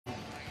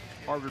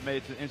Harvard made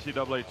it to the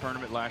NCAA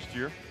tournament last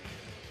year,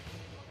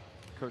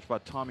 coached by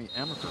Tommy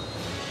Amaker.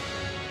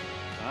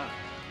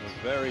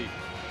 Very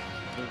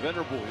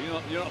venerable.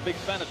 You're not a big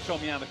fan of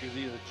Tommy Amaker.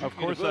 He's a Duke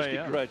University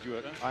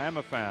graduate. Huh? I am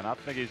a fan. I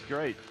think he's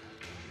great.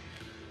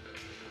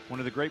 One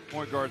of the great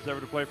point guards ever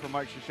to play for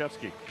Mike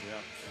Krzyzewski. Yeah,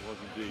 it was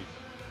indeed.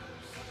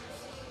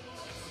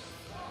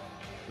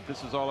 But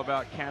this is all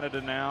about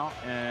Canada now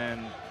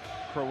and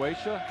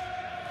Croatia,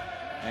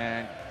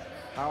 and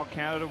how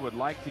Canada would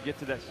like to get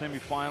to that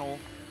semifinal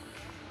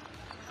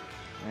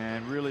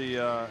and really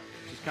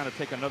just kind of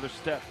take another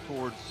step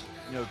towards,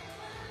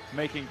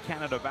 making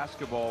Canada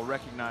basketball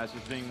recognized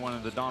as being one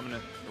of the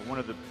dominant, or one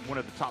of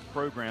the top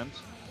programs.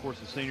 Of course,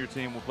 the senior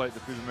team will play at the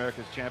FIBA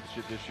Americas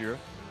Championship this year,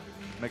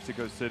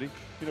 Mexico City.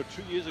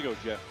 2 years ago,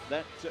 Jeff,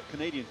 that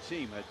Canadian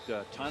team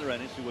had Tyler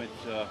Ennis, who went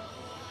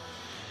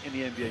in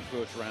the NBA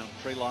first round.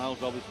 Trey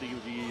Lyles, obviously, he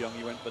was a year young,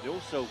 he went, but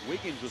also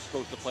Wiggins was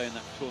supposed to play in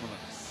that tournament.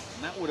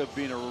 And that would have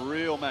been a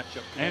real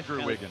matchup.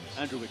 Andrew Wiggins.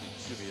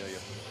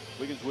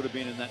 Wiggins would have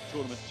been in that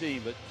tournament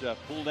team, but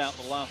pulled out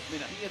the last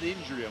minute. He had an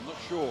injury, I'm not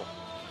sure.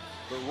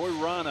 But Roy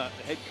Rana,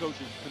 the head coach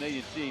of the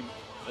Canadian team,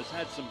 has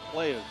had some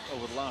players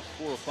over the last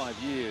 4 or 5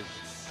 years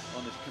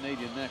on this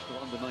Canadian national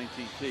under-19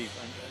 team.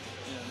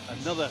 And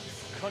another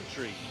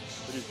country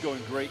that is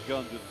going great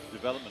guns with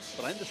development.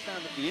 But I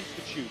understand that the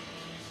Institute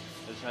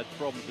has had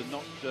problems and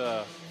not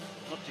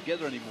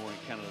together anymore in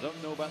Canada.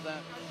 Don't know about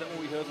that. Is that what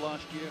we heard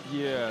last year?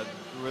 Yeah,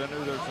 I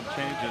knew there were some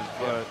changes,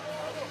 but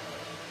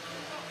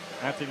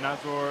Anthony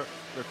Nazor,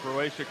 the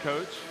Croatia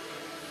coach,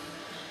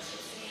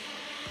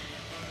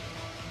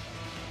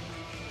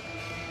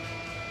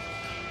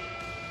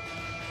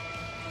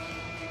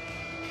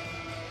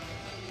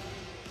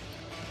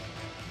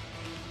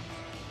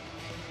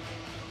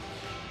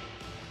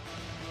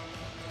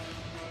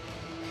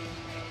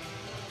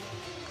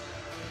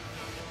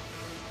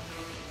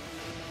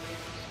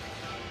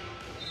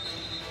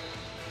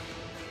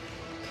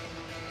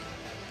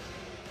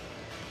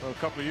 a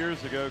couple of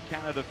years ago,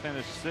 Canada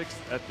finished 6th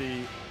at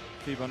the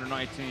FIBA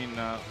U19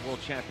 World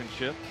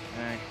Championship,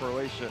 and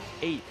Croatia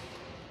 8th.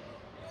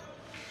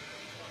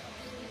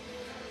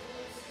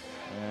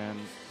 And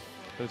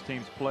those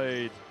teams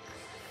played,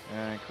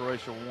 and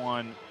Croatia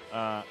won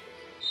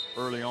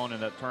early on in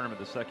that tournament,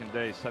 the second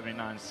day,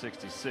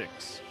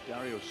 79-66.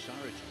 Dario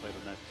Saric played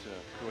on that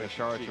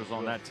Croatia Saric team. was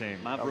on that team.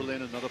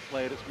 Mavrlin, another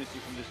player that's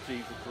missing from this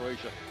team for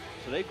Croatia.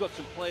 So they've got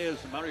some players.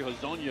 Mario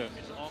Hezonja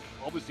is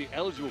obviously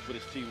eligible for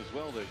this team as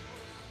well. The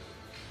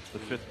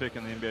 5th pick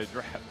in the NBA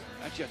draft.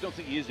 Actually, I don't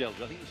think he is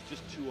eligible. I think he's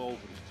just too old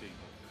for this team.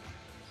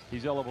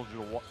 He's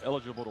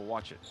eligible to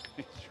watch it.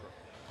 That's right.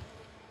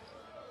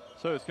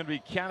 So it's going to be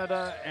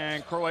Canada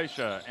and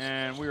Croatia,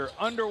 and we are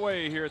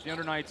underway here at the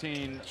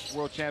Under-19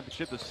 World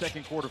Championship, the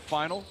second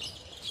quarterfinal.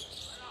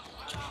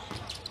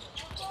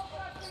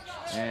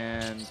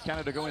 And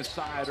Canada go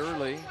inside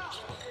early.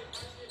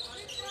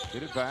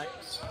 Get it back.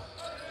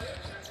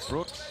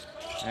 Brooks,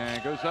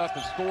 and goes up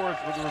and scores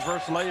with a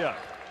reverse layup.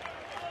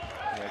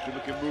 Yeah, good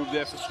looking move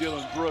there from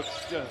Dylan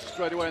Brooks. Just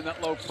straight away in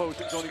that low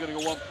post. It's only going to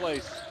go one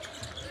place.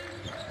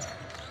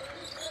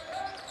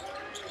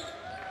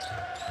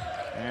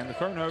 And the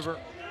turnover,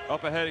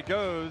 up ahead it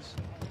goes.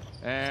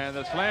 And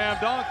the slam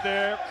dunk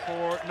there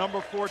for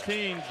number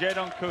 14,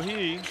 Jaedon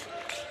Kohi.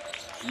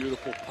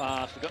 Beautiful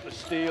pass. We got the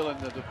steal and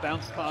the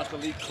bounce pass to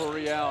lead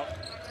Curry out.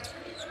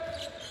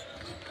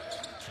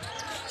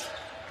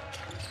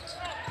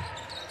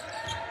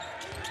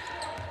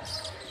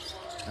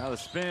 Now the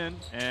spin,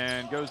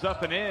 and goes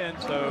up and in,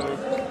 so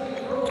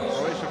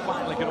Croatia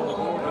finally get on the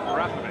board with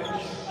Rapovic.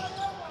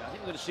 I think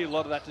we're going to see a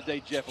lot of that today,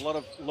 Jeff. A lot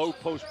of low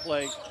post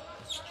play,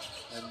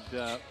 and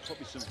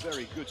probably some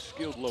very good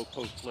skilled low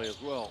post play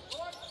as well.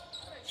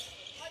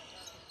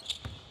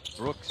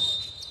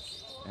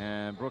 Brooks,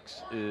 and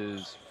Brooks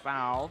is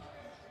fouled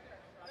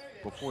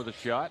before the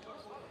shot.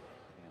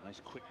 Yeah,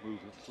 nice quick move.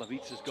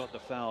 Slavica's got the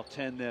foul,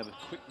 10 there, but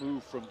quick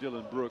move from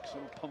Dylan Brooks. A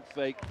little pump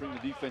fake, bring the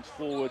defense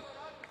forward.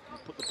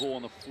 Put the ball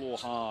on the floor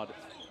hard.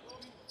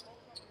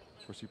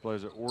 Of course, he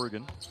plays at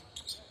Oregon.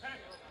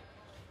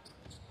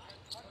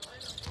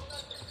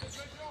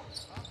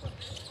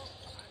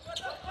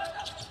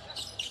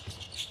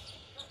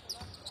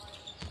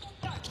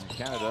 And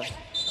Canada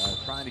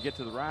trying to get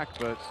to the rack,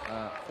 but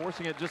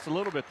forcing it just a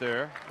little bit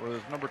there was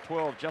number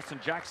 12, Justin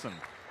Jackson.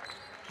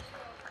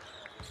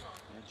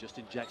 And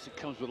Justin Jackson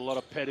comes with a lot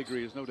of pedigree,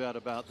 there's no doubt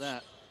about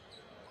that.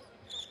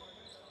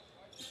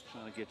 Just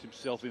trying to get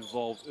himself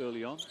involved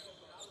early on.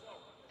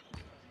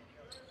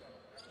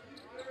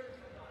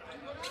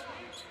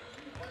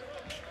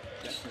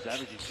 Jackson's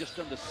average is just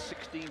under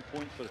 16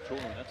 points for the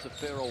tournament. That's a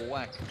fair old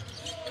whack.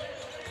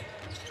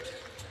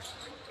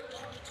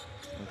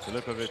 And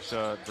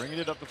Filipovic bringing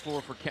it up the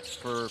floor for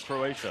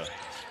Croatia.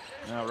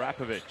 Now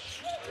Rapovic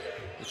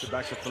gets it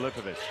back to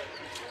Filipovic.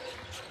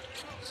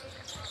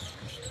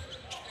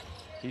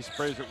 He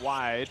sprays it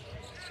wide,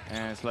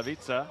 and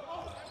Slavica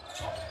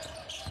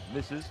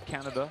misses.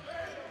 Canada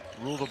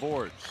rule the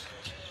boards.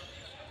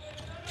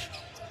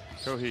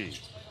 Kohi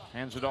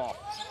hands it off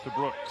to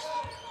Brooks.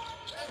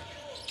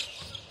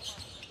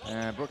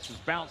 And Brooks'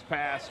 bounce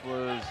pass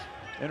was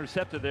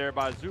intercepted there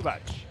by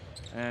Zubac.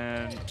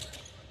 And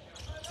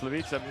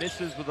Slavica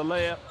misses with the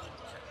layup.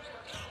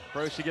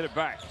 Croatia get it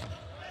back.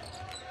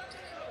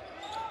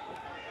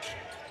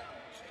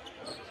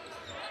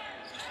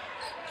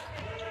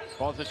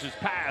 Bozic's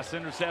pass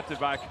intercepted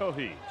by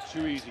Kohi.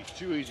 Too easy,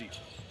 too easy.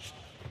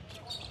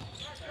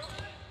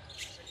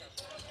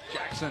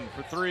 Jackson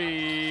for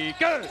three,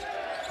 good!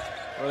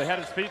 Well, they had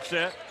his feet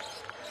set.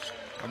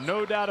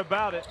 No doubt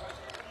about it.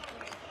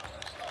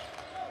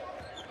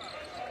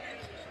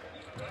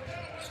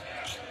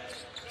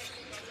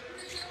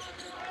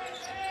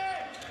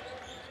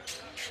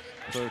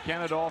 So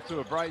Canada off to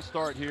a bright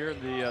start here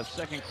in the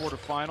second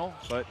quarterfinal,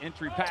 but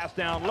entry pass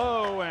down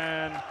low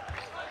and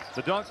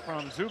the dunk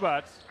from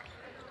Zubac.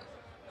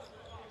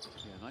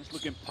 Yeah, nice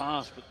looking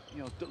pass, but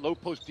you know, low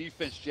post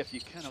defense, Jeff,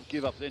 you cannot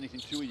give up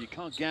anything to it. You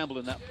can't gamble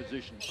in that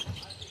position.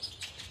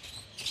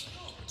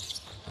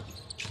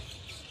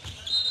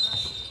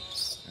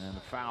 And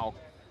a foul,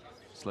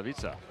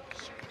 Slavica.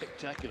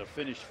 Spectacular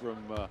finish from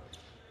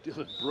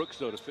Dylan Brooks,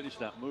 though, to finish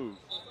that move.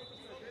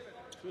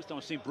 First time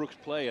I've seen Brooks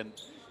play, and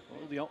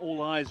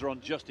all eyes are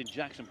on Justin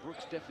Jackson.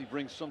 Brooks definitely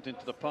brings something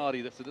to the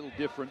party that's a little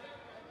different.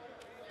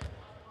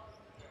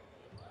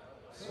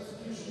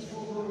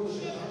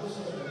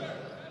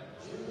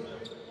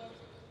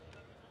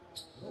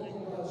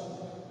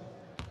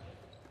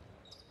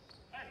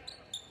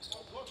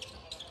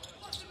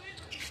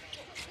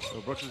 So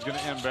Brooks is going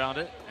to inbound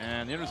it,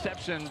 and the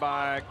interception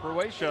by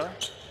Croatia,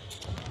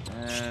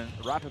 and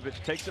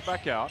Rapovic takes it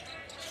back out.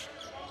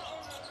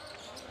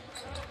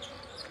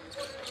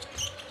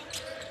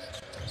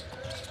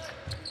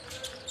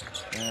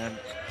 And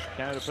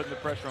Canada putting the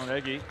pressure on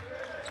Egi.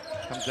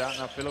 Comes out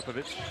now,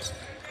 Filipovic.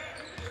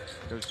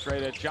 Goes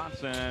straight at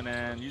Johnson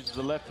and uses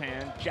the left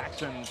hand.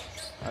 Jackson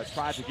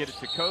tried to get it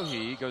to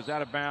Kohi. Goes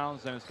out of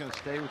bounds, and it's going to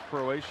stay with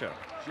Croatia.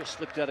 Just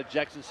slipped out of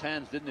Jackson's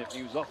hands, didn't it?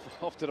 He was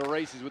off to the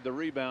races with the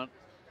rebound.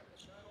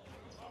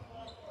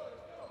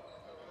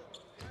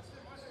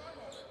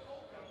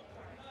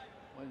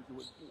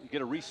 You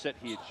get a reset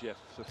here, Jeff,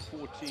 so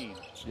 14.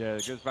 Yeah,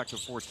 it goes back to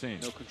 14.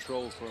 No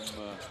control from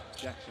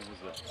Jackson, was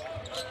there?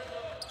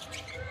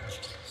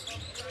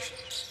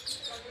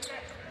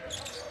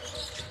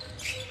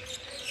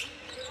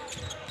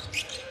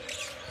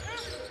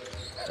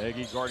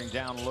 Egi guarding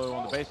down low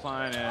on the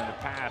baseline, and the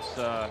pass,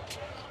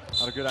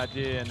 not a good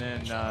idea, and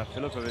then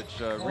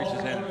Filipovic reaches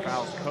in and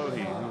fouls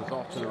Kohi, who was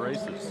off to the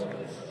races.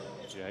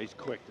 Yeah, he's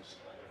quick.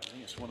 I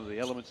think it's one of the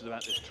elements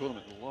about this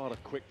tournament. A lot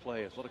of quick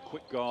players, a lot of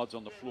quick guards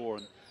on the floor,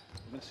 and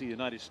we're going to see the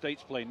United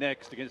States play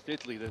next against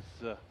Italy.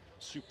 There's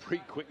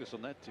supreme quickness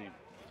on that team.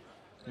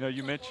 You know,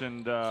 you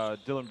mentioned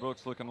Dylan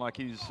Brooks looking like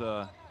he's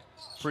a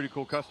pretty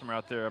cool customer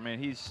out there. I mean,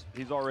 he's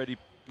already,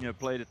 you know,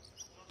 played at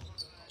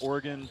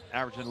Oregon,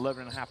 averaging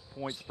 11.5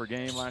 points per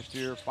game last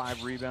year,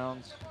 5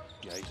 rebounds.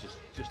 Yeah, he's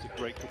just a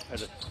great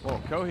competitor. Well,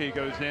 Kohi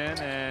goes in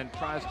and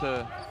tries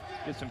to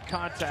get some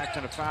contact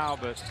and a foul,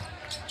 but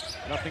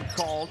nothing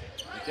called.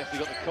 He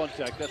definitely got the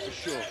contact, that's for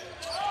sure.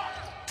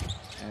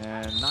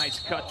 And nice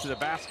cut to the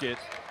basket,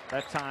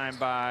 that time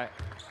by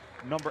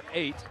number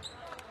 8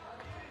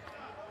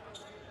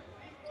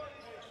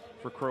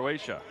 for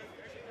Croatia,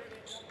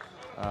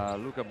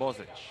 Luka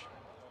Bozic.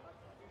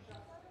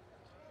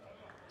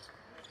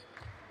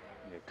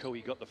 Yeah,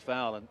 Kohi got the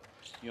foul, and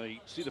you know, you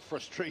see the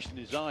frustration in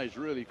his eyes,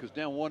 really, because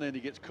down one end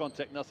he gets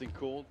contact, nothing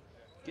called.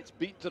 Gets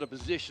beat to the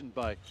position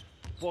by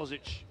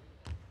Bozic.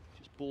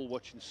 Just ball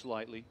watching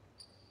slightly.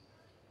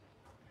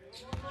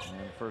 And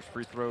the first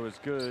free throw is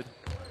good.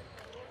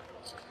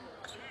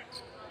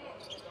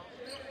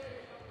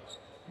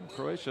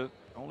 Croatia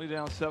only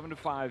down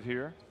 7-5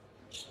 here.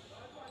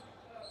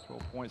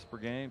 12 points per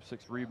game,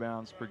 6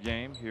 rebounds per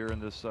game here in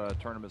this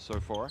tournament so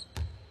far.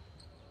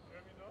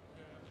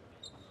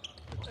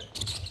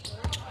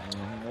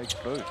 And he makes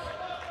both.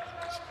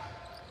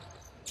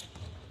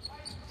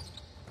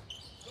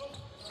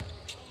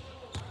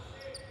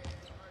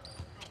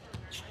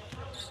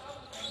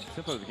 The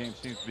tempo of the game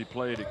seems to be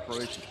played at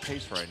Croatia's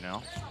pace right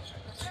now.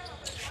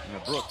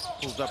 And Brooks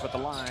pulls up at the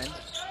line.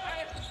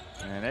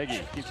 And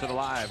Egi keeps it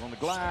alive on the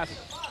glass,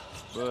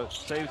 but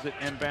saves it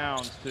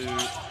inbounds to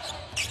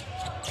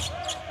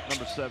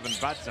number 7,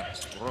 Batsam.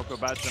 Roko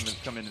Batsam has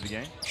come into the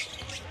game.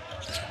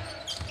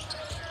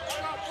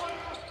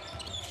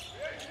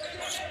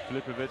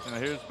 Filipovic, and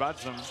here's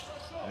Batsam,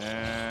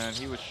 and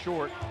he was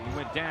short. He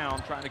went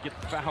down trying to get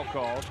the foul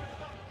called.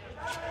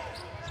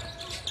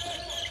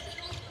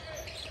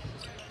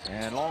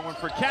 And long one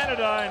for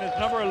Canada, and it's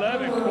number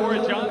 11, Corey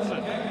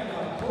Johnson.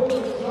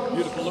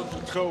 Beautiful look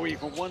from Kohi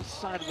from one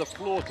side of the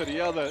floor to the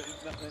other.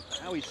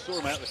 How he saw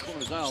him out the corner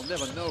of his eye, I'll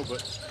never know,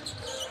 but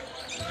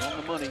he's on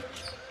the money.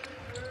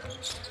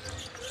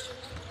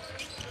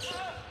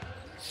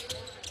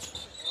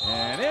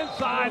 And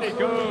inside it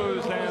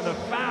goes, and the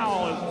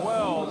foul as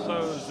well.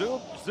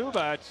 So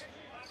Zubac,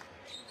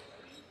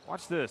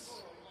 watch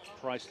this.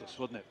 Priceless,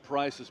 wasn't it?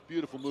 Priceless,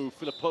 beautiful move.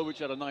 Filipovic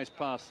had a nice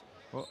pass.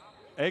 Well,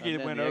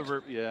 Egi went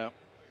over. Yeah.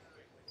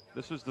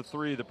 This was the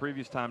 3 the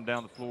previous time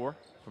down the floor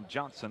from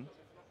Johnson.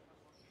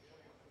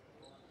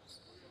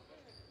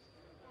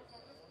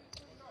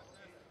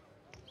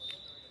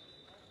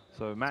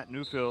 So Matt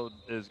Newfield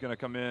is going to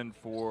come in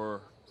for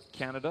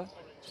Canada,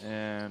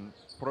 and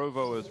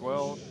Provo as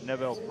well,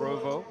 Nevel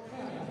Provo.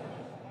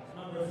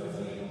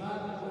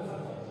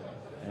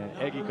 And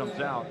Eggy comes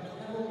out.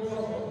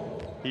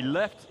 He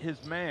left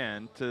his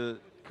man to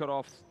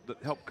help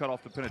cut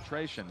off the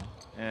penetration,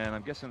 and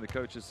I'm guessing the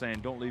coach is saying,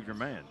 don't leave your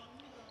man.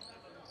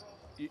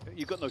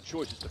 You've got no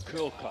choice. It's the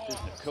curl cut,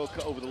 isn't it? Curl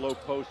cut over the low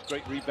post.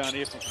 Great rebound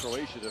here from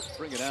Croatia to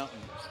bring it out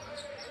and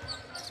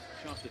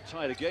chance to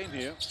tie the game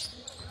here.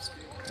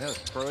 Yes,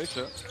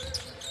 Croatia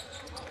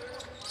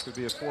could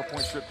be a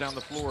 4-point trip down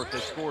the floor if they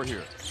score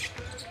here.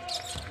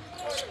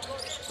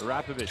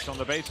 Rapovic on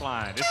the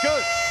baseline. It's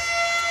good.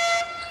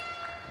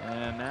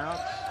 And now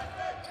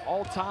it's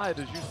all tied,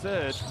 as you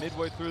said,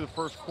 midway through the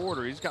first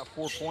quarter. He's got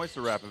 4 points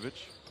to Rapovic.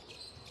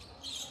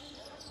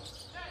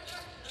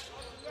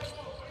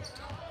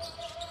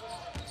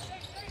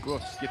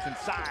 Brooks gets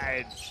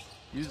inside,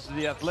 uses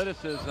the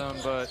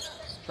athleticism, but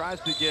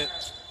tries to get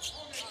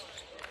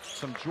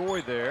some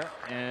joy there,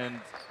 and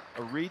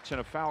a reach and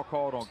a foul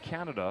called on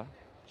Canada.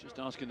 Just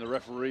asking the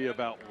referee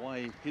about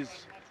why his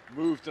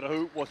move to the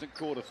hoop wasn't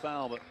called a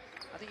foul, but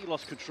I think he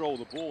lost control of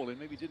the ball and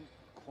maybe didn't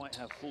quite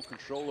have full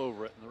control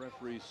over it, and the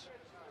referees.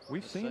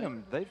 We've seen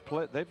him. They've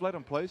let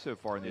him play so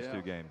far in these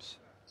two games.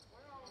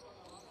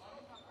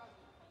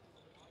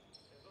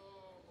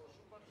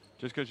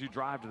 Just because you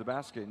drive to the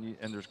basket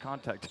and there's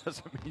contact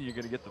doesn't mean you're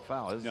going to get the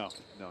foul, is it?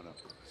 No.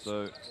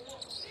 So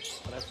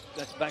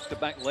that's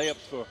back-to-back layups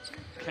for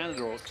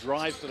Canada, or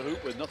drives to the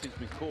hoop where nothing's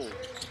been called.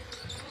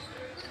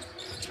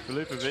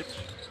 Filipovic.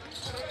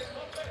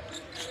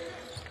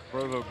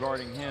 Provo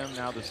guarding him.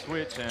 Now the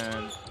switch,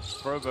 and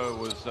Provo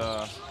was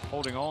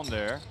holding on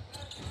there.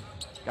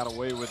 Got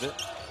away with it.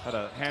 Had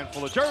a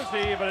handful of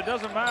jersey, but it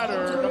doesn't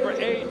matter. Number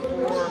 8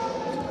 for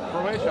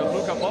Croatia,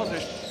 Luka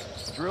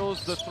Bozic,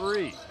 drills the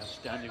 3.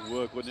 Outstanding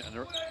work, wasn't it?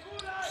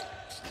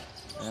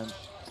 And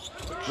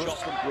shot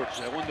from Brooks.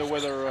 I wonder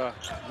whether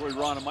Roy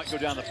Rana might go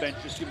down the bench,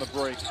 just give him a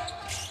break.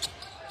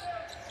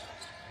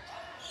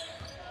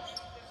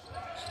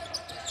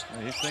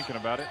 Yeah, he's thinking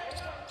about it.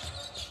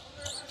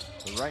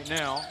 But right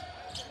now,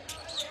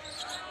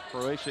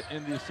 Croatia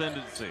in the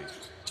ascendancy.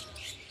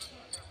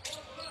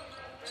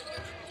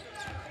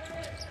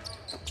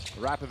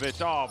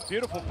 Rapovic, oh,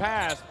 beautiful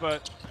pass,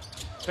 but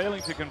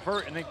failing to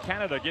convert, and then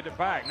Canada get it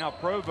back. Now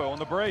Provo on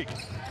the break.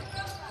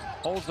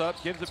 Holds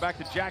up, gives it back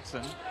to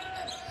Jackson.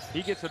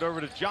 He gets it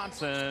over to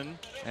Johnson,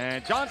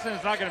 and Johnson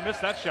is not going to miss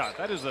that shot.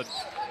 That is a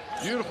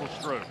beautiful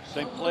stroke.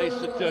 Same place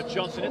that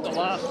Johnson hit the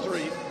last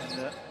 3. And,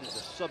 there's a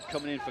sub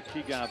coming in for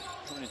Kigab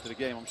coming into the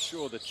game. I'm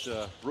sure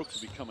that Brooks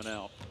will be coming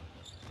out.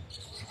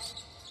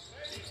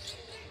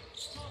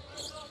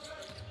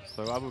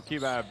 So Abu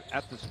Kibab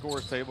at the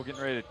scores table,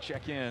 getting ready to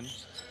check in.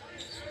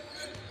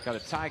 Got a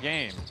tie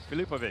game.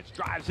 Filipovic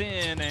drives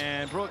in,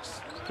 and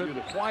Brooks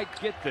couldn't quite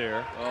get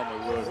there. Oh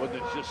my word, wasn't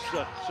it just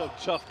so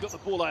tough? Got the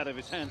ball out of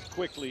his hands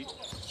quickly.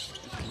 This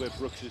is where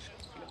Brooks is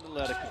getting a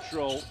little out of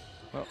control.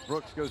 Well,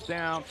 Brooks goes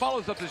down,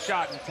 follows up the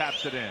shot, and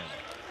taps it in.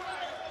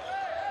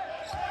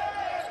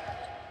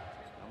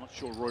 I'm not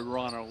sure Roy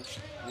Rana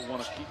will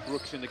want to keep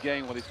Brooks in the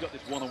game while he's got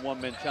this one-on-one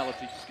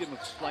mentality. Just give him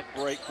a slight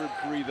break, good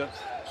breather.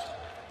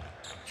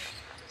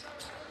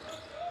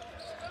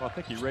 Well, I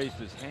think he raised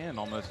his hand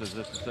almost as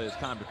if to say it's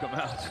time to come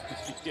out.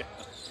 Yeah.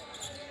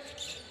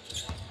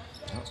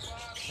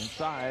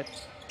 Inside,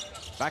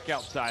 back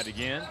outside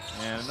again,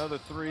 and another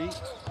 3.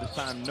 This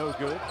time no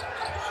good.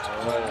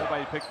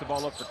 Nobody picks the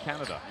ball up for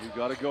Canada. You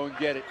got to go and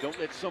get it. Don't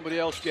let somebody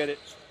else get it.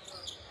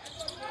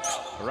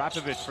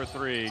 Rapovic for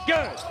 3. Good.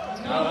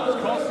 That was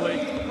costly.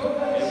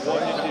 It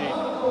was indeed.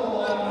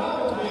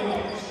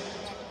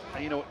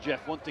 And you know what,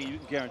 Jeff? One thing you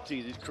can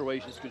guarantee: these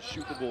Croatians can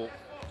shoot the ball.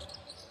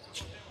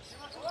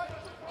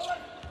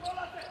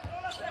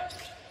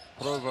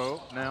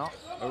 Provo now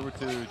over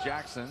to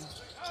Jackson,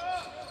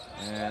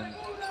 and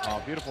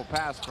a beautiful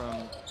pass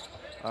from,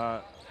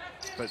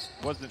 but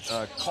wasn't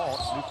caught.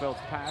 Neufeld's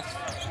pass.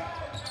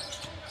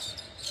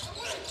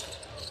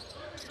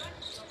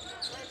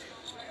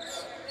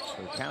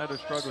 So Canada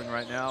struggling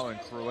right now, and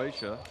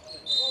Croatia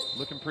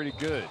looking pretty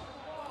good.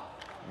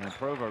 And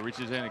Provo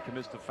reaches in and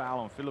commits the foul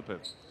on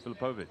Filipovic.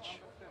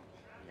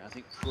 Yeah, I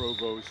think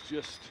Provo's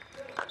just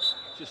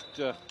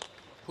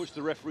pushed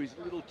the referees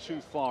a little too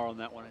far on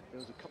that one. There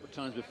was a couple of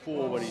times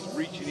before when he's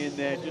reaching in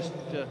there, just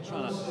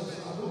trying to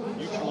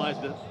neutralize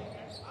the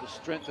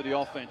strength of the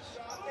offense.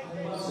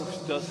 Brooks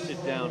does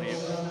sit down here.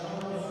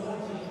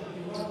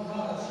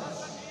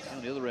 And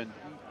on the other end,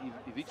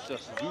 Ivica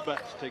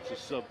Zubac takes a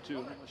sub too.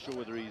 I'm not sure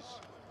whether he's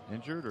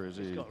injured or is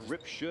he? He's got a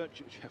ripped shirt.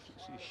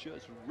 His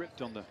shirt's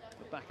ripped on the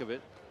back of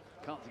it.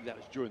 Can't think that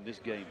was during this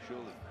game,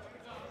 surely.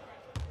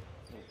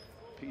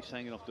 A piece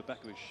hanging off the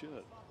back of his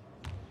shirt.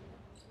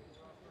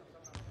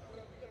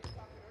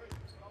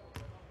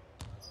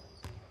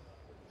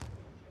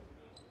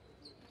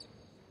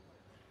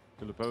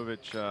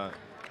 Filipovic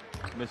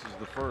misses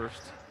the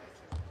first.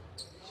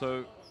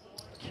 So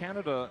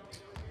Canada,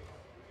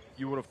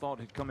 you would have thought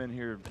had come in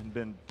here and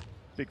been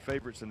big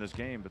favorites in this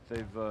game, but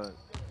they've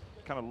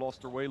kind of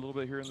lost their way a little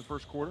bit here in the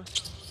first quarter.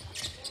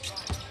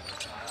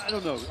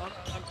 don't know.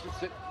 I'm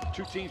just,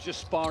 two teams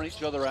just sparring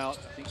each other out.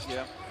 I think,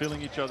 yeah.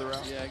 Feeling each other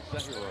out. Yeah,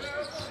 exactly right.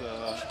 It's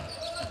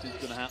nothing's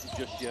going to happen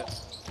just yet.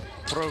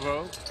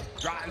 Provo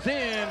drives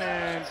in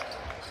and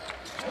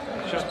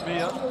shuts me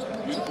up.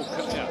 Beautiful,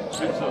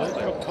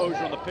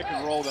 composure on the pick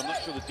and roll. I'm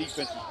not sure the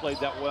defense has played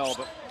that well,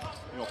 but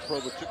you know,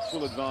 Provo took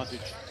full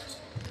advantage.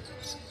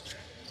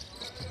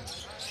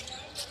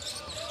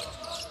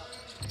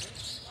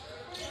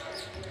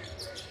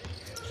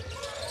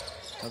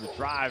 Another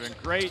drive and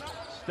great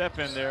step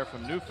in there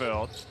from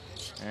Neufeld,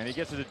 and he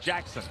gets it to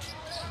Jackson.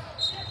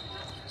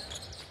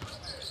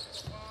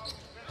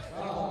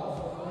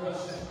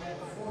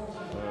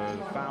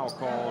 The foul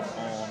called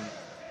on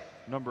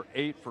number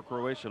 8 for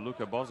Croatia,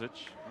 Luka Bozic.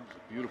 That was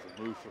a beautiful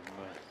move from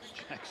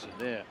Jackson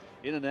there.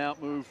 In and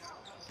out move,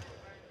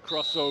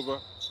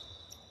 crossover.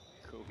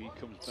 Kobe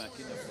comes back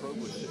in.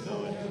 Provo sitting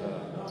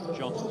down.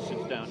 Johnson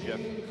sits down, Jeff.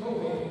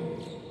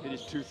 Hit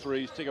his 2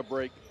 threes, take a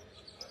break.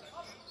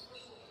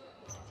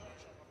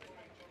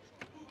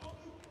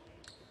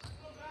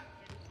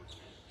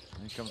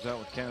 He comes out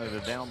with Canada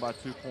down by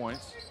 2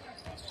 points.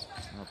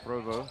 Now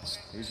Provo,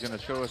 he's going to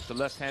show us the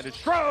left-handed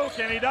stroke,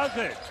 and he does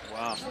it.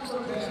 Wow.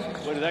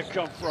 Where did that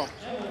come from?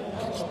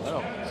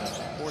 Well,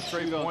 4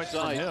 straight points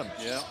from him.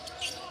 Yeah.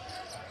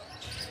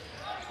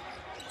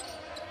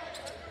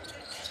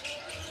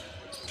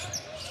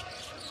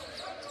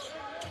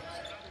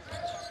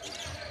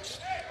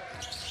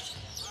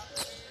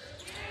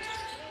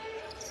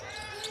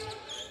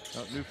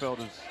 Neufeld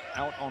is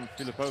out on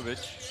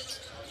Filipovic.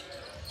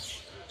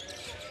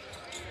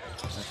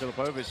 And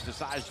Filipovic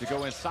decides to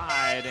go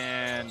inside,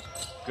 and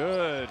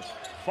good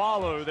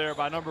follow there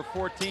by number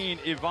 14,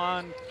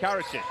 Ivan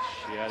Karacic.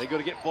 Yeah, they got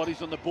to get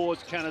bodies on the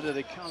boards, Canada.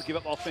 They can't give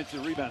up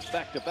offensive rebounds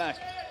back to back.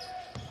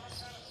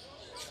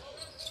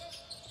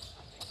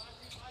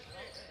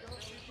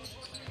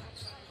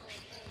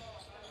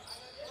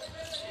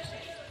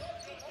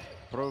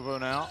 Provo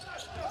now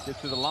gets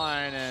to the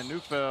line, and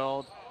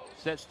Neufeld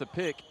sets the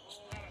pick.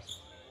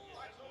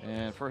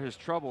 And for his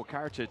trouble,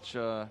 Karacic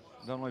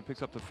not only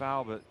picks up the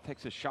foul, but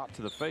takes a shot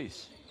to the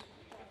face.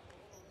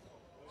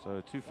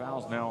 So 2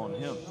 fouls now on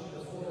him.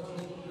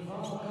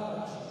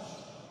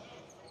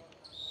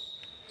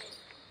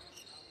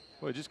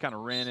 Well, he just kind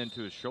of ran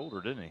into his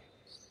shoulder, didn't he?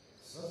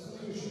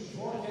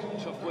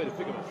 Tough way to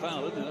pick up a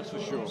foul, isn't it? That's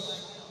for sure.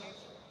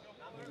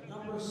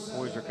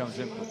 Poyser comes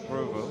in for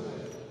Provo.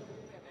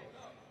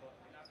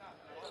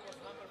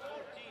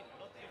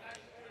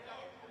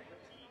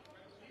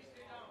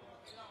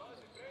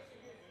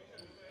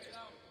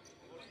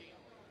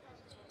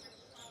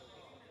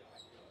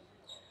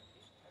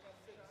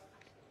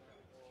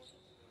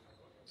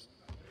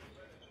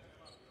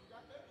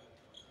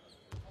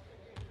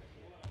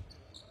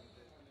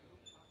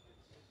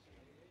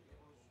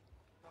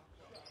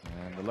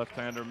 The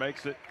left-hander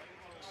makes it,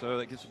 so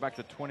that gets it back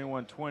to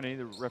 21-20.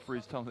 The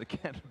referee's telling the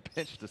Canada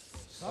bench to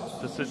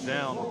sit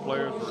down. The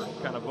players were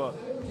kind of up.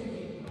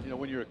 You know,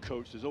 when you're a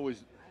coach, there's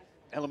always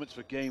elements of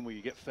a game where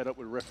you get fed up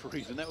with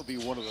referees, and that would be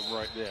one of them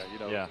right there. You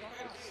know, yeah.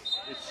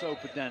 It's so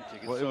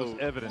pedantic. Well, it was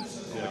evident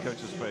in the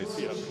coach's face.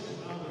 Yeah.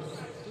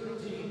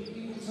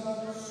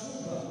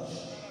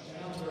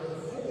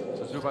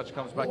 So Zubac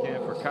comes back in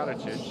for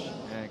Karacic,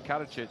 and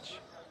Karacic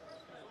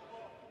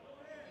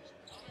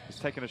he's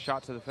taking a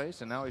shot to the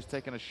face, and now he's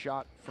taking a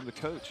shot from the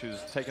coach,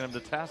 who's taking him to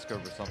task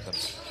over something.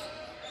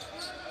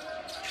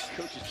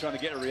 Coach is trying to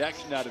get a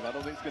reaction out of him. I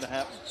don't think it's going to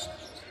happen.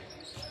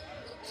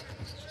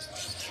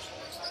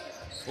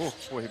 Oh,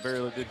 boy, he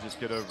barely did just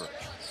get over.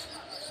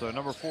 So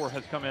number 4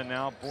 has come in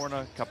now,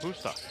 Borna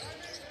Kapusta.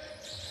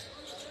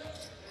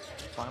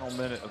 Final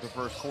minute of the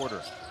first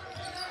quarter.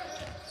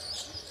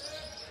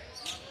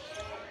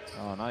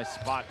 Oh, nice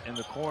spot in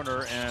the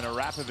corner, and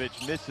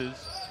Arapovic misses.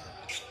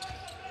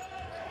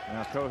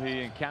 Now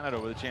Kohi and Canada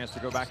with a chance to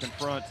go back in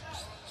front.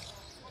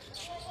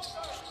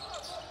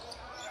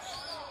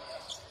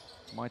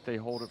 Might they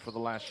hold it for the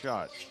last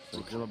shot?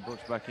 So Dylan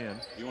Brooks back in.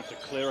 He wants to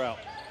clear out.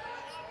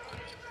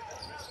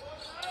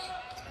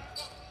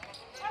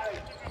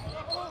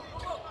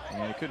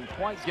 And he couldn't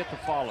quite get the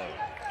follow.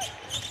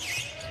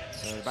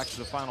 So back to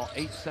the final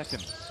 8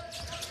 seconds.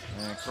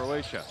 And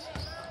Croatia.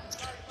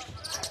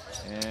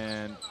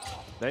 And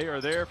they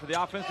are there for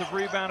the offensive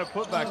rebound and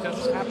putback.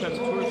 That's happened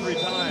 2 or 3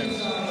 times.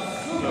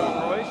 So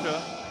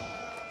Croatia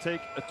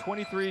take a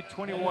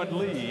 23-21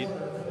 lead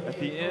at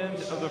the end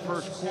of the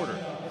first quarter.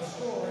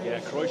 Yeah,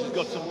 Croatia's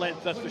got some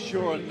length, that's for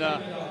sure. And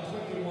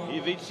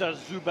Ivica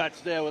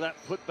Zubac there with that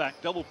putback,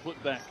 double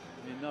putback.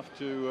 Enough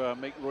to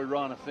make Roy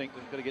Rana think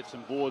they've got to get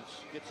some boards,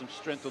 get some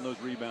strength on those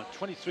rebounds.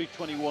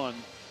 23-21,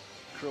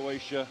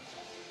 Croatia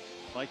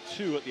by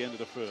 2 at the end of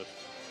the first.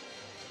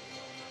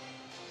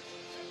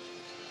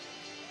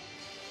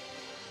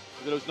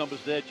 Look at those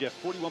numbers there, Jeff.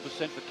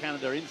 41% for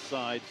Canada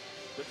inside,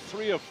 but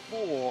 3 of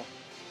 4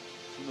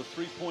 from the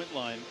 3-point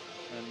line,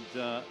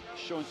 and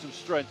showing some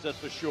strength, that's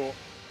for sure.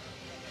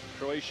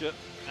 Croatia,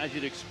 as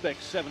you'd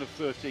expect, 7 of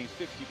 13,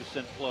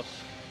 50% plus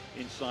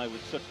inside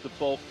with such the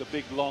bulk, the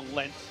big long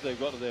lengths they've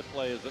got to their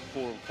players at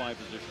 4 and 5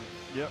 positions.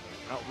 Yep,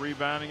 out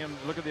rebounding him.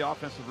 Look at the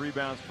offensive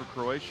rebounds for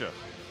Croatia.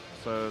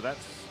 So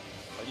that's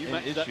an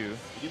issue.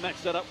 You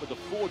match that up with the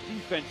 4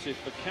 defensive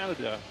for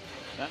Canada.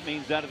 That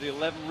means out of the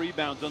 11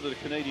 rebounds under the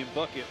Canadian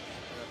bucket,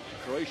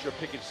 Croatia are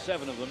picking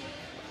 7 of them,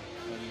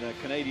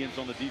 and Canadians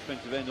on the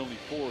defensive end only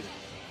 4 of them.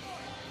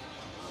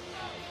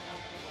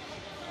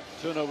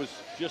 Turnovers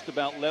just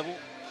about level.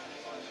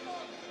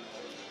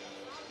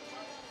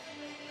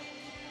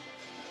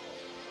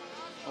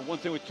 And one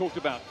thing we talked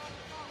about,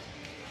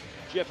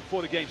 Jeff,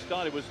 before the game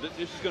started, was that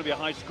this is going to be a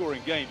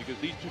high-scoring game because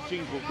these two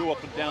teams will go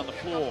up and down the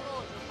floor.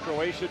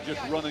 Croatia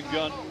just run and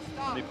gun,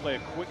 and they play a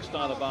quick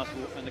style of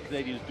basketball, and the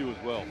Canadians do as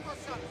well.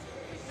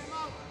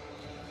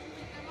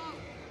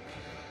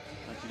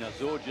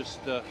 Nazor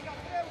just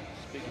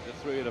speaking to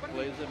 3 of the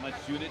players there,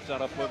 Majunic,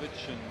 Arapovic,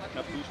 and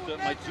Kapusta.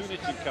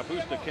 Majunic and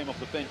Kapusta came off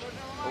the bench.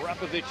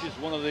 Arapovic is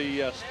one of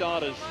the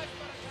starters,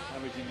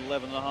 averaging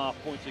 11.5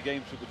 points a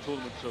game through the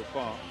tournament so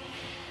far.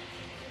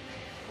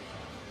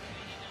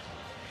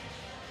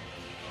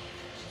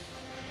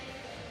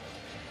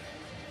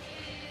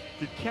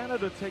 Did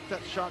Canada take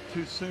that shot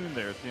too soon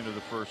there at the end of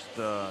the first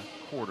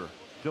quarter?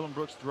 Dylan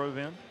Brooks drove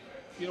in.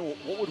 You know,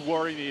 what would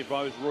worry me if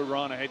I was Roy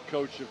Rana, head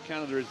coach of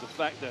Canada, is the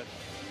fact that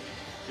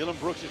Dylan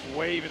Brooks is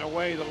waving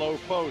away the low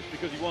post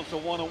because he wants a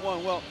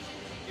one-on-one. Well,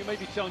 you may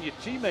be telling your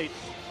teammates,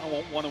 I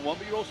want one-on-one,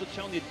 but you're also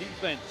telling your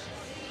defense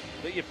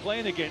that you're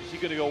playing against,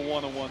 you're going to go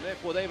one-on-one.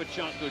 Therefore, they have a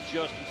chance to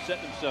adjust and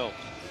set themselves.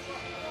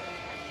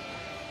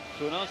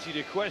 So in answer to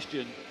your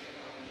question,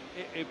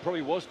 it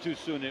probably was too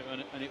soon,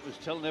 and it was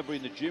telling everybody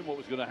in the gym what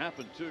was going to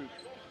happen too.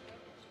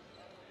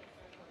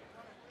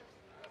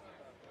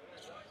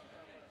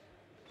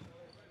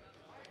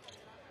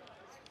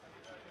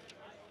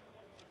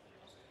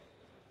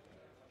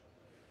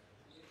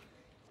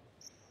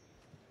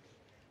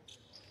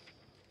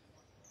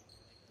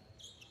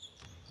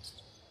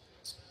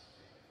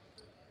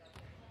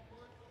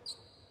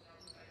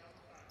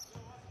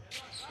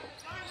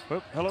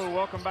 Hello,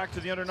 welcome back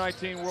to the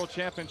Under-19 World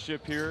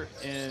Championship here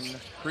in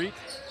Crete.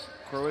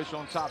 Croatia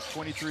on top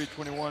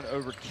 23-21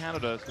 over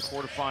Canada. It's the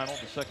quarterfinal,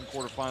 the second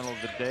quarterfinal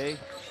of the day.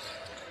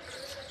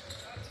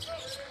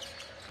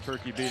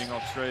 Turkey beating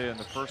Australia in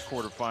the first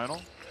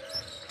quarterfinal.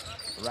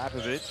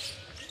 Rapovic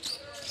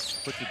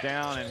puts it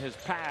down, and his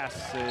pass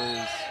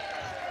is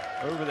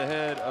over the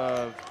head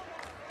of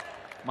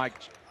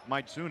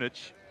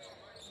Majunic,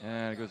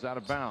 and it goes out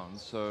of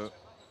bounds. So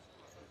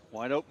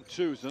wide open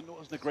too, so it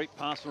wasn't a great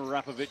pass from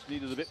Rapovic,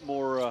 needed a bit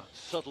more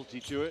subtlety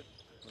to it.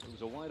 But it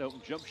was a wide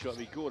open jump shot,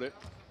 he caught it.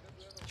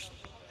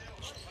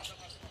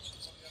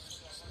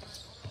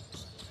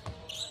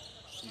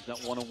 He's that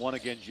one-on-one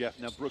again, Jeff.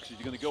 Now Brooks is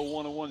going to go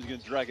one-on-one, he's going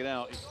to drag it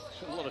out. It's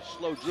a lot of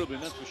slow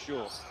dribbling, that's for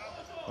sure.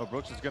 Well,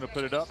 Brooks is going to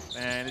put it up,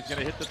 and he's going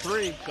to hit the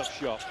 3. Tough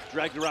shot.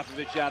 Dragged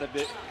Rapovic out of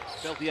it.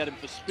 Felt he had him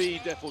for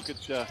speed, therefore could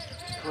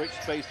create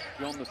space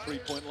beyond the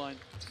 3-point line.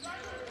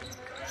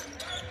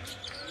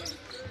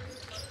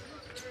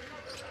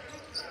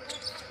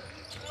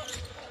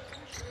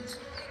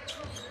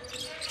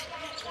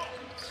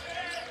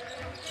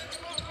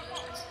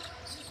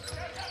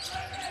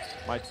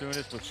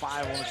 Majunic with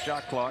 5 on the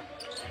shot clock.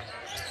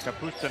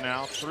 Kapusta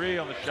now 3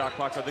 on the shot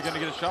clock. Are they going to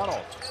get a shot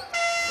off?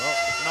 Well,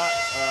 it's not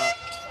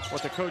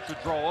what the coach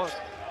would draw up.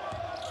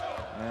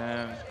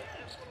 And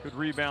good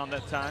rebound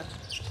that time.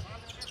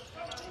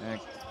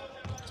 And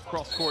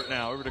cross court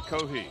now over to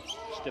Kohi.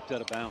 Stepped out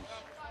of bounds.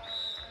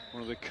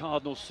 One of the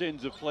cardinal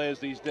sins of players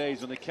these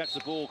days, when they catch the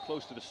ball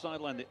close to the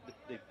sideline,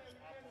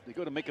 they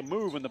go to make a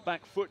move and the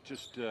back foot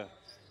just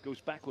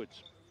goes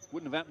backwards.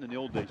 Wouldn't have happened in the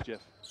old days,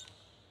 Jeff.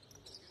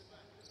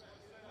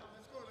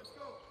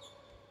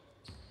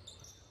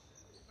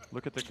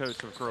 Look at the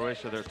coach of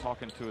Croatia. They're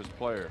talking to his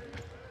player.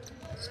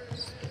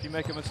 If you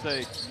make a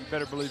mistake, you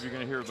better believe you're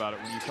going to hear about it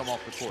when you come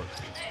off the court.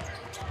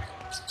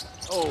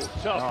 Oh,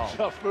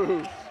 tough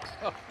move.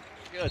 Oh,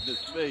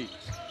 goodness me.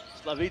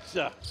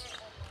 Slavica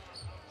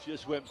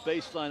just went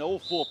baseline. All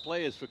 4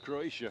 players for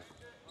Croatia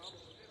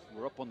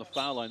were up on the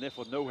foul line,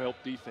 therefore no help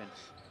defense.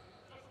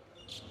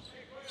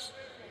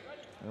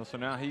 Well, so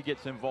now he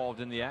gets involved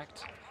in the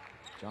act.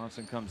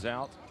 Johnson comes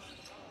out.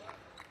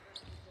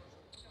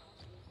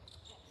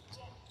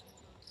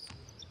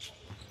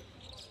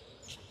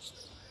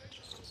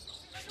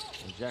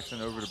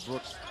 Jackson over to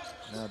Brooks,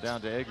 now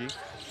down to Eggy.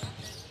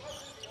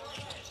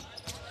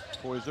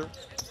 Poyser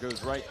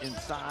goes right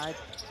inside,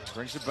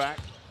 brings it back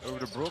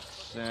over to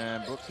Brooks,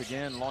 and Brooks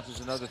again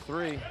launches another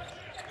 3.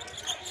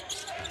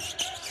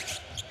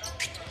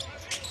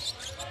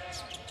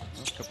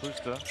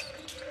 Kapusta,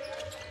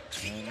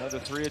 and another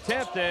 3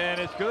 attempt, and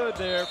it's good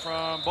there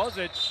from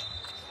Bozic.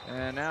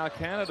 And now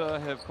Canada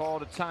have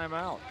called a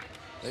timeout.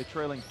 They're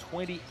trailing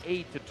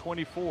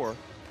 28-24.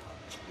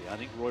 Yeah, I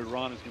think Roy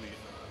Rana is going to be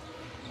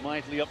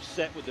mightily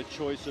upset with the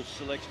choice of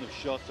selection of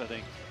shots, I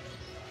think.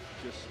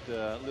 Just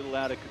a little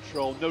out of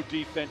control. No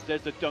defense.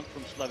 There's the dunk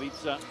from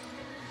Slavica.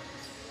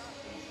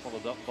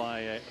 Followed up by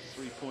a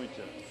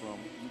 3-pointer from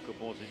Luka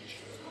Bozic.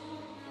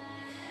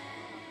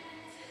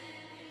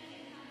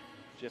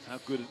 Jeff, how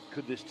good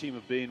could this team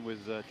have been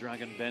with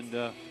Dragan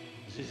Bender,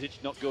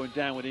 Zizic not going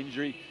down with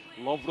injury,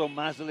 Lovro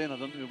Mazalin, I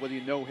don't know whether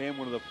you know him,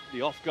 one of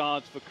the off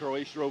guards for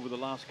Croatia over the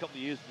last couple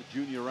of years at the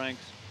junior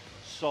ranks.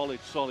 Solid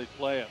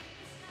player.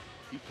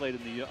 He played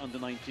in the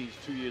under-19s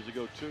 2 years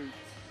ago too.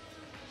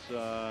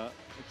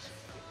 It's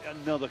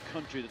another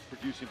country that's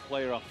producing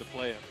player after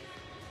player.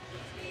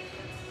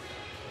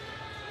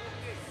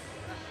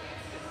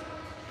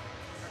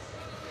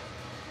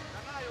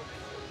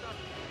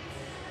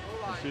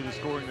 You see the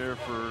scoring there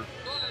for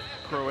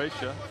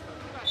Croatia.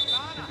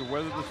 Seemed to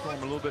weather the storm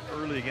a little bit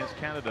early against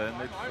Canada, and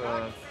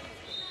they've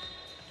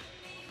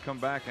come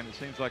back, and it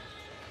seems like,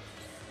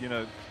 you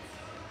know,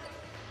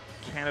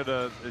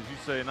 Canada, as you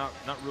say, not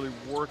really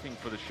working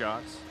for the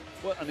shots.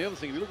 Well, and the other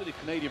thing, if you look at the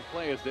Canadian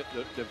players,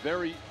 they're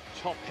very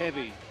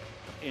top-heavy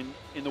in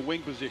the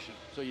wing position.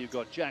 So you've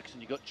got Jackson,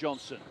 you've got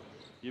Johnson,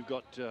 you've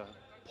got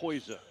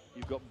Poyser,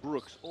 you've got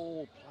Brooks,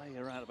 all play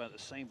around about the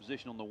same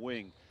position on the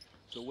wing.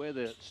 So where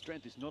their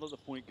strength is not at the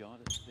point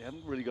guard, they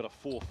haven't really got a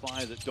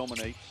 4-5 that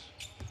dominates.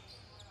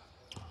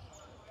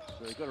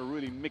 So they've got to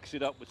really mix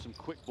it up with some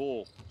quick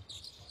ball.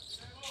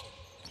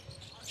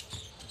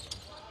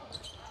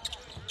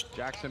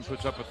 Jackson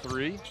puts up a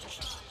 3,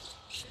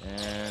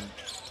 and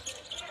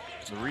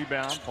the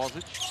rebound,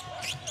 Bozic,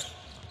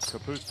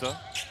 Kapusta,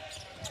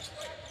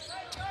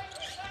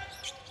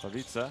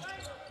 Slavica,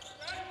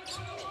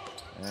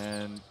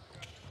 and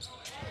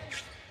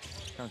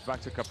comes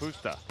back to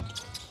Kapusta,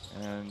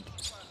 and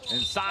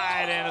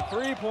inside, and a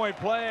three-point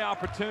play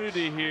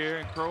opportunity here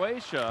in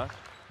Croatia.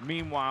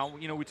 Meanwhile,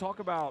 you know, we talk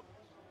about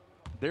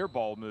their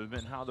ball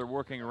movement and how they're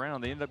working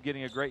around. They end up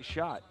getting a great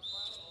shot.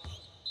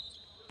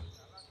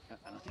 And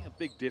I think a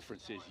big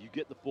difference is you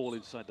get the ball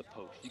inside the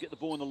post. You get the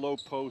ball in the low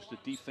post, the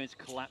defense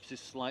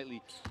collapses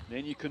slightly,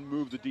 then you can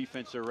move the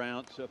defense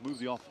around,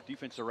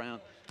 defense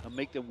around and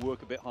make them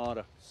work a bit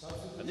harder.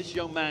 And this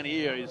young man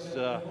here is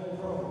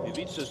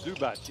Ivica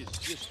Zubac, is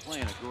just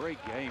playing a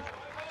great game.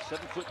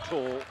 7 foot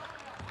tall,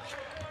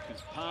 can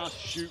pass,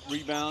 shoot,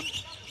 rebound.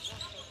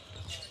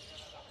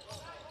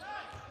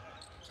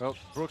 Well,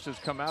 Brooks has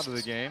come out of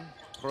the game.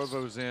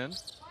 Provo's in.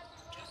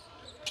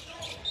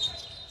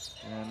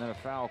 And then a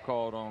foul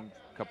called on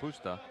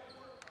Kapusta.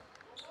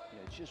 Yeah,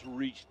 it just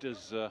reached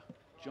as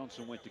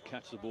Johnson went to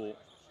catch the ball.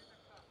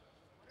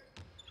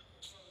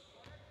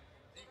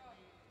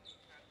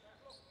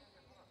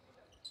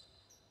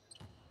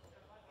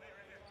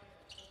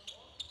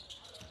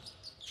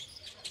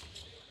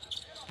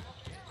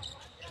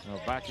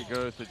 Well, back it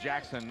goes to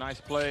Jackson. Nice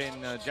play,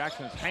 and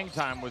Jackson's hang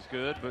time was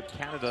good, but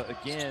Canada,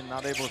 again,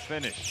 not able to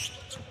finish.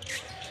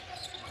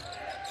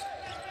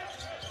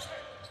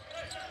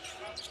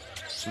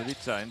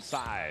 Slavica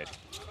inside.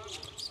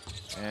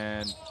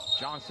 And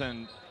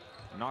Johnson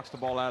knocks the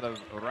ball out of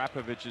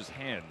Rapovic's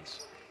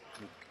hands.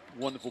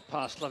 Wonderful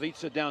pass.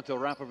 Slavica down to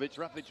Rapovic.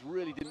 Rapovic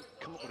really didn't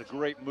come up with a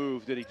great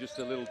move, did he? Just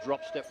a little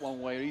drop step one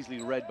way,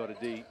 easily read by the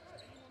D.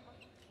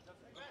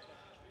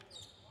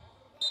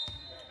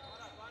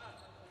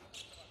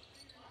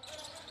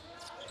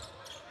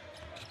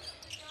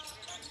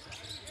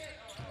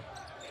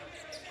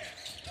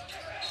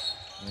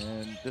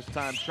 And this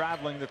time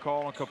traveling the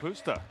call on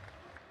Kapusta.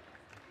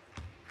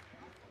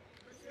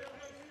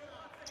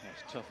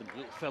 It's tough, and a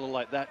little fella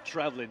like that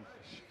traveling.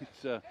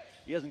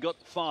 He hasn't got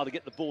far to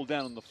get the ball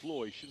down on the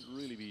floor. He shouldn't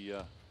really be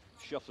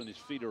shuffling his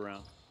feet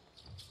around.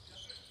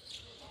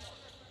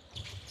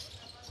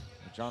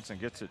 Johnson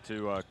gets it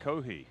to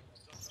Kohi.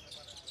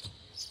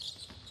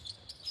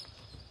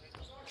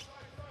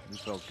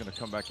 Neufeld's going to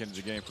come back into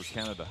the game for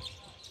Canada.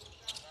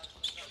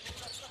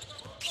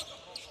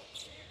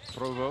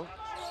 Provo.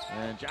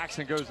 And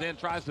Jackson goes in,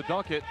 tries to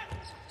dunk it.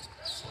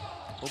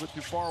 A little bit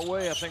too far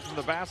away, I think, from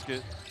the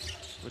basket,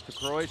 with the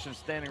Croatians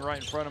standing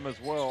right in front of him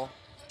as well.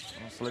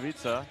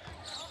 Slavica.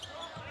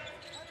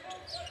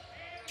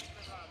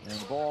 And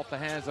the ball off the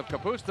hands of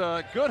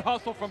Kapusta. Good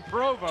hustle from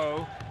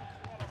Provo.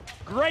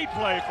 Great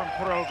play from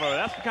Provo.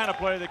 That's the kind of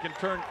play that can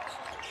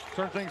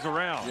turn things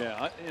around.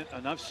 Yeah,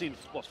 and I've seen,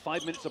 what,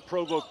 5 minutes of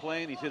Provo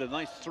playing. He's hit a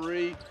nice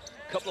 3,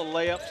 couple of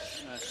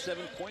layups,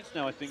 7 points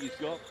now I think he's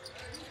got.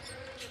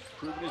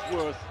 Proving his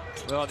worth.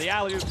 Well, the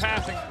alley-oop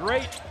passing,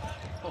 great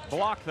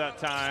block that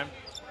time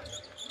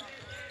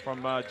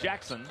from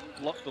Jackson.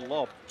 Blocked the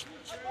lob.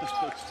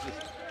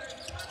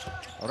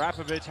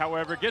 Rapovic,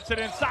 however, gets it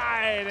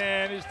inside,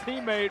 and his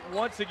teammate,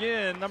 once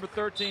again, number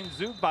 13,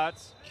 Zubac.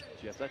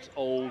 Jeff, that's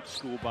old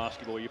school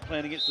basketball. You're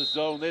playing against the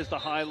zone. There's the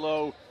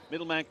high-low.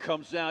 Middleman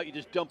comes out. You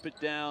just dump it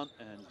down,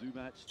 and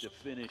Zubac to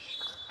finish.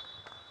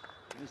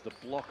 There's the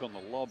block on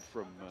the lob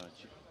from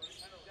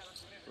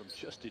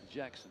Justin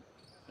Jackson.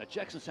 Now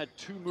Jackson's had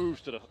 2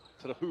 moves to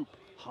the hoop,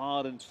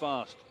 hard and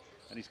fast,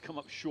 and he's come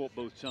up short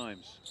both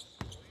times.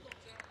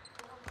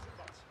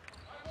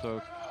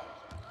 So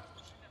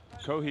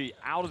Kohi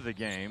out of the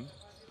game.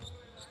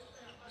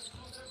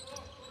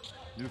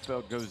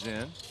 Neufeld goes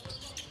in,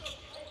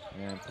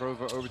 and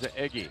Provo over to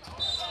Eggy.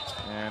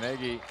 And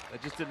Eggy,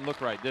 that just didn't look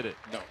right, did it?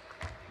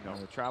 No.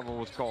 The travel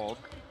was called.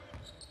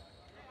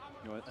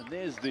 And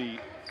there's the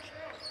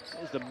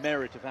There's the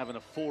merit of having a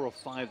 4 or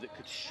 5 that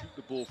could shoot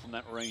the ball from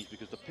that range,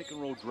 because the pick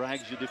and roll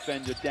drags your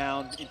defender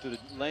down into the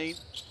lane.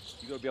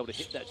 You've got to be able to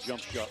hit that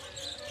jump shot.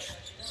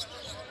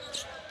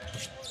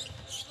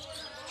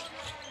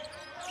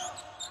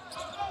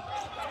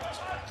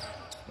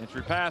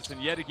 Entry pass,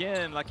 and yet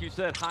again, like you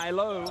said,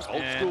 high-low.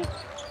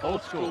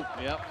 Old school.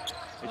 Yep.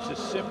 It's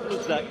as simple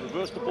as that.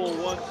 Reverse the ball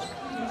once,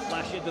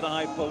 flash into the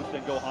high post,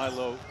 then go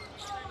high-low.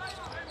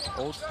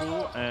 Old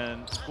school,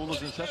 and school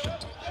is in session.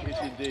 It is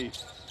indeed.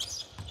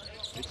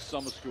 It's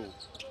summer school.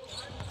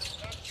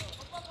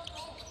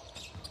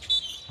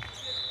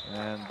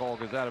 And ball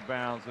goes out of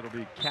bounds. It'll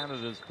be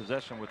Canada's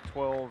possession with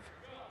 12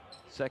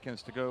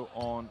 seconds to go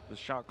on the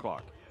shot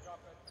clock.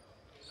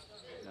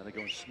 Now they're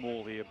going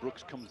small here.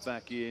 Brooks comes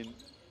back in.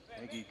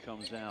 Eggy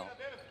comes out.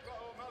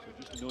 So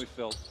just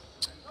Neufeld,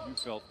 you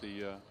felt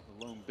the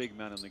lone big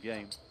man in the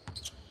game.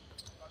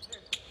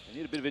 They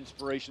need a bit of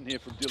inspiration here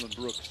from Dylan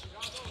Brooks.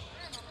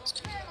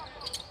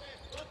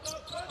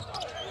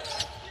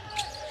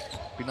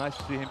 Be nice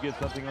to see him get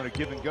something on a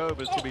give and go,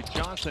 but it's going to be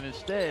Johnson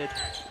instead.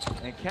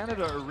 And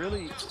Canada are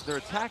really, they're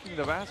attacking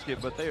the basket,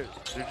 but they're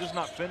just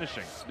not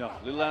finishing. No,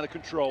 a little out of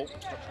control.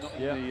 Perhaps not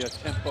in the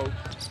tempo,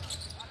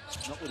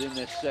 not within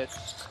their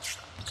sets.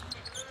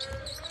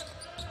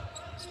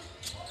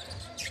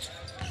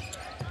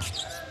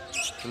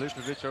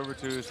 Filipovic over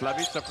to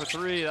Slavica for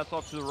 3. That's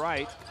off to the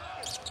right.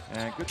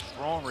 And good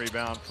strong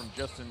rebound from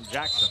Justin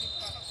Jackson.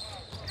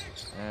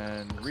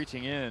 And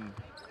reaching in,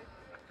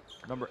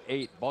 number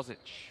 8, Bozic.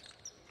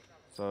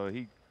 So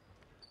he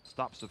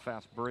stops the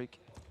fast break.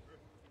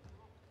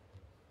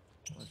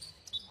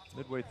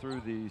 Midway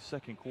through the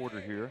second quarter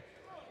here.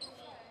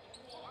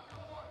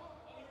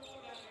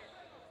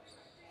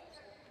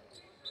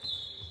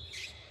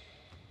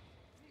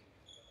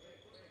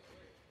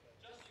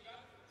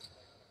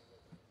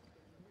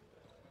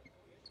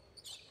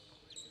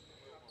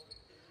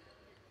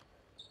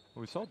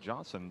 We saw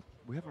Johnson.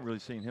 We haven't really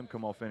seen him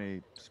come off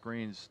any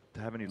screens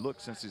to have any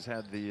looks since he's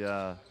had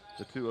the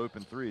 2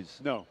 open threes.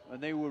 No,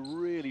 and they were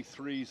really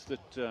threes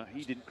that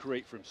he didn't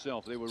create for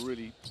himself. They were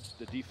really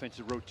the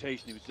defensive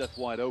rotation. He was left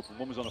wide open.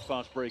 One was on a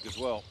fast break as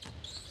well.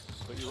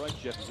 But you're right,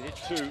 Jeff. He's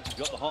hit 2. He's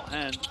got the hot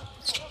hand.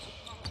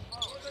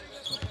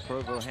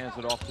 Provo hands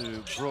it off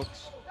to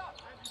Brooks.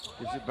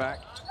 Gives it back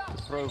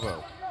to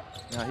Provo.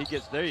 Now he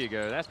gets, there you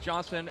go. That's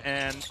Johnson,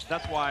 and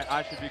that's why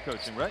I should be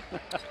coaching, right?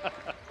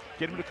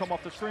 Get him to come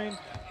off the screen.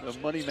 The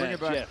money man,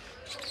 Jeff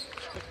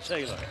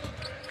Taylor.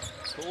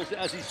 Calls it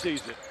as he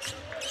sees it.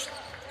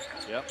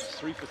 Yep,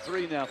 3 for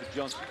 3 now for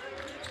Johnson.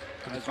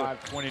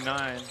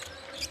 25-29.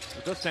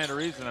 It does stand to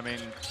reason. I mean,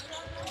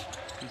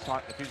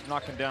 if he's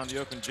knocking down the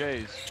open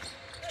Jays.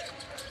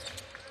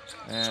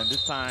 And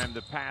this time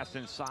the pass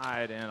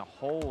inside and a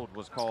hold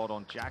was called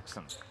on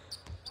Jackson.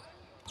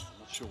 I'm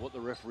not sure what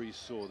the referees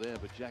saw there,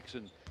 but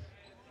Jackson,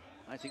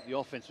 I think the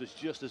offense was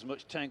just as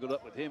much tangled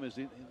up with him as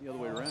the other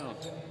way around.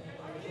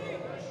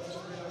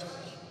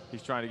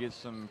 He's trying to get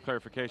some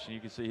clarification. You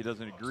can see he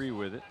doesn't agree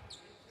with it.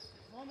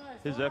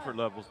 His effort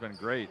level's been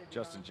great,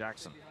 Justin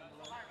Jackson.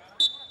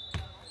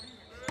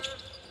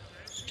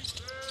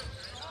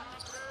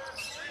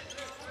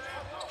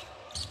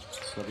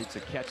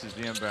 Slavica catches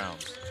the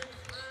inbounds.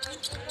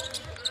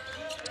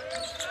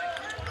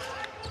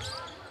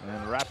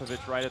 And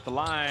Rapovic right at the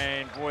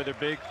line. Boy, they're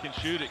big, can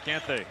shoot it,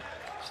 can't they?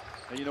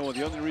 And you know,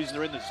 the only reason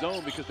they're in the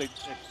zone because they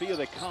feel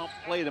they can't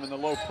play them in the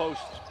low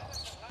post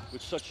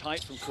with such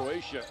height from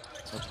Croatia.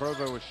 So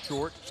Provo was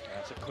short.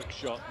 That's a quick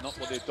shot, not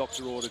what their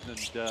doctor ordered,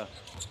 and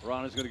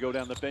Rana's going to go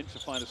down the bench to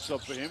find a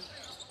sub for him.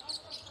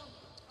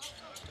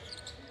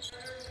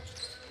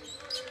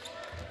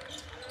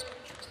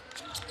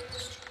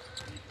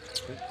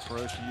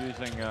 Croatia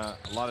using a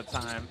lot of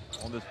time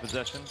on this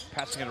possession,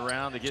 passing it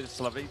around to get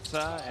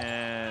Slavica,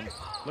 and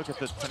look at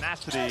the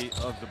tenacity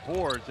of the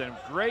boards, and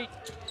great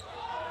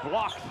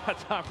block that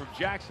time from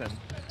Jackson.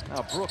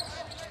 Now Brooks.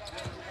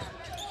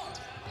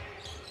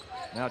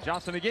 Now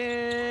Johnson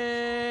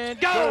again.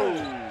 Go!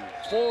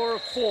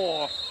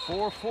 4-4.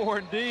 4-4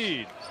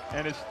 indeed.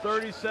 And it's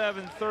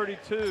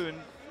 37-32. And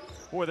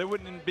boy, they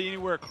wouldn't be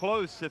anywhere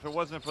close if it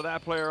wasn't for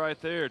that player right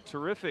there.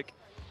 Terrific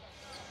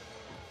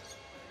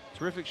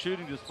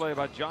shooting display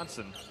by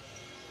Johnson.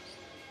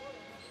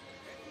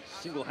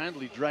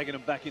 Single-handedly dragging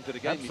him back into the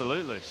game.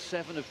 Absolutely.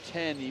 7 of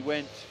 10 he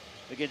went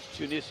against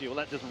Tunisia. Well,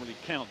 that doesn't really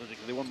count, does it?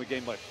 Because they won the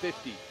game by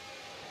 50.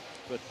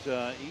 But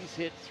he's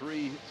hit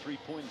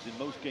three-pointers in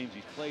most games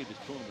he's played this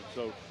tournament,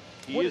 so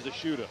he is a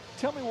shooter.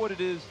 Tell me what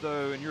it is,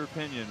 though, in your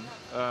opinion,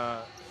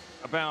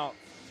 about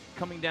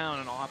coming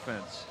down in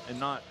offense and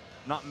not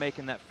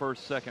making that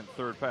first, second,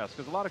 third pass.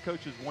 Because a lot of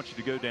coaches want you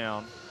to go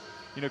down,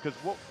 you know, because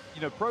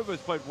Provo's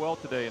played well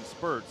today in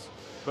spurts,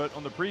 but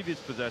on the previous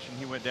possession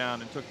he went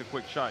down and took the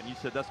quick shot, and you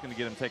said that's going to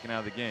get him taken out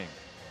of the game.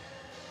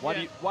 Why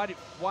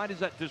does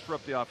that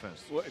disrupt the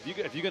offense? Well, if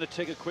you're going to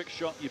take a quick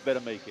shot, you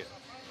better make it,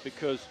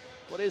 because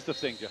what is the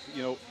thing, Jeff?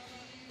 You know,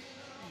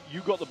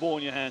 you got the ball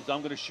in your hands.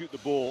 I'm going to shoot the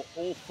ball.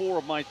 All 4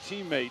 of my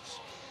teammates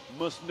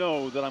must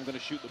know that I'm going to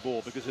shoot the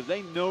ball, because if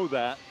they know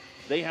that,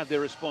 they have their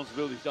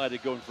responsibilities to either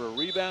going for a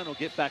rebound or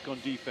get back on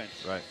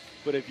defense. Right.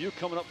 But if you're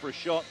coming up for a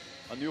shot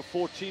and your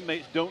 4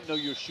 teammates don't know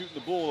you're shooting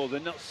the ball or they're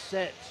not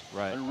set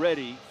and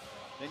ready,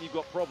 then you've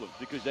got problems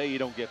because A, you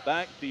don't get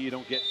back, B, you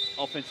don't get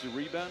offensive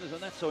rebounders,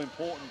 and that's so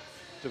important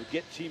to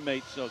get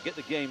teammates or get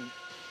the game,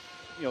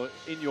 you know,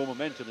 in your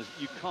momentum.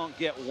 You can't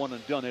get one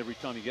and done every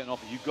time you get an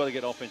offense. You've got to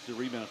get offensive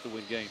rebounds to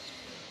win games.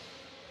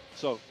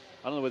 So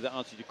I don't know whether that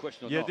answered your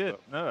question or not. Yeah, it did.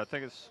 No, I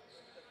think it's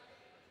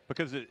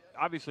because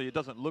obviously it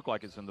doesn't look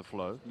like it's in the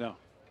flow. No.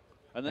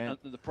 And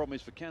the problem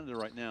is for Canada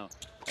right now,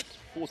 that's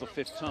 4th or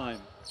 5th time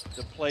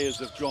the players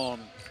have gone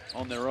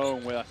on their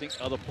own where I think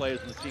other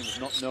players in the team have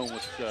not known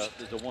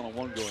there's a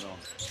one-on-one going on.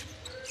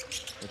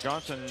 Well,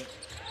 Johnson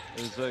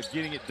is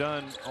getting it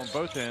done on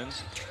both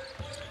ends.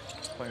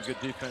 Playing good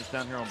defense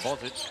down here on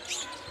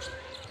Bozic.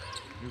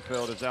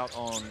 Neufeld is out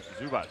on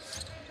Zubac.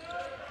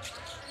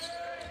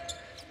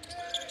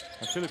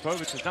 And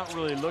Filipovic is not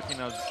really looking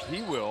as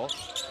he will.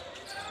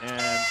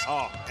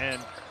 And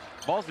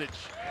Bozic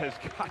has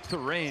got the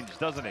range,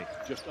 doesn't he?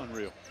 Just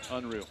unreal,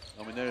 unreal.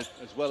 I mean, as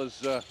well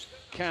as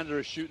Canada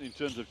is shooting in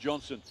terms of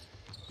Johnson,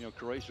 you know,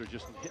 Croatia are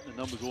just hitting the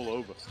numbers all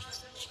over.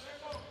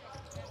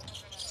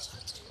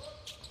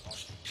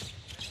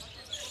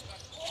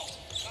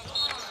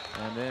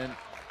 And then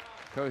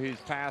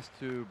Cohee's pass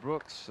to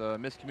Brooks,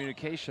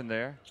 miscommunication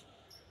there.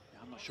 Yeah,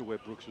 I'm not sure where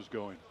Brooks was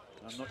going.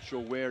 I'm not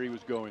sure where he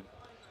was going.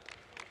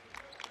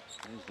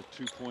 There's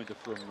the 2-pointer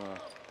from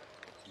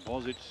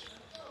Bozic.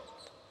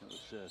 It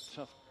was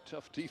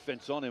tough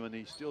defense on him, and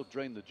he still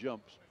drained the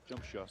jump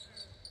shot.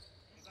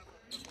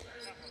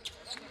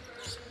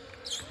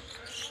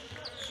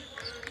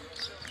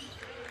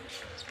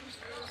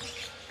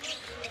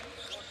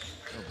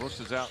 Well, Brooks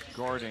is out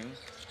guarding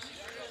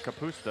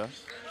Kapusta.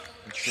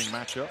 Interesting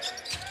matchup.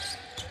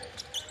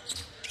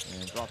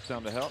 And drops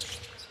down to help.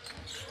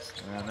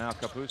 And now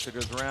Kapusta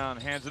goes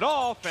around, hands it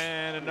off,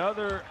 and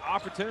another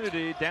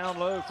opportunity down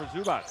low for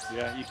Zubac.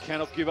 Yeah, you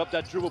cannot give up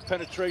that dribble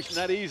penetration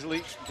that easily.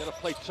 You've got to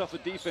play tougher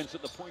defense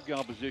at the point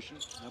guard position.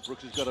 Now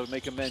Brooks has got to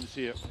make amends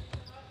here.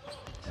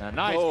 A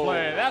nice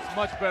play. That's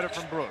much better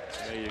from Brooks.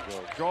 There you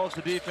go. Draws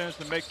the defense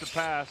and makes the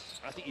pass.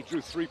 I think he drew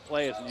 3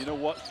 players, and you know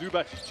what?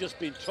 Zubac has just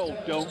been told,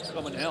 don't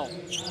come and help.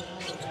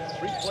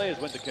 3 players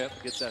went to get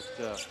that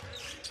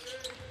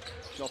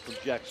shot from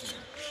Jackson.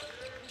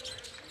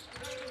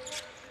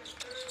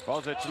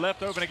 Bozic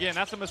left open again.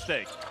 That's a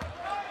mistake.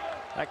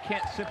 That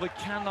simply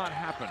cannot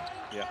happen.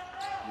 Yeah,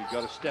 you've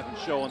got to step and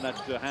show on that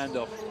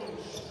handoff.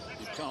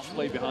 You can't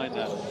play behind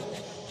that.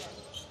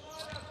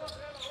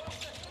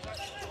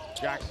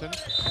 Jackson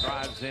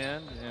drives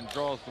in and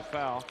draws the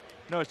foul.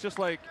 No, it's just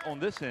like on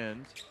this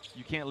end,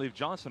 you can't leave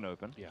Johnson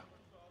open. Yeah.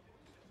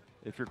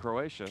 If you're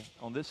Croatia,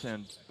 on this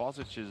end,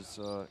 Bozic has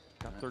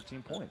got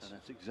 13 points. And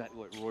that's exactly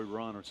what Roy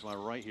Rana, to my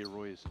right here,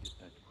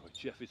 what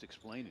Jeff is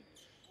explaining.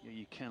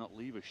 You cannot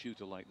leave a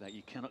shooter like that.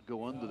 You cannot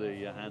go under the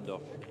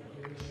handoff.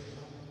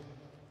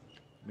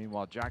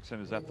 Meanwhile, Jackson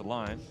is at the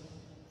line.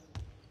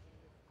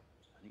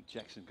 I think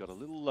Jackson got a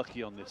little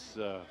lucky on this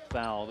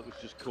foul that was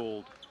just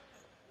called.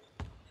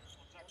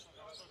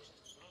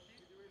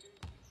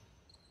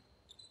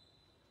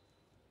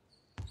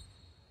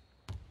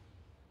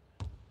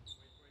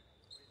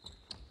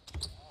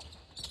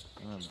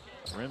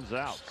 Rims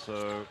out,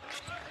 so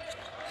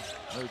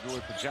no joy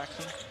for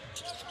Jackson.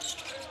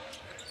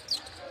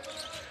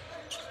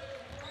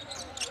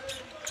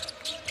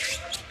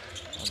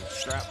 On the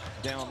strap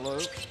down low,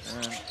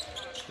 and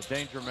the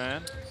danger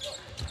man,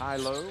 high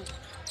low,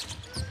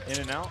 in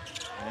and out,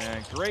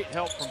 and great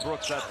help from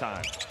Brooks that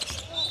time.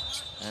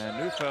 And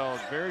Neufeld,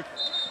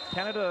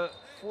 Canada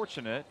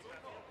fortunate.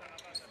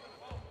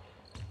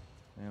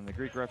 And the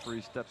Greek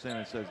referee steps in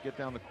and says, get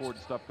down the court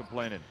and stop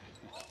complaining.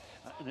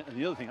 And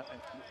the other thing,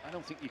 I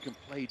don't think you can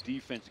play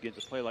defense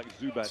against a player like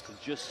Zubac and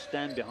just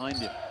stand behind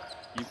him.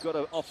 You've got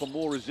to offer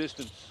more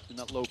resistance in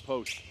that low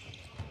post.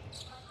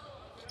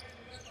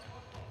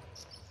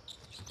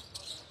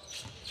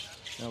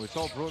 Now we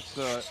saw Brooks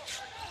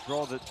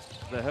draw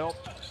the help.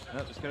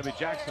 No, it's going to be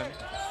Jackson.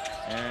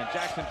 And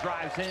Jackson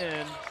drives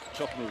in.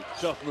 Tough move,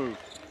 tough move.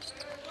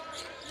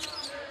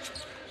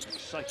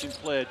 Exciting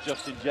player,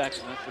 Justin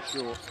Jackson, that's for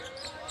sure.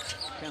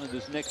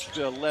 Canada's next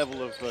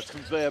level of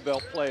conveyor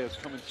belt players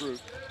coming through.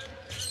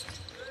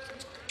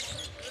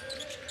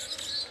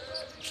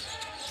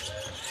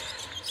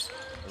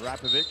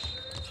 Rapovic,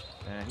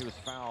 and he was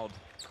fouled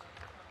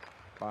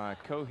by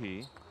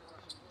Cohee.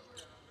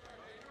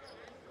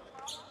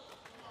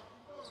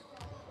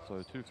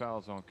 So 2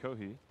 fouls on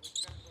Cohee.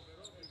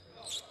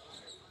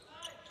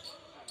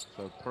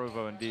 So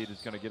Provo indeed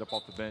is going to get up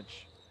off the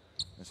bench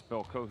and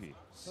spell Cohee.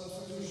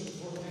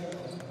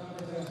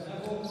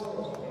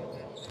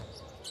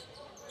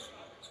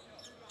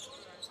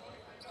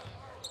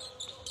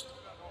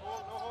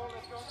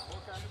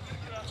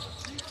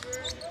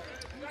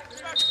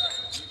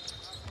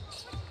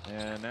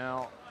 And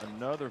now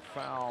another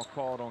foul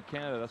called on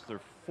Canada. That's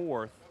their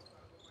 4th.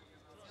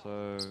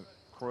 So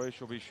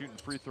Croatia will be shooting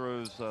free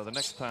throws the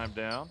next time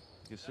down.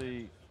 You can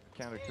see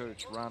Canada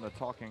coach Rana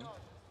talking.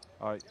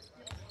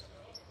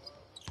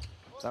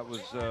 That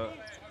was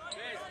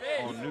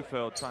on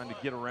Neufeld trying to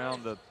get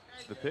around the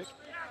pick.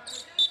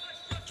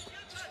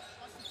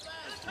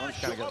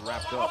 Kind of got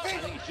wrapped up. I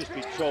think he's just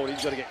been told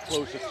he's got to get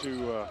closer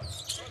to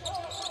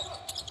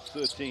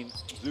 13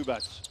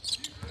 Zubats.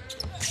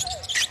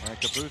 And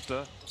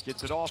Kapusta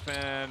gets it off,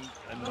 and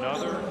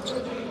another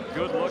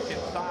good look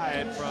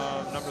inside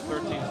from number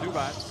 13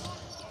 Zubats.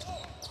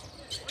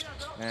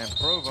 And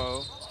Provo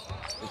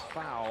is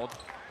fouled.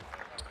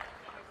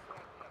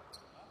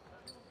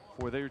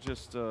 Boy, they're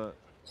just,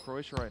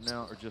 Croatia right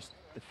now are just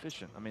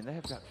efficient. I mean, they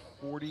have got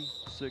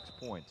 46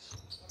 points.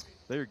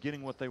 They are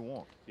getting what they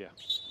want. Yeah.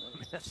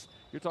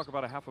 You're talking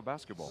about a half a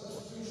basketball.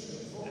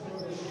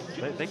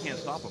 They can't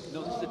stop them.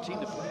 No, this is a team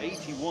that put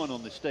 81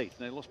 on the state.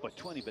 They lost by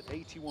 20, but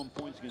 81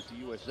 points against the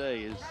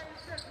USA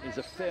is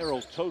a fair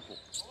old total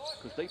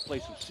because they play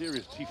some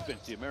serious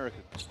defense, the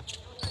Americans.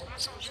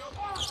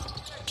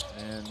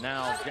 And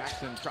now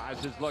Jackson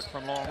tries his luck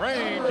from long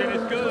range, and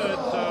it's good.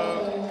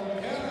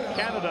 So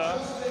Canada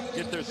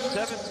get their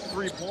 7th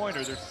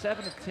three-pointer. They're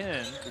 7 of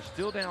 10. They're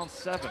still down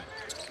 7.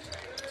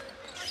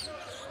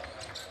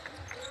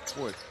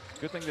 Boy,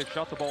 good thing they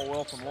shot the ball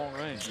well from long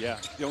range. Yeah,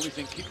 it's the only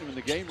thing keeping them in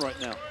the game right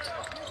now.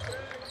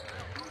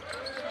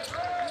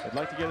 They'd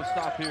like to get a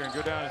stop here and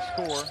go down and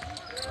score.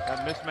 That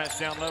mismatch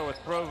down low with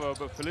Provo,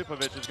 but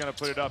Filipovic is going to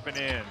put it up and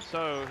in.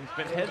 So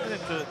he's been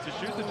hesitant to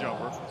shoot the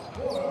jumper.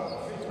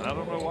 And I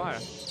don't know why.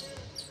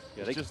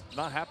 Yeah, it's just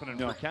not happening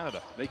for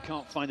Canada. They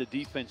can't find a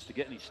defense to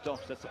get any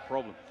stops. That's the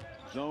problem.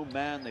 Zone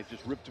man, they've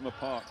just ripped him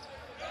apart.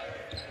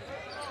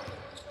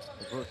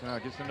 Brooks now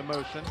gets into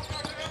motion.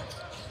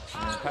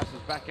 And passes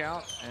back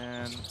out,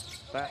 and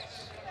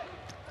that's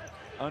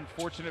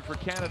unfortunate for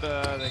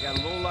Canada. They got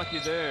a little lucky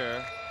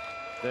there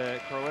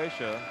that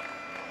Croatia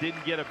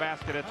didn't get a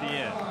basket at the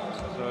end.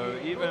 So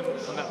even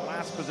on that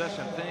last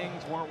possession,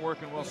 things weren't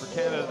working well for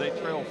Canada. They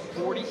trailed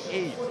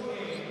 48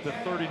 to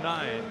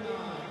 39.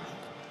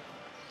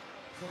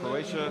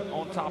 Croatia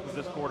on top of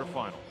this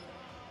quarterfinal.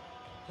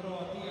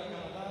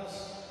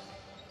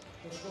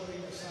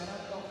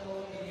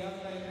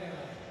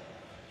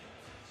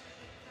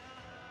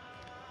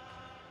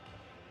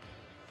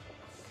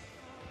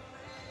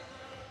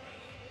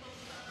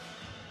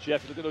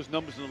 Jeff, look at those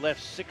numbers on the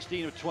left,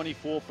 16 of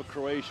 24 for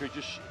Croatia. It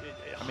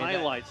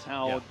highlights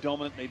how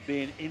dominant they've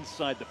been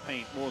inside the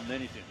paint more than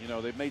anything. You know,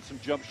 they've made some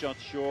jump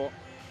shots, sure.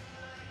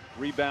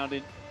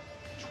 Rebounding,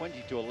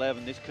 20 to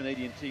 11. This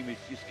Canadian team is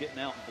just getting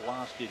out and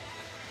blasted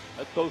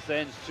at both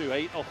ends too.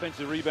 8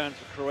 offensive rebounds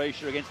for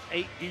Croatia against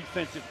 8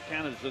 defensive for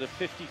Canada. So they're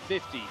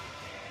 50-50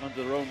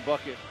 under their own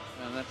bucket.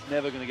 And that's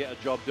never going to get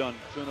a job done.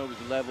 Turnovers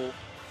are level.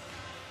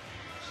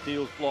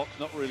 Steals, blocks,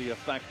 not really a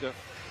factor.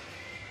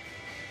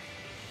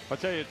 I'll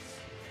tell you, it's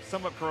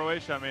sum up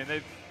Croatia. I mean,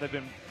 they've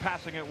been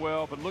passing it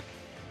well, but look,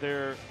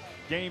 they're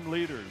game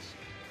leaders.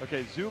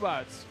 Okay,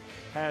 Zubats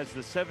has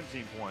the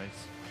 17 points,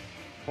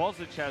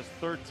 Bozic has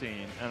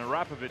 13, and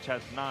Arapovic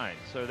has 9.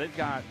 So they've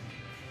got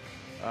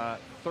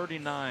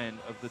 39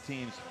 of the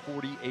team's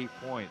 48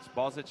 points.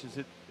 Bozic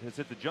has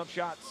hit the jump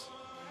shots,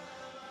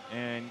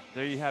 and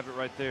there you have it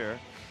right there.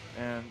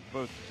 And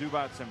both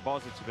Zubats and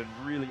Bozic have been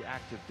really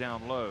active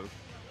down low.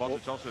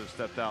 Bozic also has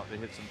stepped out. They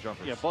hit some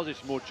jumpers. Yeah,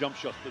 Bozic more jump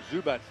shots, but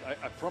Zubats,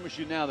 I promise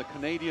you now, the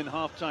Canadian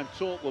halftime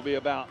talk will be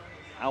about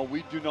how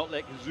we do not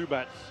let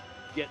Zubats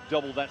get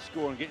double that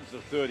score and get into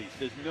the 30s.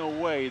 There's no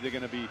way they're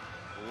going to be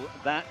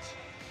that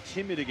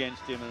timid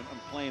against him and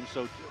play him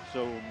so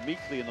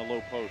meekly in the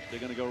low post. They're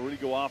going to really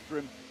go after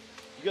him.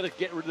 You got to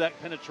get rid of that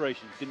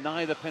penetration,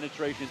 deny the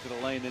penetration into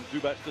the lane, then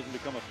Zubats doesn't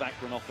become a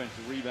factor in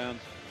offensive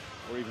rebounds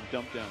or even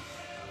dump downs.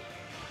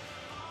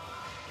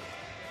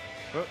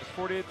 Well, it's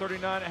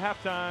 48-39 at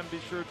halftime. Be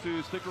sure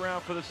to stick around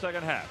for the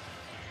second half.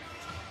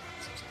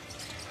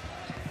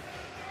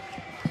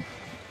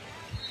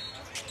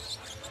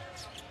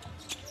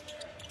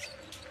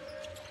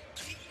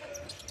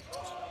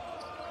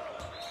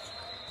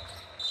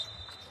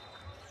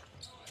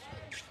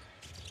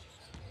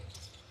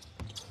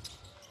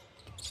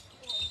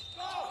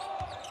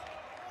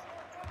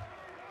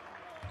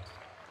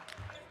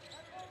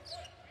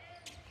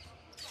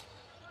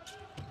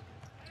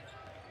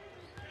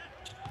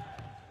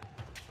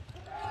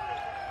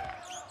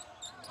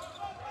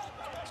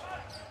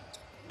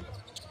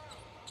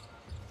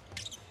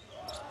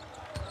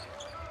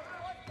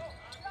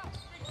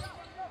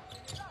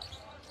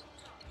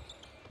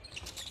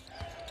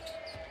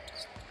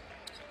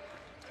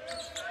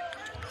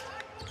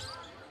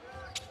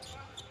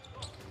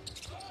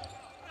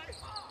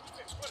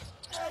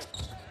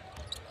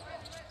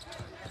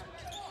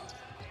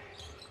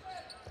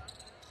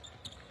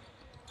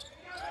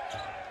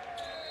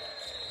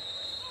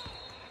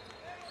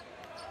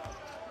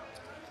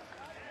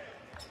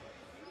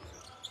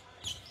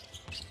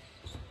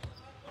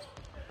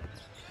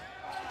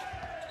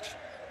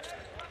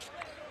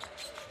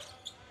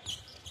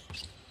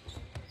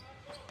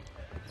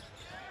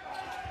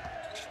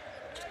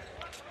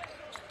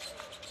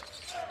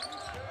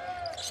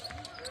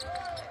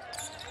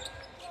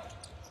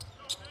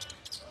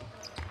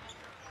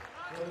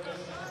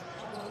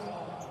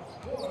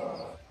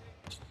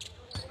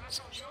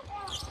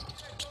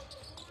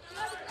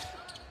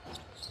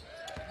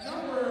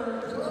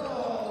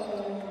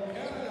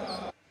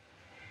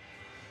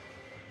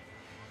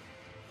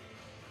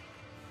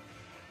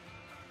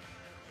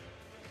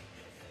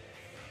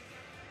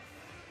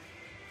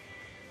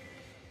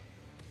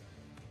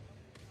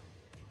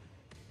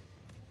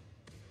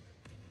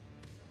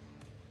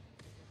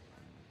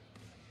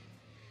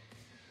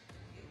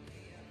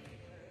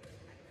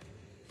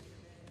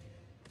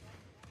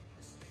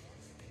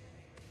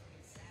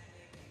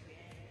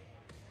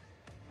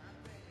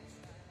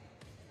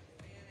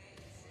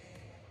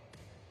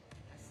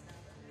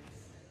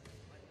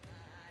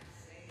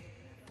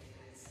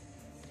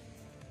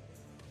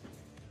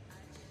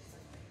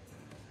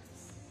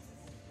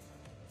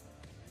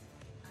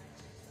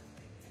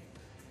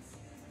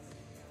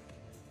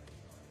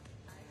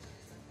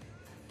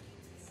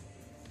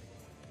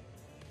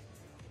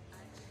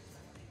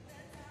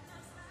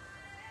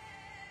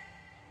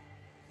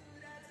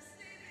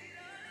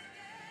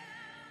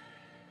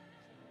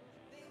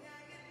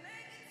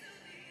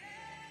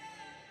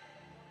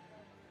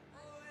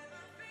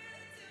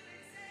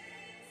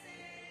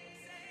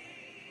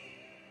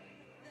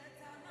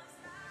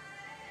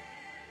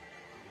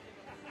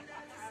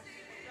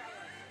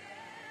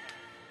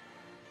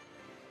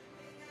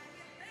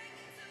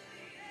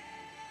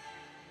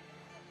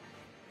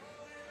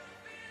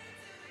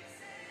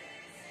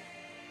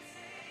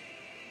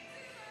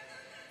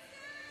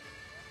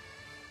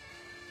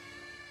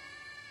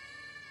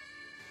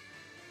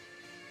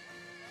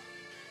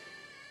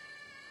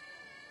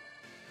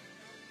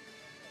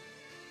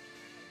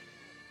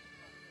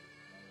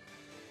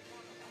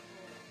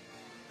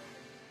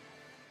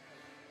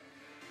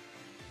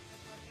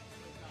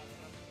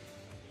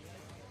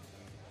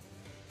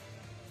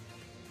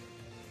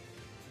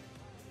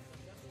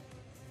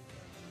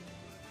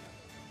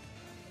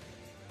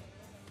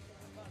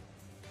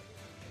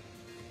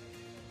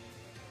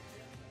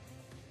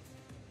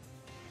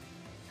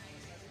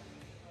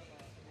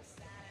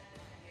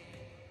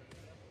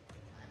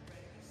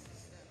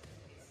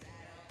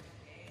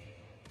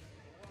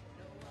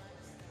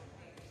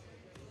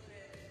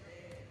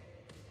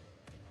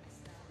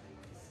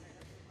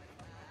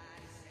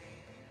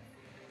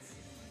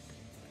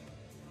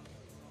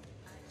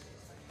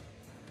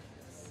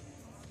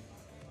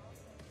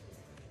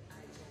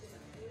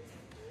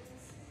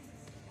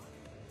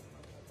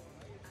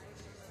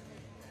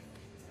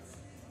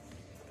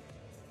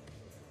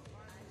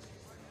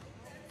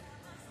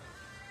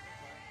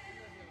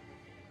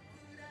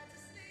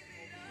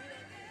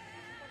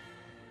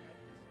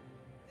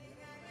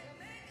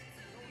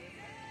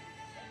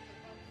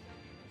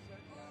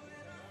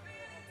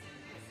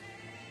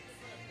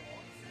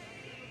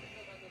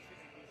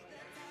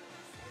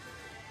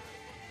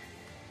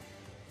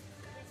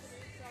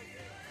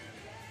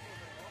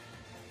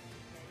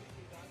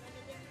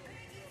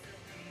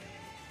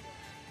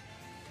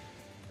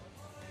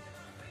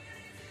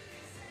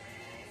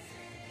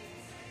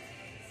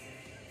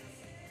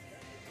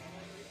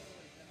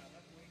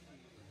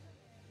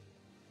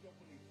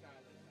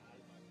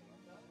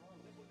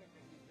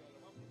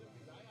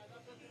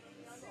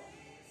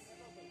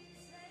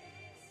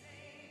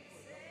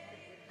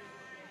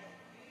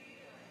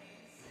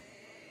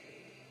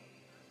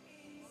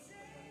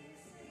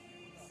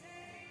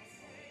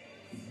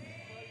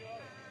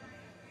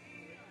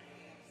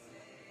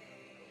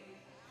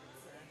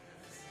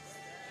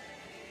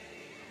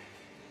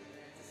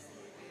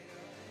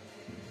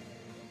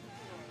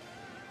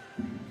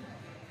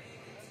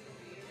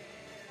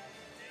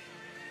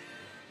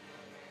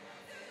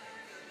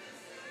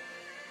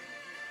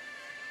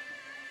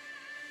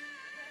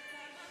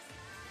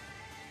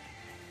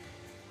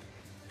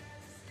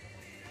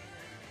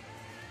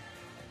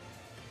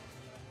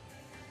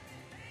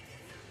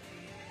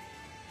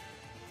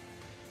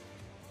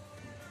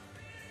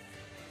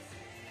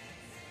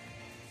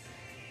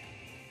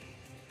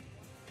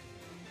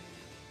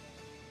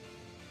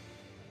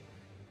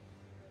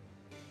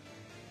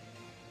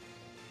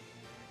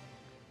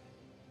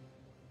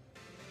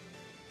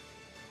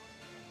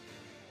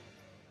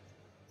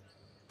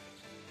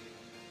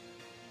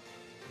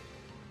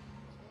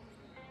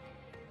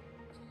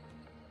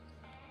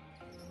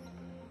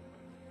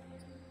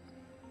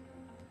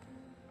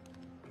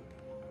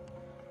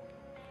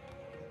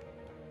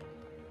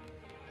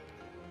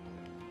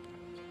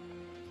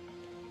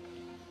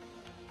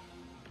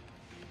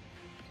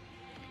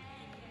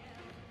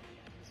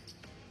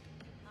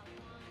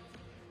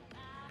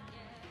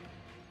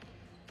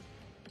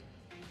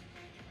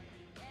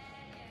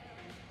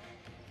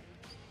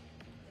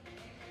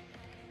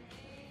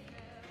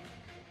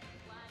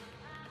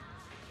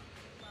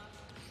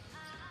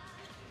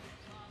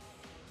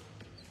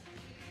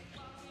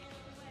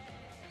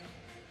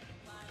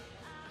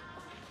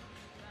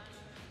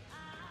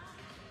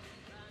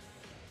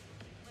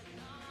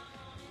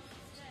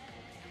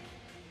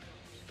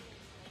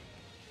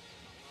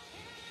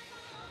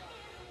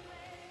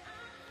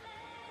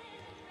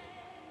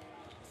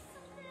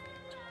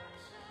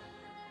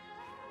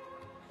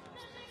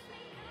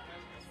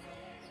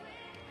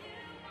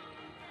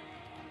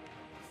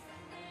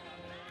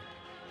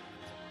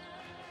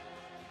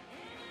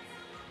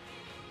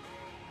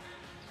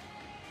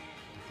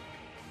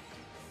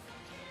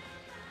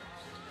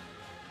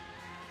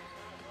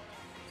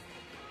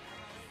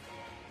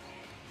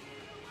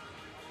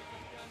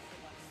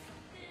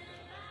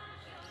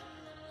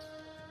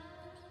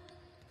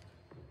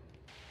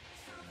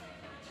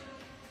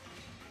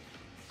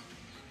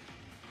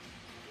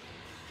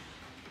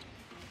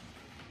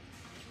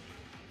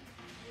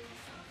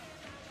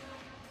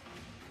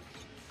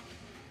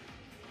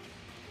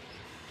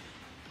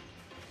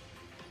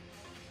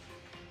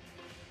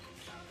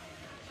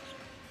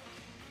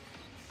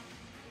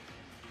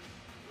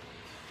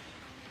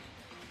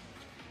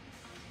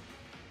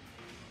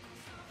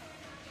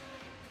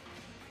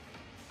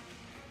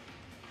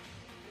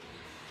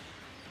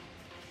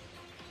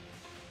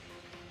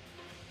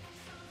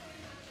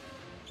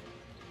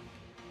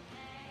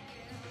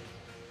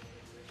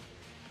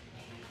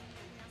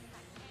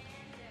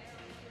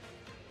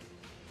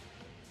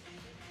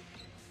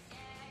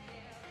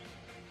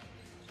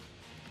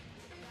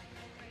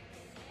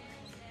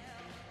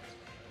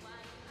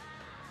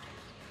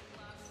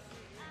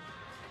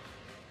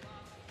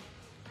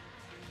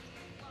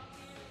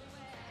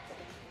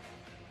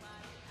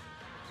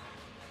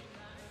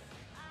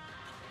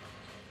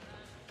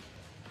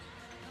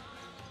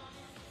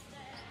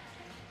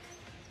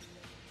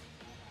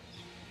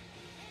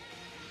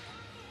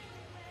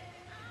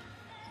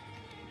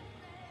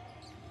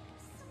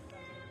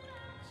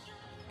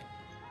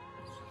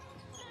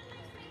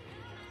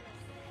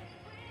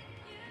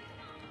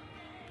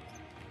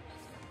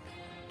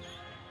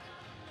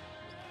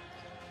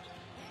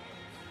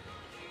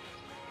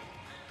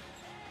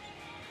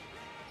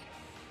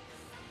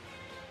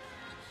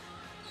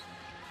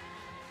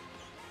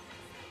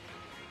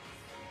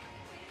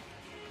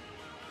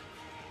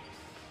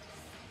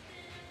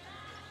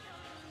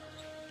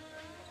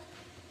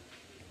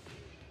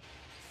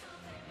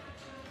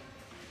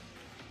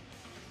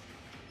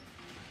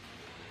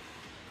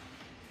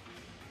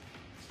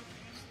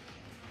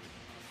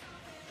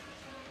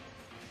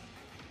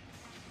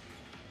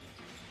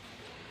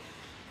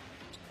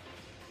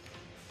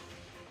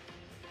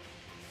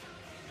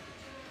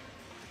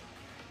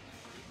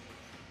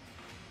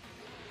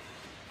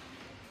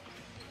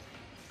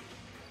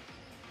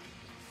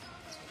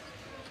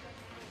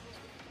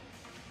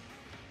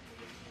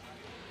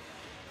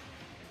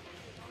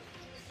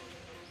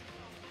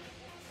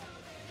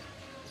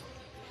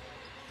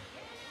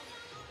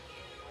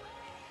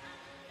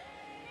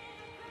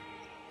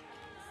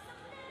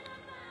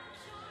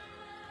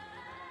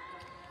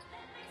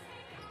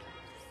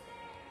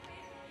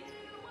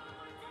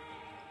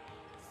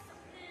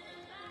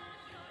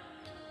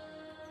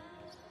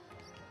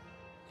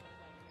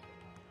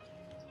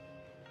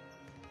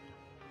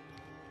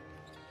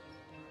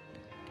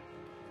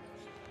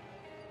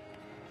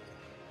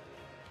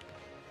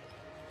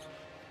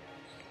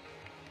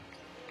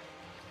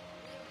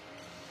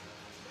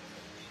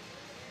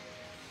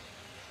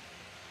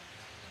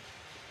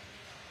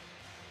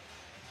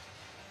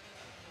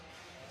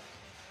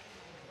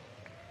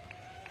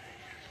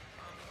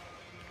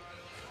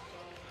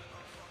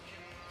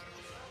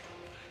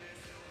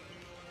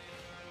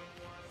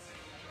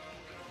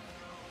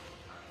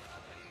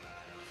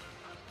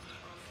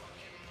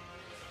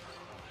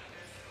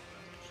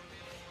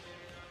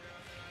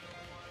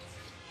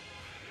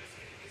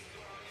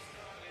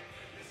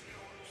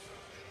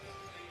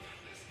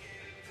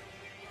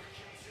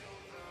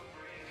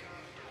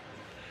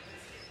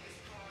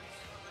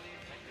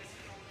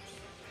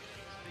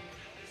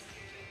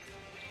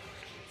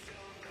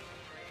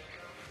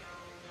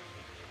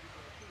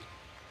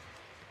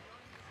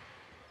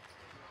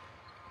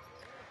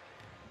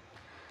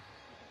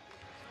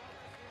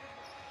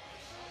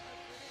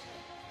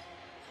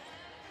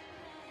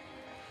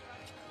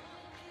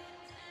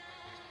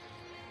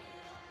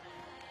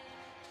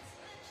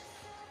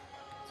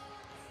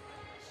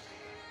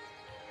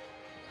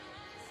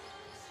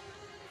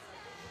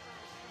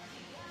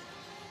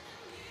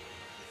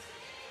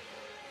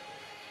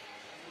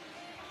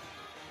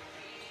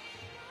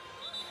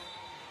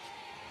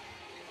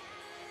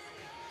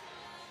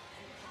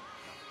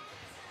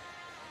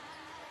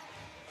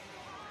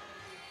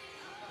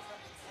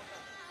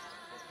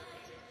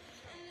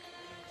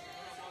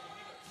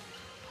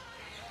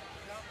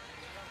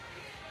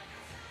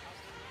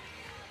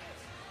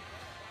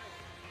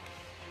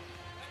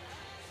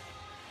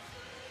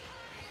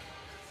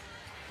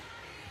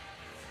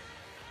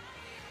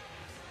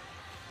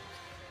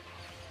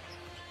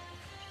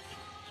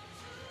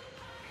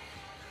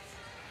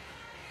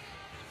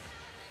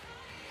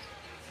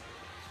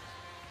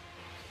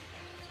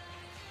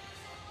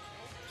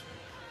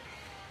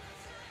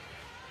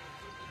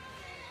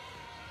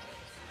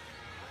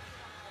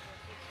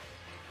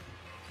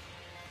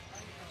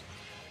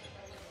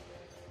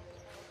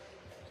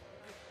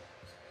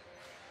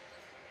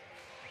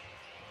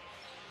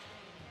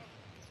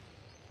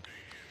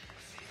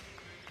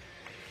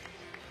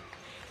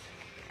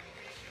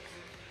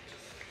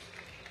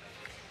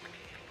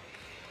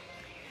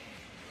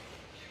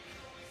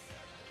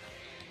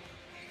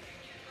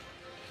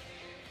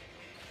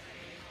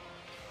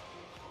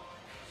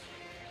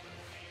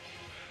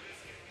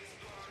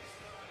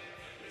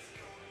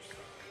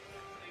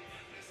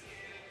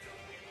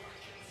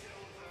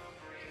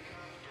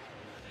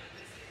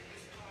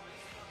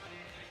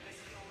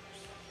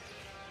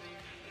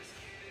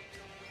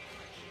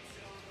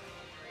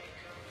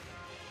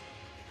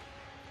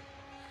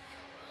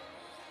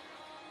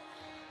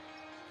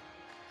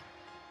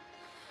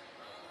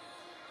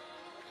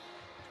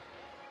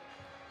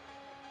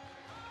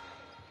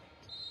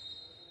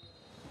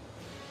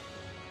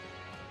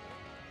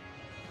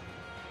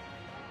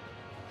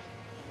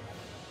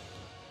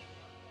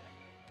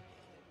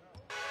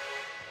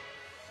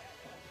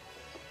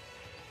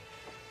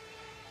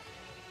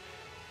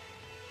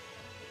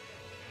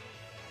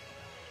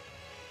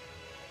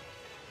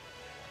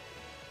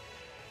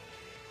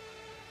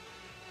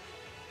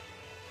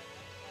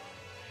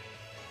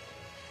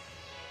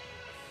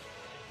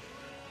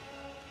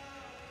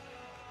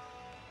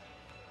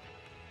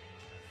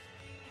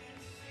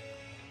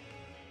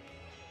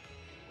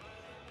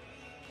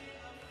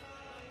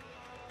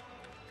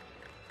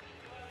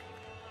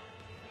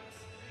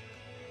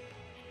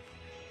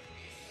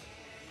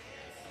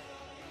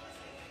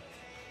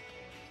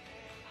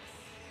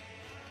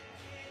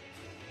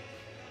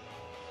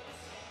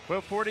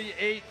 Well,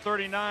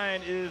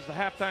 48-39 is the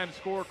halftime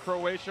score.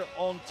 Croatia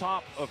on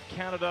top of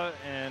Canada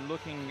and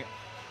looking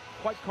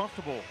quite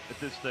comfortable at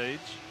this stage.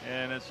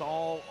 And it's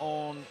all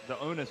on, the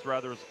onus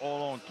rather, is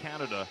all on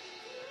Canada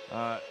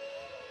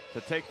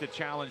to take the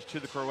challenge to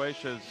the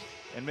Croatians.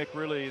 And Mick,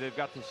 really, they've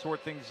got to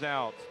sort things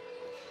out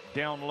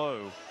down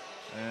low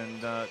and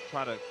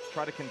try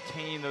to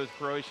contain those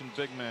Croatian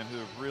big men who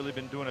have really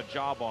been doing a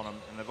job on them.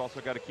 And they've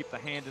also got to keep the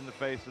hand in the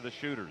face of the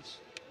shooters.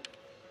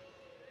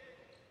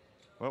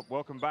 Well,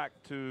 welcome back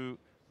to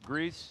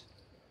Greece.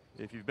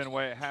 If you've been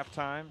away at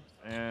halftime,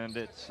 and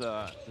it's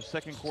the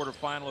second quarter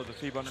final of the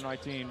FIBA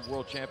U19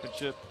 World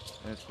Championship,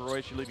 and it's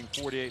Croatia leading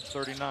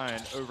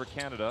 48-39 over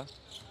Canada.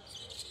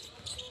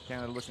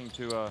 Canada looking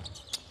to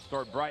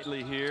start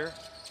brightly here.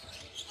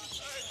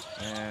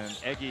 And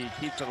Egi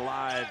keeps it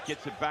alive,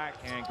 gets it back,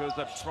 and goes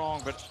up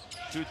strong, but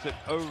shoots it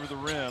over the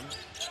rim.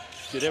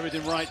 Did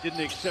everything right, didn't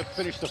he, except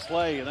finish the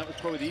play, and that was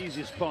probably the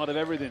easiest part of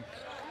everything.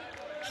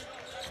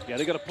 Yeah,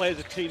 they've got to play as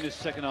a team this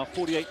second half.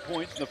 48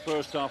 points in the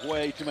first half,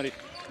 way too many.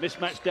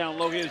 Mismatch down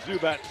low here,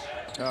 Zubac.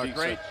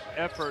 Great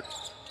effort,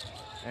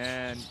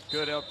 and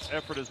good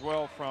effort as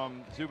well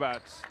from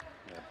Zubac.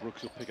 Yeah,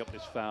 Brooks will pick up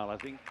this foul. I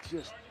think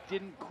just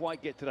didn't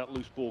quite get to that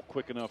loose ball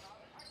quick enough.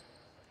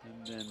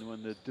 And then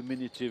when the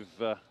diminutive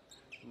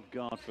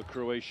guard for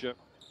Croatia,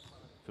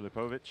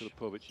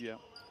 Filipovic, yeah,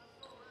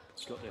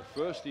 got there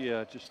first. He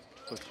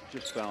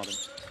just fouled him.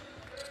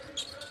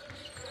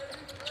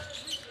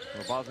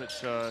 Lobazic,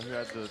 who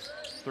had the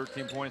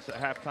 13 points at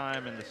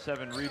halftime and the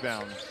 7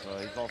 rebounds.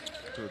 He's off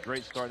to a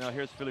great start. Now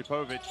here's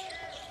Filipovic,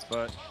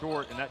 but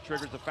short, and that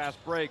triggers a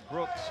fast break.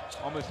 Brooks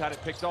almost had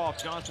it picked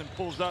off. Johnson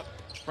pulls up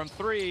from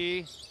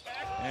 3,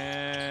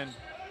 and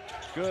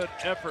good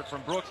effort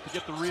from Brooks to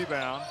get the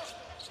rebound.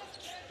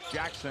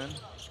 Jackson.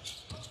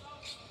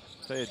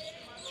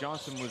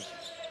 Johnson was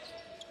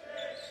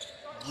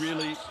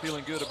really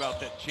feeling good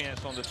about that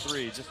chance on the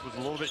 3. Just was a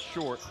little bit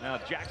short. Now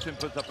Jackson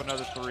puts up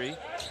another 3.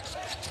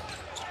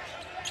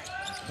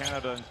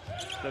 Canada,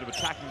 instead of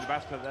attacking the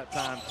basket at that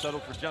time,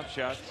 settled for jump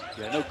shots.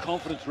 Yeah, no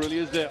confidence really,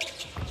 is there?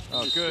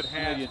 Oh, good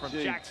hand from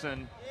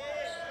Jackson.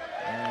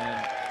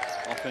 And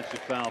offensive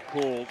foul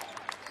called.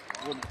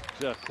 Wasn't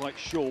quite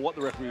sure what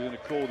the referee was going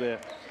to call there,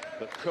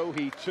 but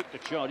Kohi took the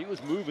charge. He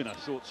was moving, I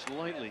thought,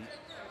 slightly.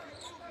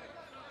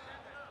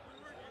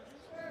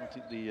 I don't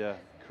think the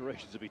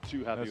Croatians will be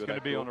too happy with that. It's going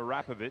to be on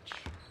Arapovic.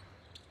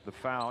 The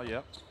foul,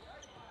 yep.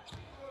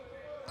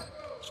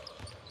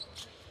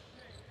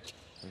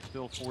 They're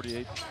still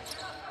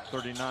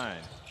 48-39.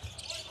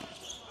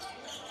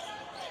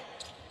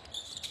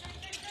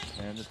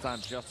 And this time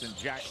Justin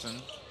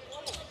Jackson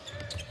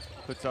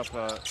puts up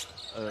a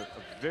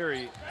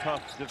very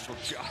tough, difficult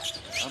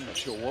shot. I'm not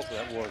sure what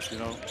that was, you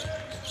know.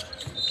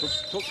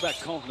 Talk about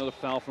confidence, another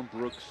foul from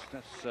Brooks.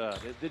 That's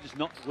they're just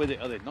not with it,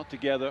 are they? Not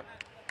together.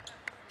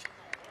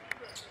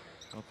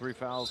 Well, 3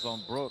 fouls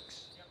on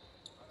Brooks.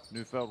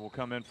 Neufeld will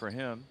come in for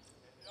him.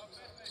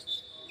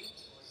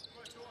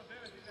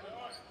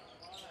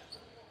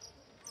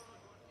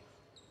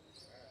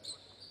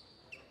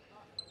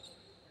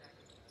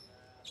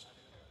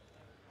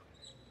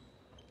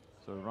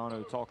 So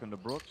Rano talking to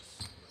Brooks.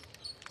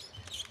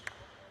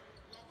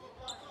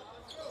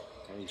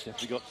 Yeah, he's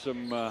definitely got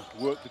some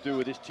work to do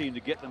with his team to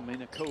get them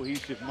in a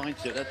cohesive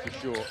mindset, that's for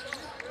sure.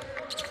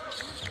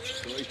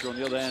 Croatia on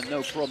the other hand,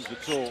 no problems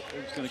at all.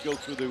 They're just going to go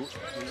through the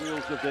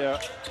wheels of their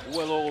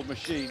well-oiled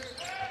machine.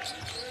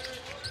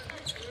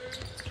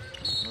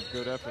 A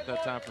good effort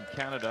that time from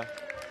Canada.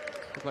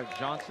 Looked like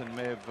Johnson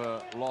may have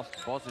lost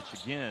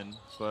Bozic again,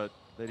 but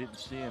they didn't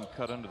see him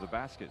cut under the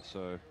basket,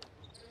 so.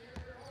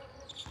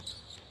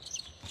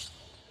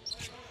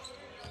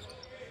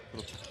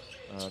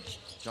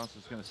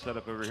 Johnson's going to set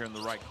up over here in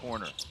the right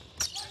corner.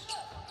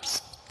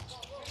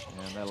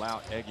 And they allow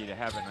Egi to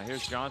have it. Now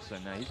here's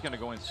Johnson. Now he's going to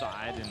go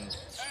inside,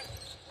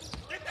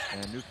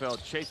 and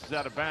Neufeld chases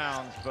out of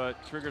bounds,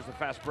 but triggers a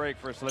fast break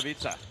for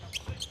Slavica.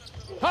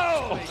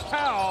 Holy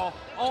cow!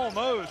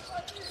 Almost.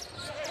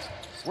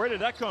 Where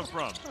did that come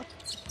from?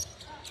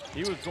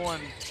 He was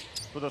going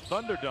for the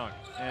thunder dunk,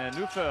 and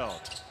Neufeld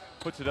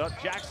puts it up.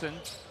 Jackson,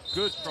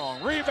 good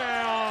strong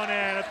rebound,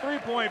 and a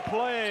 3-point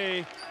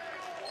play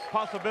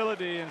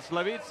possibility in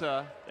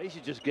Slavica. They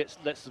should just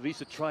let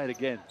Slavica try it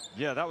again.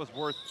 Yeah, that was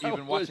worth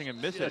even watching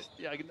him miss it.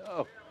 Yeah, I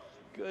know.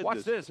 Goodness. Watch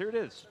this. Here it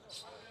is.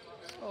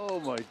 Oh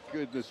my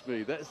goodness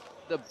me! That's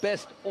the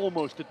best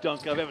almost a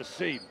dunk I've ever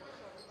seen.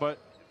 But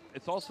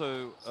it's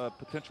also a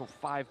potential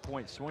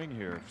 5-point swing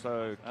here.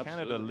 So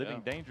Canada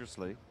living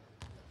dangerously.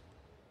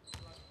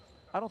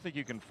 I don't think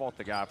you can fault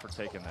the guy for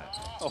taking that.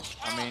 Oh,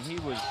 I mean, he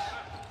was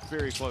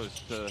very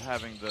close to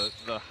having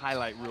the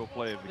highlight reel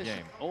play of the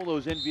game. All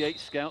those NBA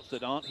scouts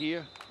that aren't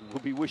here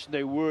will be wishing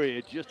they were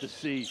here just to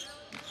see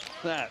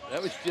that.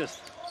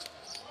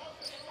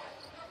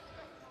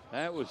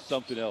 That was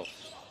something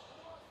else.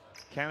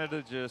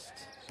 Canada just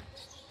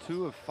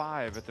 2 of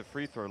 5 at the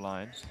free throw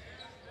line.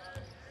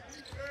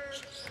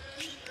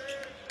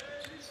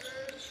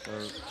 So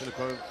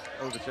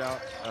Filipovic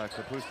out,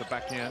 Kapusta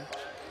back in.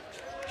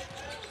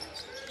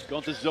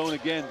 Gone to zone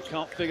again.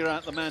 Can't figure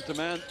out the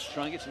man-to-man.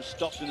 Try and get some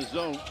stops in the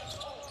zone.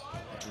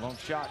 Long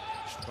shot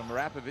from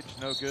Rapovic,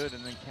 no good,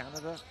 and then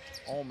Canada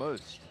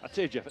almost. I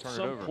tell you, Jeff, at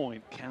some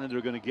point, Canada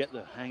are going to get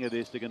the hang of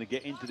this. They're going to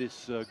get into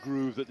this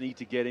groove that they need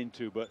to get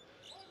into, but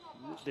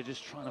they're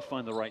just trying to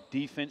find the right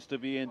defense to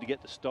be in to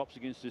get the stops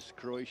against this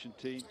Croatian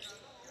team.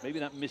 Maybe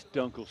that missed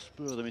dunk will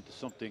spur them into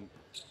something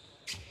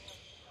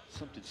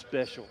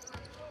special.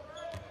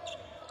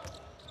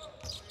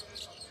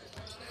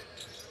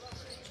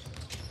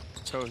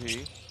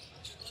 Kohi.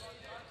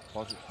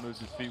 Bostic moves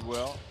his feet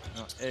well.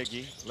 Now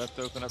Eggy left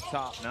open up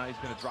top. Now he's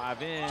going to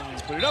drive in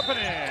and put it up and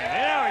in. And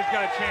now he's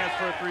got a chance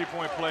for a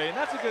three-point play, and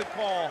that's a good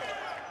call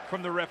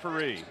from the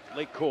referee.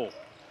 Late call.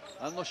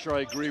 I'm not sure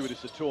I agree with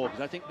this at all,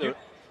 because I think the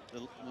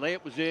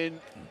layup was in.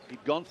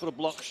 He'd gone for the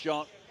block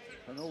shot,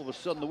 and all of a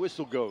sudden the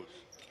whistle goes.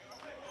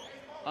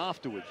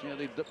 Afterwards, you know,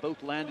 they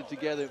both landed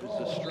together. It was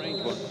a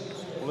strange one.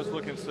 Well, let's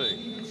look and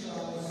see.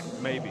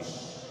 Maybe.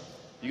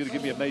 You're going to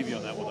give me a maybe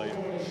on that one, are you?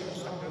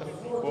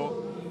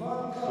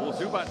 Well,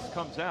 Zubac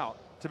comes out.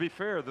 To be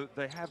fair,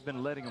 they have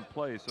been letting him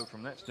play, so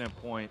from that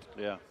standpoint.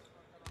 Yeah.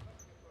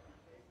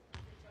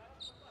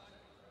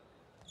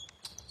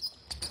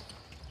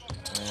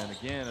 And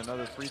again,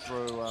 another free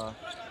throw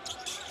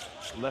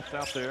left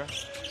out there.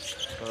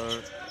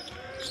 So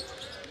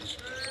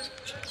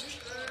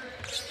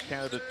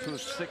Canada 2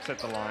 of 6 at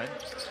the line.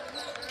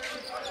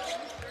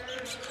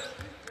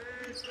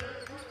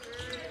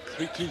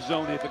 3-2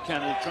 zone here for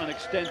Canada, trying to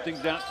extend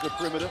things out to the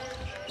perimeter.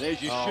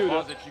 There's your shooter.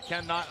 Bostic, you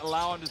cannot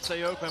allow him to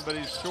stay open, but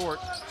he's short.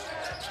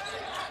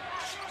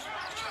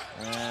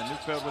 And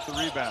Neufeld with the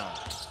rebound.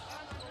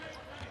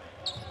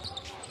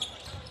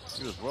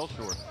 He was well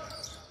short.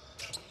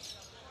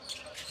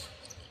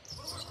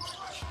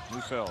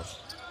 Neufeld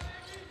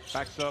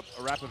backs up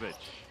Rapovic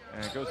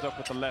and goes up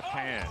with the left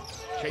hand.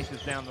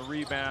 Chases down the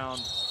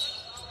rebound.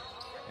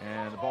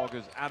 And the ball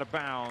goes out of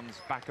bounds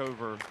back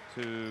over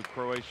to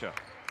Croatia.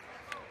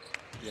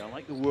 Yeah, I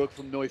like the work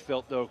from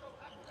Neufeld, though.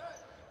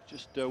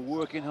 Just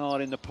working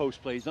hard in the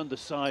post play. He's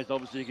undersized,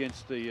 obviously,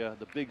 against the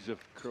bigs of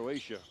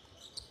Croatia.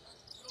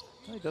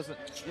 He doesn't,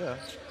 yeah.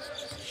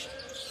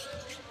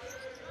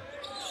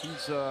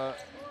 He's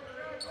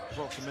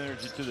brought some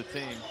energy to the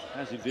team.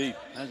 Has indeed,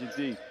 has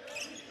indeed.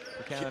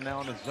 Canada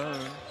now in the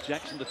zone.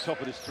 Jackson the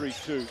top of his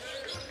 3-2.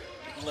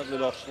 Level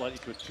it off slightly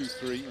to a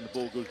 2-3 and the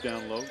ball goes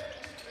down low.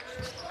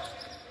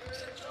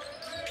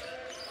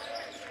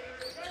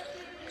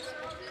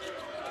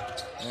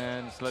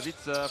 And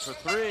Slavica for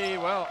three.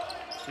 Well,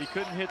 he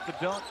couldn't hit the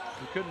dunk.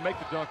 He couldn't make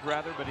the dunk,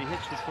 rather, but he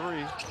hits the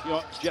three. You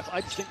know, Jeff,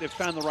 I just think they've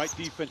found the right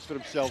defense for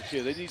themselves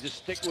here. They need to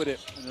stick with it,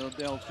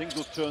 and things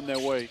will turn their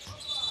way.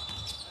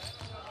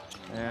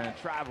 And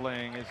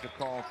traveling is the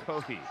call,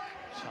 Kohi.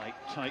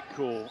 Tight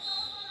call.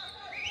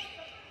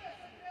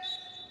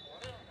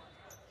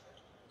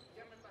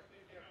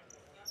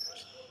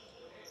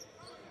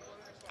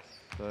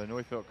 So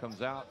Neufeld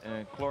comes out,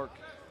 and Clark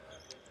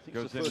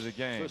goes into the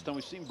game. First time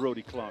we've seen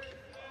Brody Clark.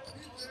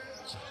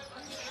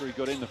 I'm sure he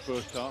got in the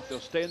first half. They'll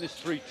stay in this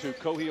 3-2.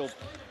 Kohi will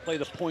play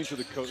the point of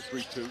the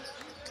 3-2.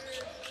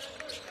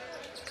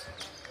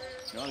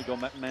 Only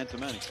gone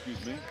man-to-man,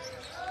 excuse me.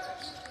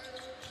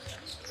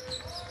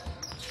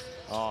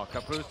 Oh,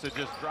 Kapusta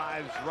just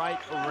drives right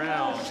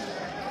around.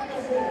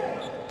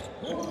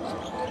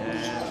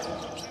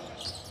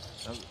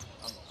 And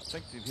I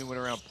think he went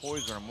around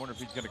Poyser. I'm wondering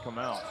if he's going to come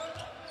out.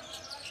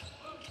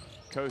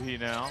 Kohi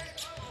now.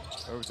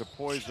 Over to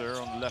Poyser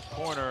on the left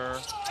corner.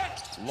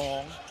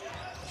 Long.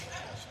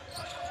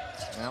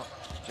 Now,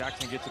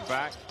 Jackson gets it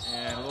back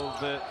and a little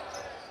bit.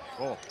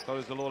 Oh, thought it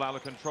was a little out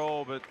of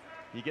control, but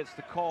he gets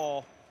the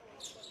call.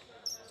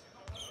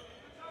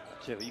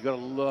 You got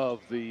to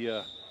love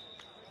the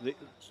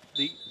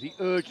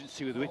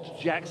urgency with which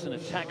Jackson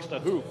attacks the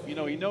hoop. You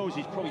know, he knows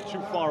he's probably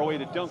too far away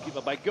to dunk it,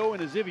 but by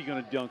going as if he's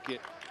going to dunk it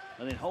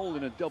and then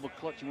holding a double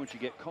clutching once you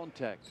get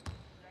contact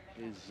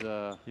is...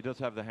 he does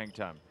have the hang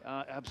time.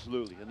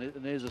 Absolutely, and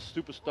there's a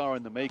superstar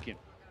in the making.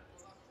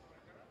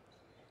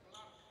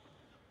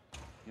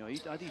 You know,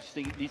 I just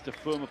think he needs to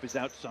firm up his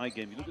outside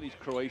game. You look at these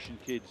Croatian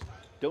kids,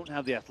 don't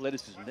have the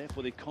athleticism,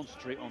 therefore they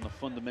concentrate on the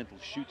fundamental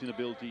shooting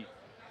ability.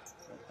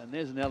 And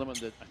there's an element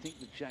that I think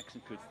that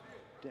Jackson could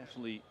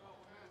definitely...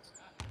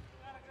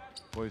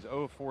 Well, he's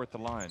 0-4 at the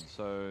line,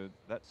 so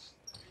that's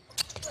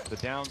the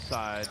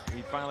downside.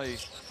 He finally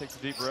takes a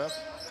deep breath.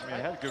 I mean,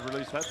 he had a good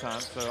release that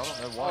time, so I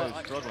don't know why he's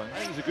struggling. I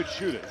think he's a good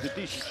shooter. He's a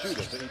decent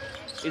shooter,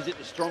 but is it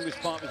the strongest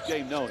part of his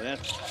game? No,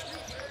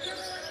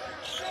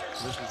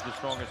 this is the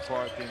strongest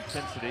part, the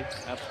intensity.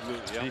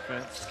 Absolutely, yeah.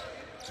 Defense,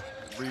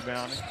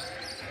 rebounding.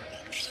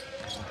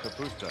 And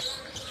Kapusta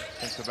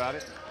thinks about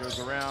it, goes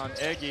around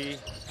Eggy,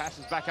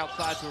 passes back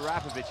outside to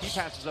Rapovic. He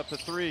passes up to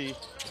three,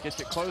 gets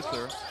it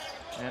closer.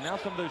 And now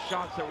some of those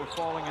shots that were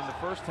falling in the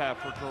first half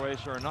for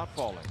Croatia are not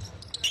falling.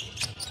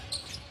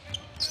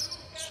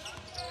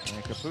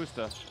 And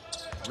Kapusta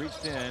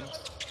reached in,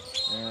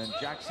 and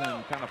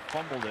Jackson kind of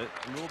fumbled it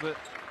a little bit,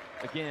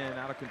 again,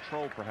 out of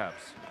control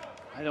perhaps.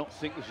 I don't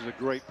think this is a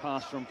great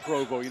pass from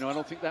Provo. You know, I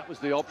don't think that was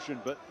the option,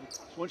 but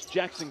once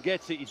Jackson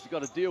gets it, he's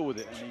got to deal with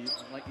it. And he,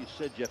 like you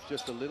said, Jeff,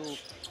 just a little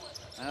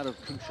out of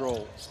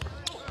control.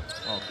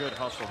 Oh, good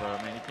hustle there.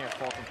 I mean, you can't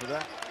fault him for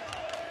that.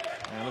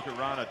 And look at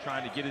Rana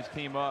trying to get his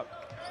team up.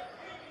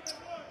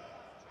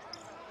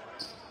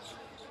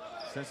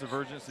 Sense of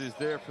urgency is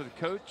there for the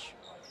coach.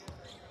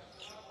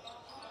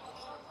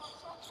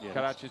 Yeah,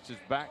 Karadzic is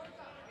back.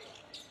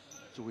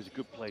 It's always a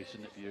good place,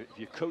 and if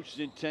your coach is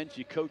intense,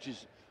 your coach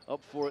is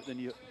up for it, then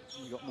you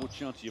got more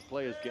chance of your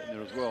players getting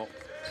there as well.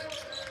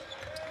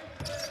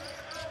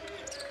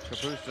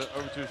 Kapusta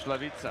over to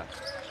Slavica.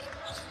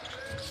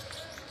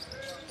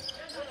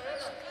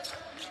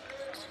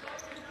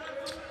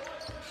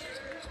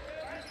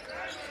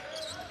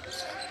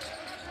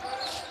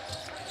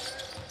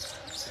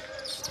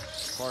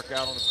 Clark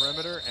out on the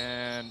perimeter,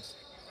 and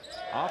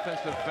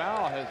offensive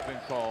foul has been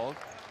called.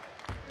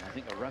 I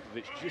think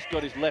Arapovic just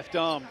got his left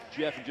arm,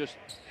 Jeff, and just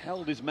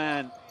held his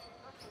man,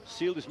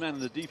 sealed his man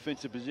in the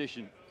defensive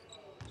position.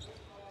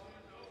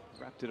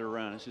 Wrapped it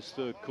around. It's his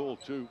third call,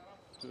 too.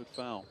 Third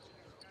foul.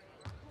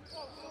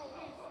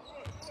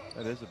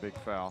 That is a big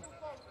foul.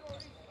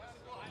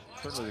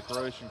 Certainly the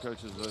Croatian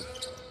coach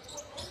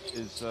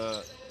is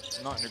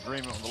not in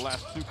agreement on the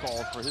last two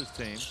calls for his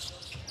team.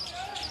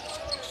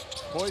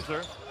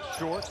 Poyser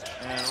short,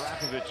 and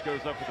Arapovic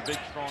goes up with the big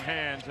strong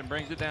hands and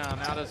brings it down.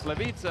 Now to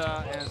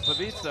Slavica, and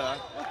Slavica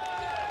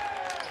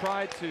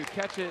tried to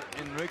catch it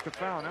and make the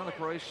foul. Now the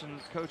Croatian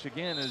coach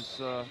again is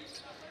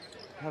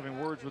having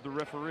words with the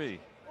referee.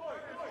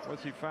 Was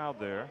he fouled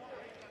there?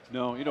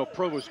 No, you know,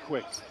 Provo's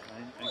quick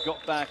and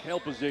got back,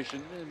 held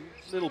position,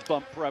 little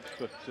bump perhaps,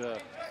 but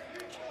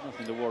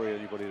nothing to worry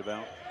anybody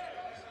about.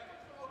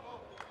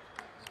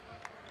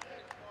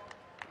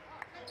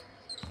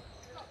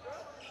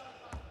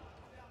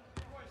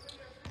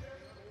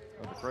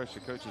 Well, the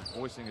Croatian coach is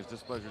voicing his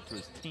displeasure to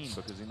his team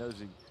because he knows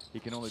he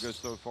can only go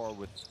so far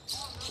with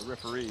the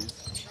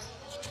referees.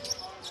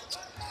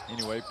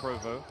 Anyway,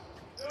 Provo.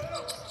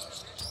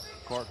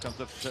 Clark comes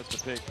up to set the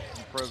pick,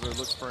 and Provo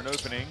looks for an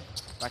opening.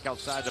 Back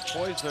outside to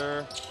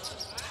Poyser.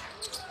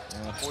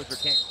 And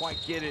Poyser can't quite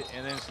get it,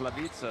 and then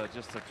Slavica,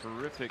 just a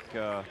terrific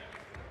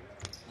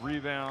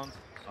rebound.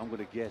 I'm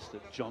going to guess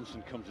that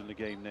Johnson comes in the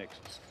game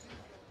next,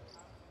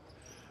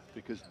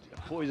 because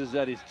Poyser's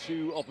had his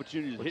two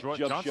opportunities to hit jump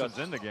shots. Johnson's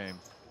in the game.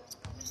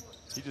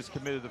 He just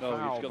committed the foul.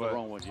 Oh, he's got the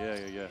wrong one. Yeah.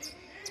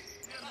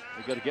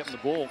 They've got to get him the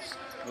ball.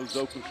 Those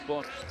open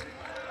spots.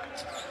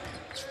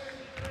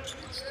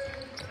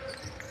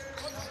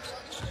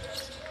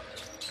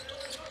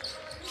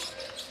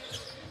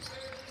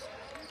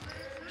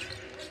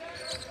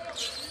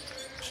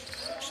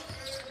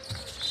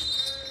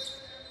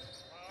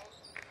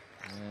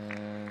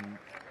 And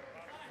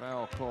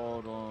foul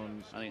called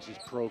on, I think this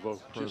is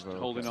Provo. Just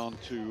holding okay. on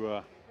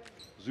to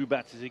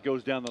Zubac as he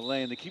goes down the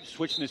lane. They keep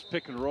switching this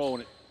pick and roll,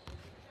 and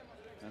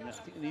I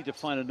think they need to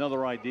find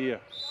another idea.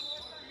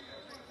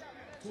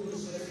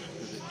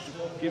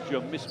 It gives you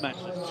a mismatch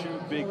that's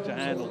too big to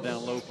handle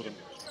down low for them.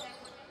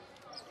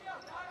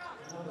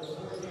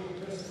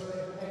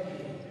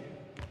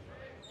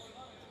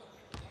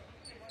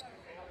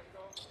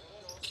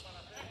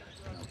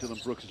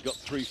 Dylan Brooks has got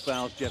 3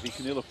 fouls, Jeff. He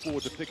can ill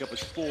afford to pick up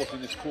his 4th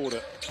in this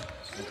quarter.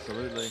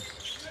 Absolutely.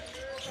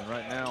 And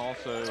right now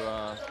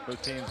also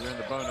both teams are in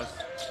the bonus.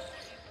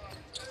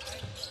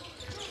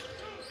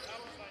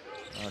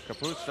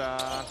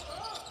 Kapusta,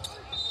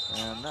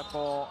 and that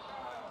ball,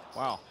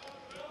 wow,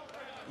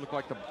 looked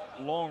like the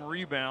long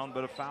rebound,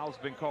 but a foul's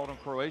been called on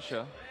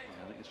Croatia.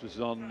 I think this was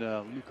on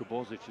Luka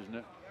Bozic, isn't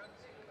it?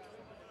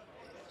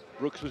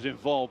 Brooks was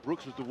involved.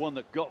 Brooks was the one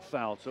that got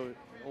fouled, so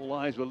all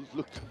eyes were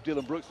looked at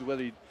Dylan Brooks as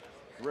whether the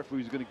referee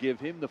was going to give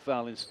him the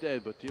foul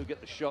instead, but he'll get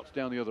the shots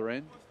down the other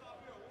end.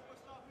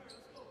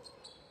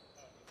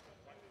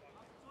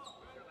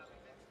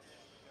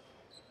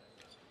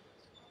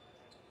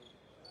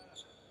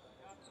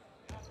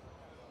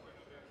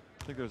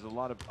 I think there's a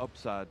lot of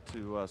upside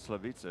to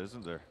Slavica,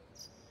 isn't there?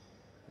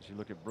 As you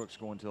look at Brooks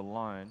going to the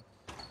line,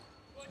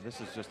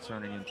 this is just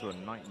turning into a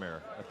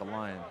nightmare at the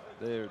line.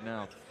 They're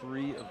now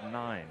 3 of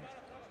 9.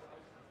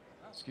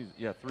 Excuse me,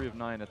 yeah, 3 of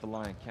 9 at the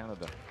line,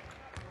 Canada.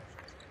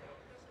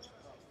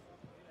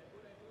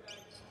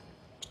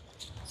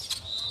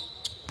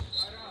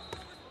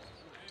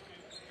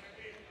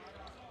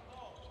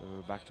 So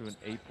back to an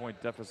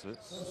 8-point deficit.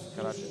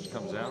 Karadzic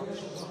comes out.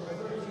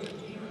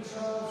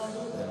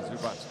 And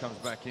Zubac comes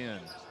back in.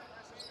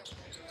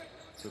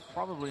 So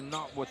probably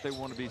not what they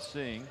want to be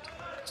seeing.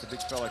 The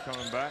big fella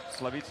coming back.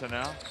 Slavica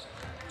now.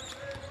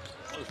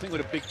 Well, the thing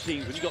with the big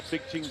teams, when you've got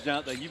big teams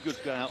out there, you've got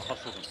to go out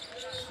hustle them.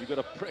 You've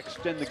got to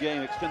extend the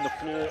game, extend the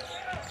floor,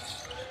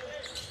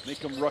 make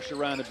them rush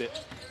around a bit.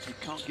 You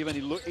can't give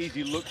any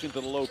easy looks into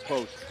the low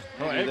post.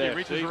 Oh, Eggy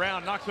reaches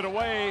around, knocks it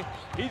away.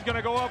 He's going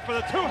to go up for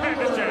the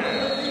two-handed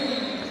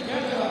jam.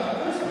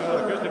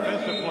 Oh, good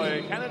defensive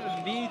play.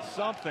 Canada needs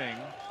something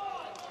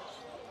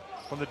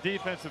from the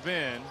defensive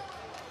end,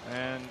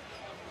 and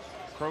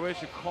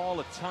Croatia call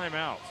a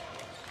timeout.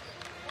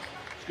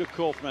 It's a good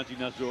call from Antti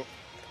Nazor.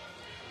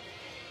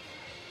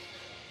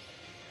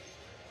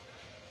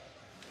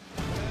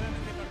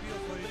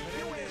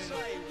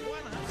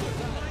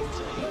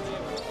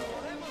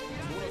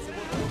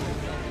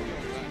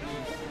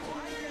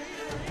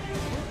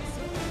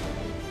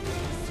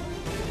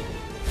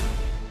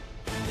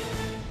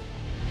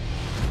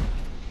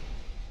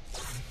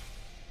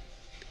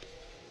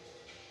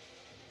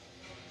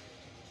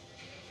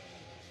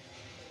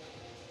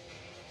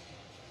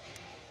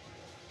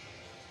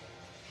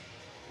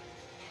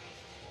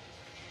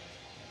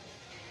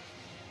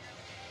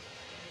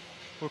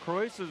 Well,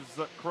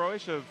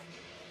 Croatia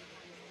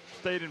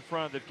stayed in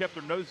front. They've kept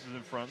their noses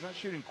in front. Not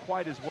shooting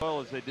quite as well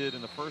as they did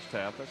in the first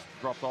half. That's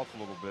dropped off a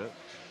little bit.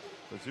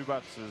 But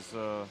Zubac has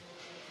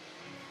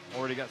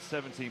already got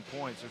 17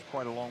 points. There's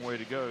quite a long way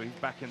to go. He's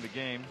back in the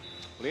game.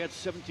 Well, he had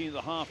 17 at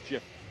the half,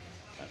 Jeff.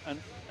 And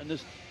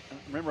there's,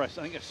 remember, I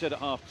think I said at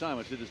halftime,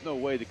 I said there's no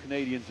way the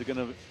Canadians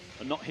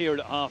are not here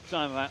at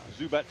halftime about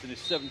Zubac and his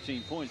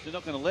 17 points. They're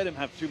not going to let him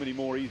have too many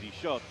more easy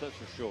shots, that's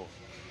for sure.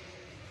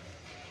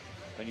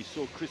 And you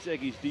saw Chris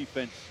Egge's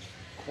defense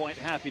quite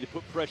happy to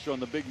put pressure on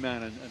the big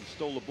man and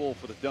stole the ball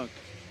for the dunk.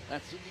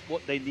 That's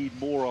what they need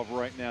more of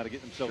right now to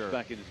get themselves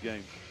back in this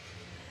game.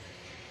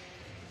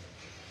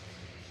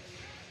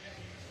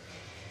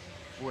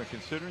 Boy,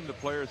 considering the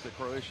players that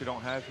Croatia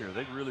don't have here,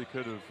 they really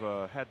could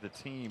have had the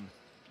team.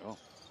 Oh,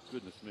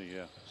 goodness me,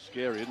 yeah.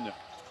 Scary, isn't it?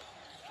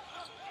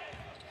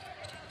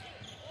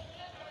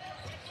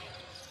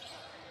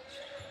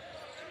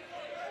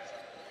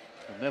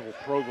 And Neville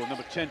Provell,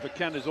 number 10 for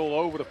Canada's all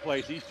over the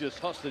place. He's just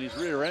hustling his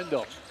rear end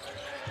off.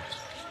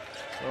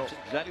 Well, that's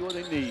exactly what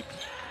they need.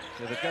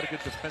 Yeah, they've got a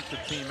good defensive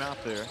team out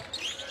there.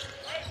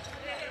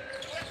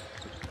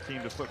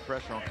 Team to put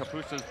pressure on.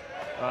 Kapusta's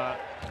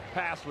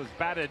pass was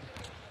batted.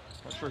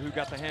 Not sure who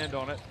got the hand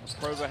on it.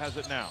 Provell has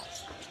it now.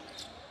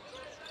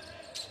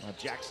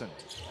 Jackson.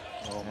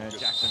 And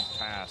Jackson's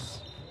pass.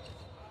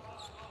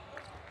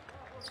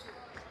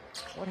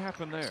 What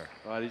happened there?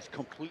 He's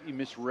completely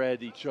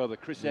misread each other.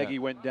 Chris Egge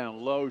went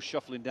down low,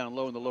 shuffling down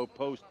low in the low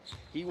post.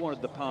 He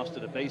wanted the pass to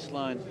the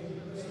baseline,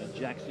 and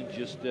Jackson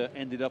just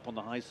ended up on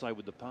the high side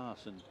with the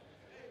pass. And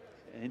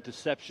an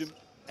interception.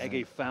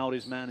 Egge fouled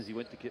his man as he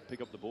went to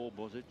pick up the ball,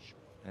 Bozic.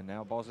 And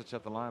now Bozic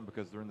at the line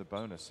because they're in the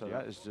bonus. So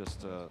that is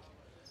just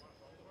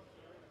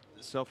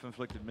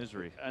self-inflicted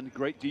misery. And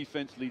great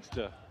defense leads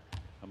to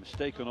a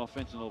mistake on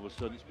offense, and all of a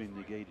sudden it's been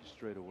negated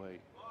straight away.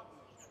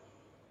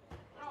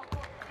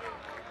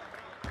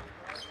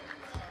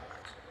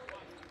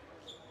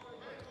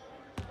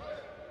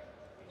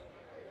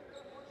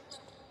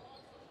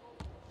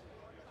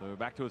 So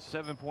back to a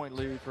 7-point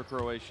lead for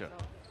Croatia.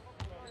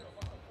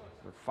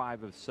 They're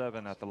 5 of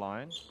 7 at the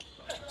line.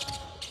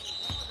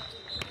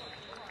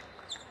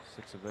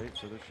 6 of 8,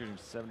 so they're shooting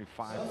 75%.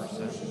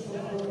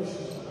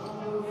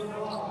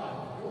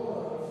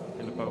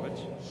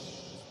 Filipovic is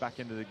back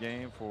into the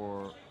game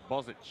for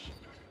Bozic.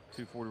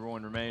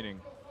 2:41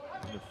 remaining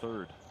in the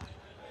third.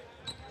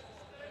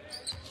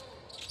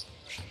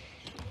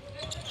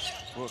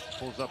 Brooks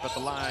pulls up at the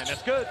line.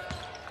 That's good.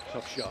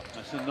 Tough shot.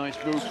 That's a nice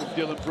move from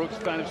Dylan Brooks.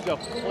 Found himself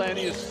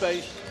plenty of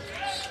space.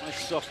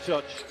 Nice soft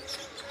touch.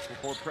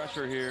 Full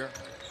pressure here.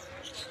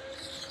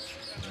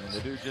 And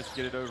they do just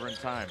get it over in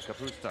time.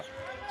 Kapusta.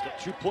 Got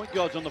 2 point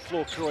guards on the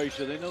floor,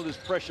 Croatia. They know there's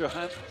pressure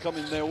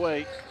coming their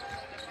way.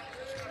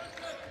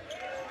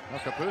 Now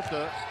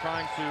Kapusta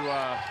trying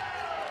to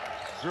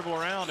dribble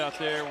around out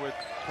there with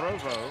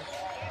Provo.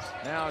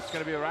 Now it's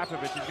going to be a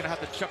Rapovic. He's going to have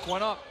to chuck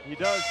one up. He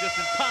does just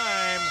in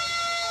time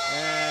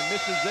and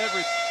misses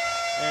every.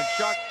 And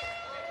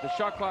the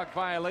shot clock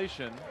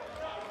violation.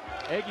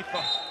 Egge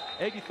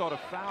thought a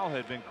foul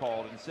had been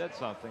called and said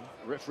something.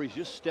 The referee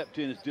just stepped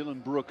in as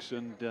Dylan Brooks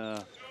and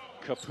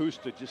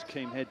Kapusta just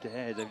came head to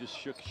head. They've just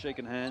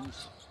shaken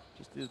hands.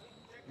 Just a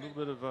little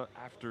bit of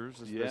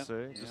afters, as they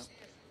say. Just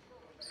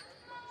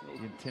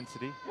the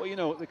intensity. Well, you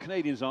know, the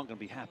Canadians aren't going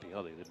to be happy,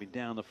 are they? They've been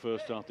down the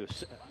first half. They've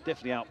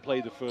definitely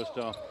outplayed the first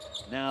half.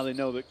 Now they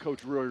know that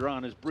Coach Roy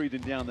Rana is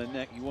breathing down their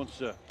neck. He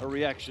wants a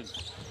reaction.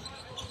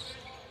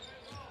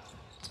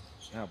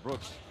 Now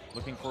Brooks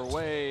looking for a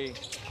way,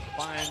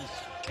 finds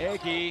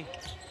Egge,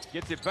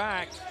 gets it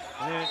back,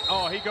 and then,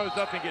 he goes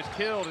up and gets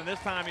killed, and this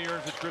time he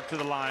earns a trip to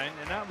the line,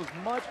 and that was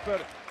much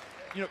better.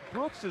 You know,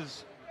 Brooks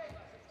is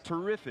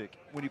terrific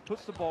when he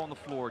puts the ball on the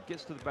floor,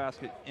 gets to the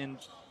basket,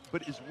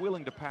 but is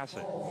willing to pass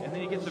it, and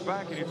then he gets it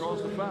back and he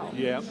draws the foul.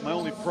 Yeah, my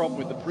only problem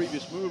with the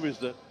previous move is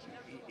that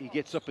he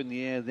gets up in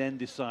the air, then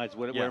decides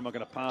where am I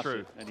going to pass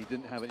it, and he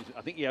didn't have it.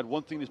 I think he had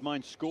one thing in his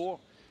mind: score.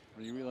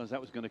 When he realized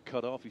that was going to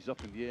cut off, he's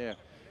up in the air.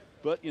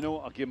 But, you know,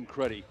 I'll give him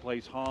credit. He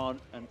plays hard,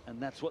 and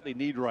that's what they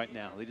need right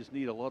now. They just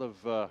need a lot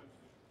of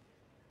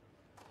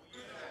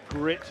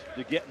grit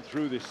to get them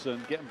through this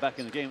and get them back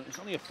in the game. It's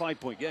only a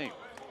 5-point game.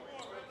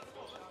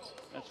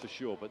 That's for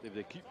sure. But if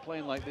they keep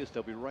playing like this,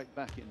 they'll be right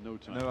back in no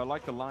time. No, I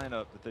like the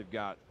lineup that they've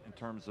got in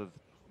terms of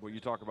what you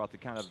talk about, the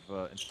kind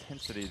of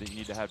intensity that you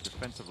need to have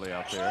defensively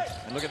out there.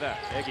 And look at that.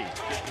 Egge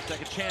gets the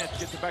second chance,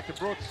 gets it back to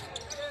Brooks,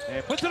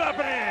 and puts it up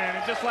and in.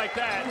 And just like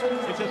that,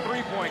 it's a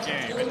 3-point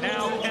game. And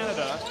now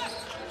Canada,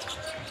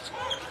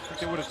 I think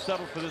they would have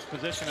settled for this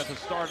position at the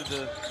start of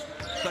the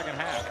second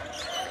half.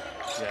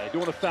 Yeah, they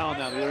don't want to foul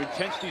now. Their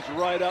intensity's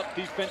right up.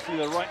 Defensively,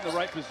 they're right in the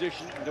right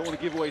position. They don't want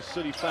to give away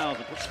silly fouls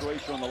and put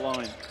Croatia on the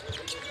line.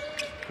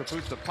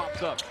 Kapusta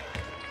pops up.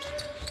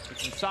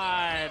 It's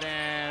inside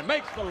and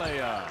makes the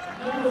layup.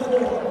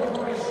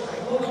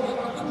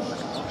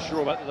 Not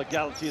sure about the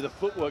legality of the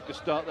footwork to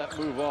start that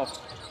move off.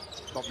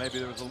 Thought maybe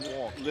there was a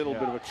walk. Little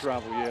bit of a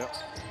travel, yeah.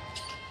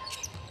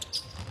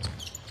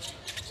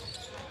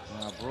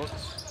 Now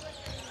Brooks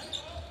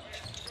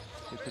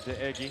gets it to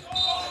Egge.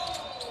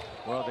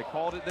 Well, they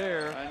called it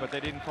there, but they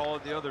didn't call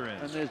it the other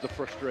end. And there's the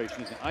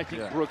frustration, isn't it? I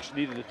think Yeah. Brooks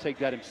needed to take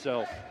that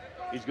himself.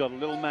 He's got a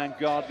little man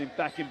guarding him,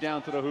 back him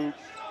down to the hoop.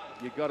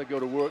 You got to go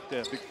to work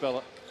there, big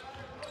fella.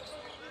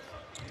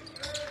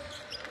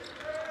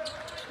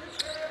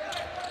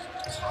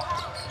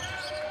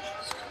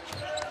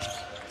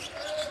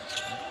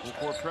 Full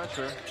court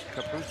pressure.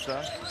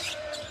 Kapusta.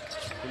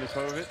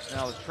 Filipovic.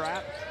 Now the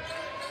trap.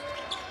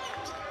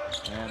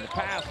 And the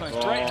pass. And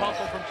great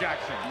hustle from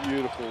Jackson.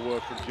 Beautiful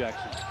work from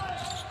Jackson.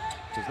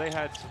 Because they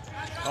had,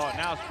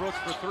 now it's Brooks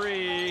for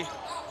three.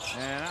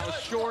 And that was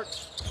short.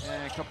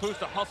 And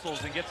Kapusta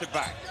hustles and gets it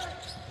back.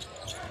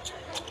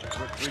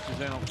 Brooks reaches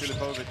in on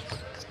Filipovic, but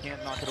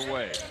can't knock it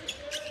away.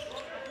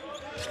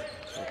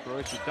 So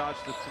Croatia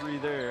dodged the three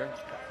there.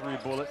 Three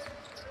bullets.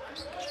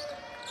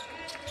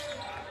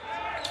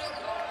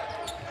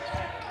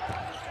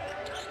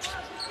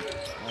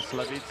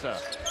 Slavica.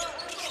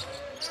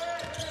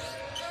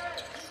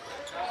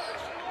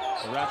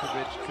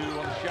 Heraklion, 2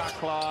 on the shot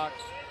clock.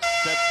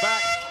 Steps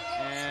back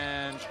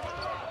and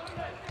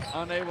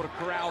unable to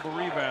corral the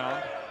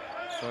rebound.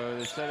 So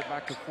they set it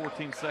back to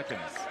 14 seconds.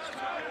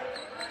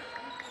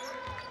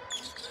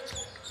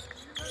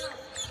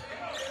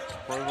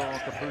 Provo on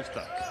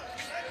Kapusta.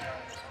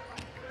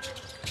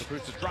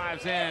 Kapusta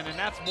drives in, and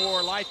that's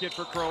more like it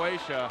for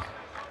Croatia.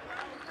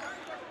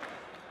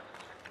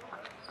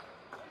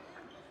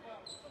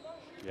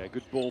 Yeah,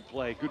 good ball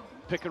play, good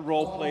pick and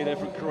roll play there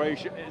from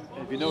Croatia. And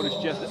if you notice,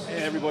 Jeff,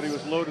 everybody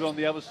was loaded on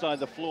the other side of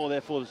the floor,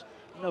 therefore there's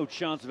no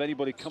chance of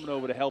anybody coming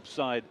over to help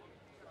side.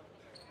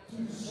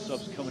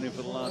 Subs coming in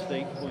for the last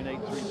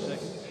 8.83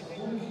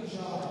 seconds.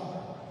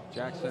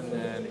 Jackson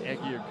and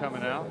Eggy are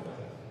coming out.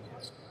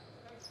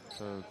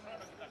 So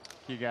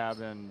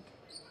Kigab and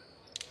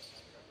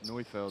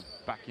Neufeld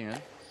back in.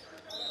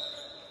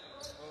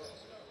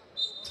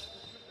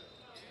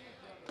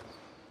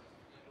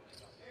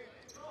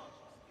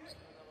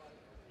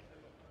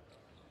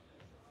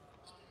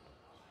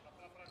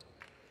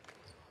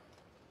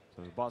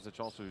 So Bozic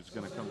also is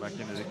going to come back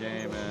into the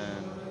game,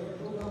 and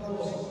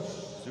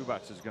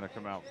Zubac is going to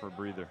come out for a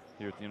breather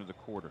here at the end of the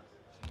quarter.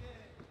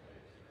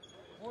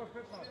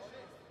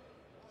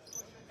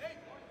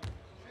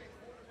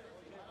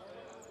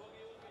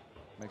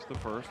 Makes the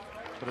first.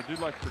 But I do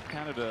like for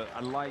Canada, I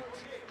liked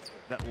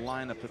that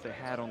lineup that they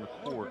had on the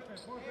court.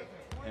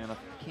 And I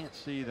can't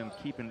see them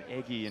keeping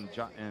Eggy and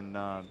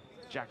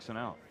Jackson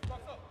out.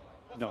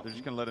 No, they're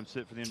just going to let him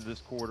sit for the end of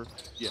this quarter.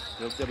 Yeah,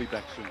 they'll be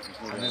back soon.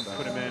 And then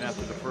put him in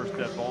after the first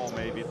dead ball,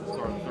 maybe at the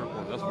start of the third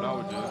quarter. That's what I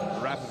would do.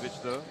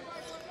 Rapovic, though,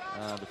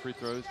 the free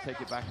throws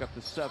take it back up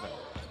to 7.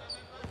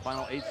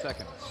 Final 8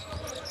 seconds.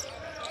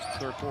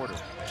 Third quarter.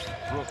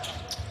 Brooks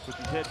puts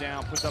his head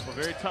down, puts up a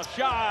very tough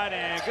shot,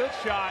 and good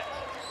shot.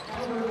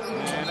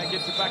 And that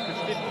gets it back to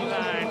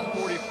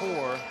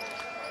 59-44.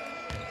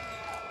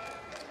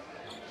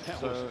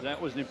 That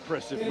was an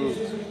impressive move.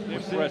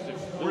 Impressive.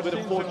 A little bit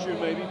of fortune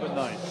maybe, but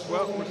nice.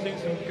 Well, we're seeing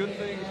some good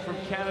things from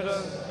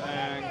Canada,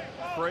 and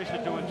Croatia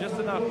doing just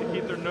enough to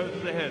keep their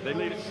noses ahead. They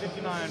lead at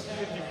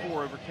 59-54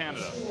 over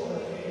Canada.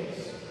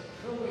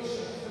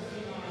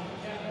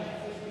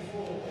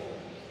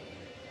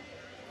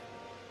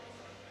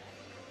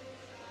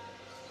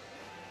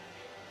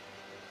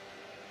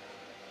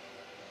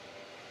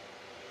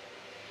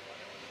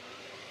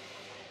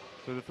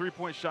 So the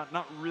three-point shot,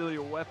 not really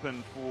a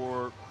weapon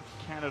for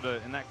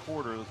Canada in that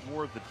quarter. It was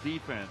more of the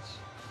defense.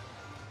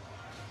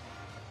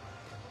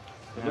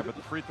 Yeah, but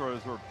the free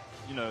throws were,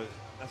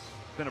 that's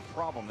been a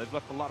problem. They've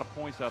left a lot of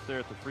points out there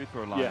at the free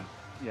throw line.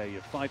 Yeah,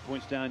 you're 5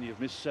 points down. You've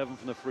missed 7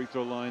 from the free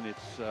throw line.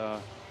 It's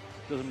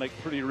doesn't make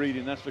pretty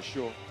reading, that's for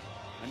sure.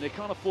 And they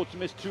can't afford to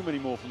miss too many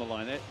more from the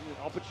line.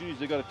 Opportunities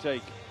they've got to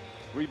take.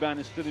 Rebound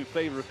is still in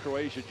favor of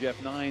Croatia,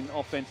 Jeff. 9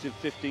 offensive,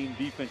 15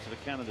 defensive for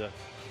Canada.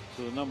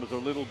 So the numbers are a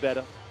little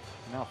better.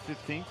 Now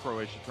 15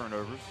 Croatia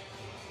turnovers.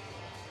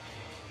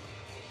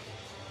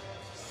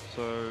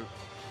 So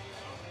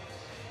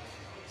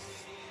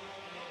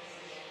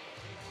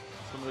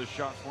some of those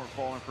shots weren't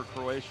falling for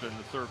Croatia in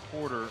the third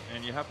quarter,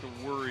 and you have to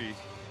worry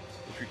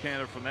if you're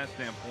Canada from that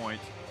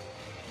standpoint.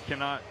 You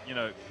cannot, you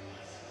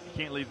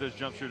can't leave those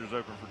jump shooters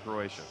open for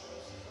Croatia.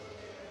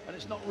 And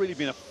it's not really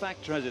been a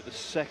factor, has it, the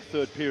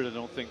third period, I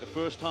don't think. The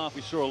first half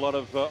we saw a lot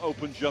of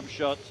open jump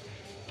shots.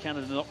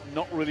 Canada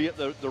not really at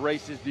the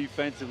races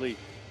defensively.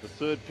 The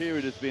third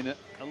period has been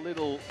a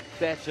little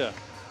better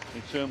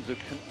in terms of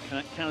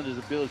Canada's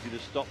ability to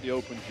stop the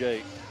open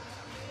J.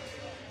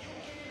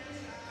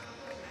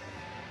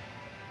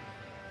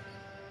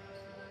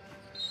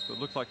 So it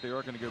looks like they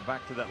are going to go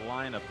back to that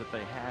lineup that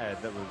they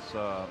had that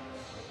was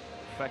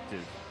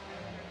effective.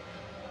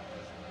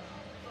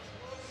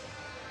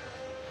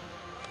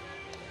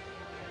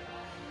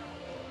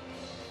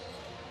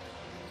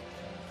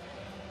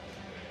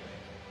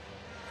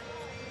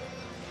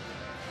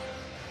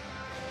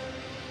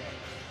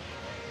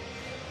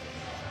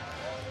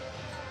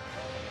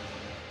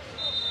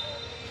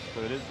 So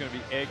it is going to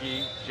be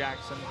Eggy,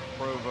 Jackson,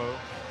 Provo,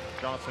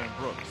 Johnson, and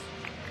Brooks.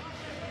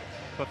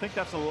 So I think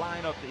that's a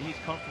lineup that he's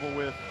comfortable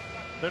with.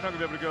 They're not going to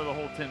be able to go the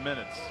whole 10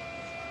 minutes.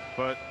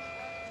 but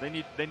they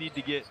need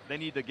to get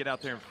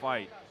out there and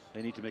fight.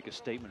 They need to make a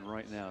statement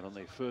right now, don't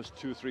they? First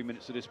 2 or 3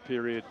 minutes of this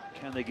period,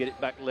 can they get it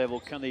back level?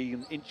 Can they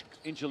even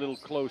inch a little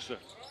closer?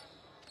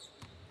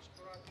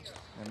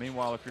 And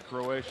meanwhile, if you're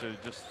Croatia,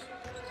 just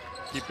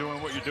keep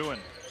doing what you're doing.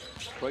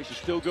 Croatia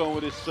still going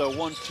with this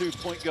 1-2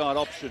 point guard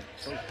option.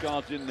 Those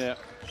guards in there,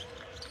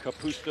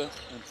 Kapusta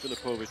and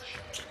Filipovic.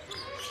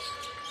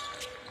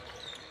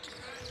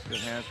 Good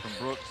hands from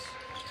Brooks.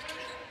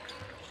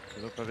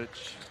 Filipovic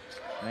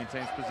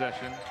maintains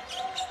possession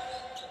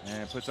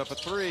and puts up a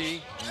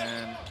three,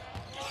 and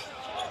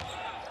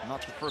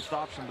not the first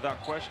option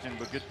without question,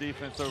 but good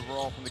defense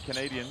overall from the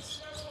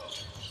Canadians.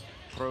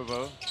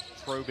 Provo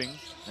probing.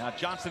 Now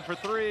Johnson for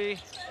three,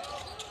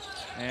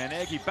 and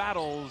Eggy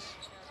battles,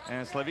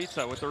 and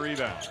Slavica with the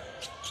rebound.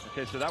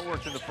 Okay, so that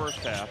worked in the first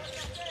half.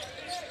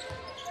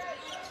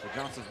 So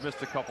Johnson's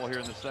missed a couple here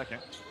in the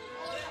second.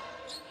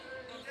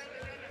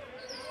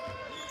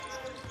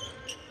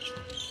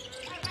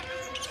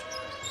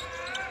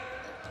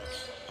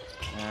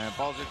 And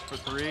Balzic for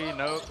three,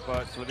 nope,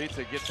 but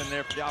Slavica gets in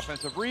there for the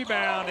offensive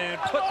rebound and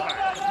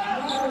putback.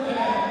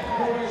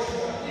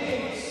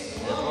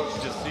 And Brooks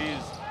just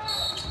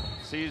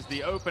sees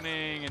the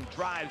opening and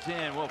drives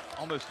in, well,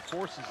 almost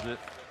forces it.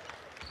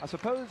 I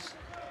suppose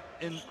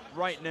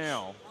right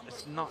now,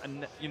 it's not,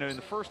 you know, in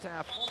the first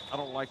half, I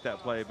don't like that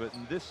play, but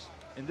in this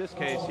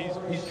case,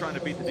 he's trying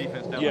to beat the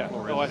defense down the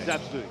floor. Yeah, no,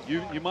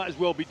 absolutely. You might as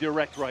well be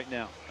direct right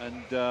now.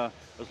 And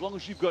as long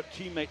as you've got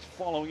teammates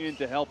following in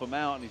to help him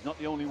out, and he's not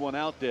the only one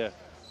out there,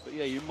 but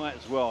yeah, you might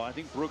as well. I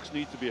think Brooks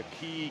needs to be a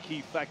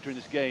key factor in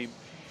this game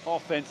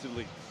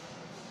offensively.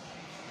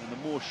 And the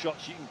more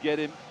shots you can get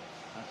him,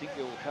 I think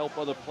it will help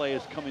other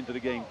players come into the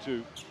game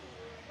too.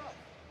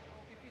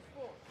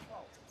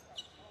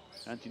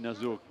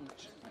 Anti-Nazur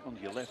on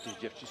your left here,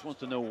 Jeff, just wants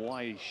to know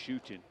why he's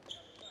shooting.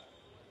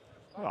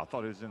 Well, I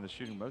thought he was in the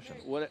shooting motion.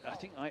 Well, I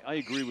think I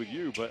agree with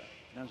you, but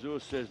Nazur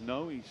says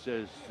no. He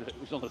says it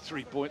was on the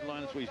three-point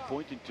line. That's what he's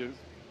pointing to.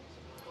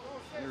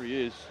 There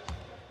he is.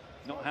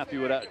 Not happy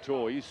with that at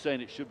all. He's saying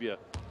it should be a...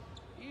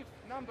 If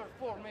number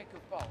 4 make a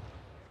foul,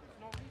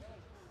 no reason.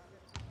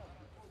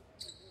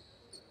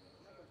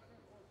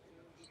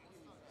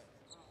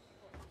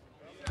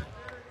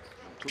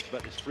 Talks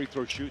about this free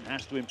throw shooting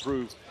has to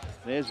improve.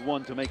 There's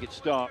one to make it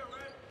start.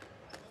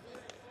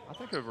 I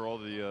think overall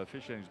the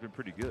officiating has been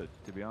pretty good,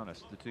 to be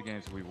honest. The two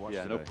games that we've watched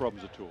today. No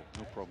problems at all.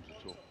 No problems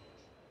at all.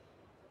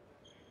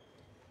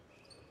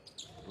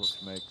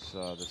 Brooks makes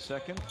the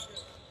second.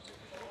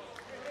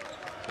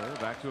 So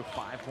back to a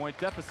 5-point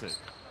deficit.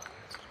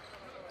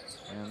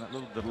 And that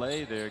little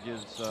delay there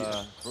gives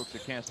Brooks a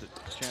chance to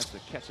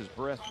catch his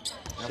breath.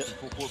 Now some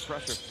full court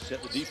pressure.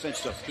 Set the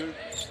defense up too.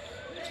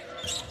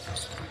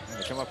 And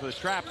they come up with a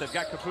trap. They've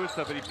got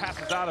Kapusta, but he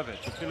passes out of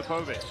it to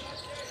Filipovic.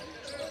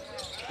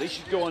 They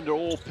should go under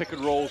all pick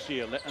and rolls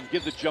here and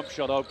give the jump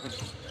shot open.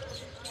 It's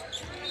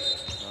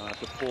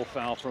a poor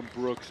foul from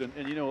Brooks. And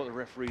you know what the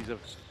referees have,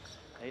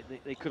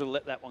 they could have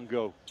let that one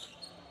go.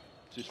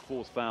 It's his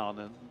fourth foul,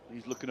 and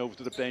he's looking over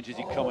to the bench. Is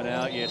he coming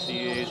out? Yes,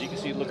 he is. You can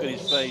see the look on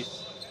his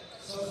face.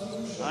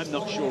 I'm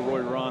not sure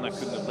Roy Rana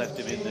couldn't have left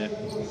him in there,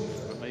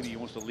 but maybe he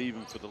wants to leave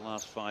him for the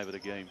last 5 of the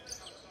game.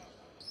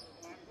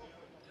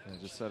 Yeah,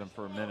 just set him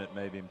for a minute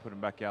maybe and put him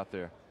back out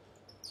there.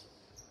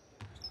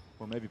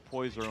 Or maybe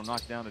Poyser will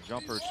knock down a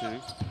jumper or two.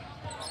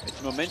 It's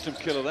a momentum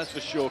killer, that's for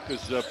sure,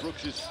 because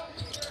Brooks is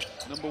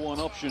 #1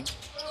 option.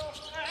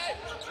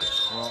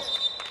 Well,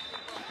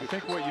 I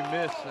think what you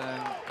miss,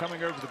 and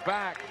coming over the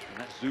back. And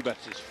that's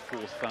Zubac's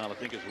 4th foul, I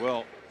think, as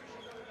well.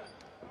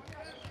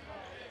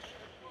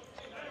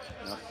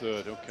 Now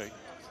 3rd, okay.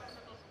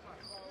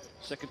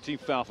 2nd team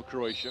foul for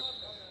Croatia.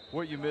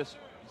 What you miss,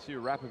 you see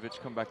Rapovic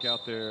come back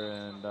out there,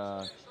 and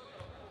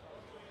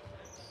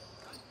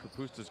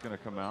Kapusta's going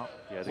to come out.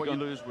 Yeah, what you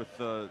lose with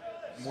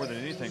more than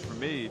anything for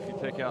me, if you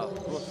take out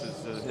Brooks,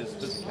 is his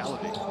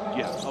physicality.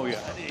 Yeah, oh yeah,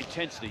 and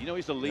intensity. You know,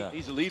 he's the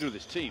leader of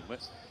this team,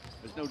 but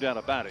there's no doubt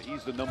about it.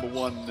 He's the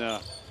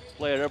 #1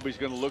 player everybody's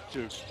going to look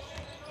to.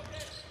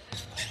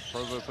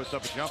 Provo puts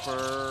up a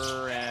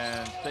jumper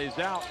and stays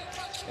out.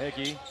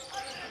 Eggy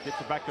gets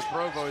it back to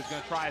Provo. He's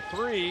going to try a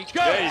 3.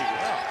 Go! There you go.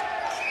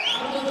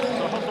 It's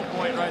a hustle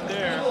point right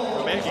there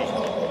from Eggy.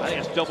 I think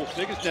it's double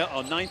figures now.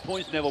 Oh, 9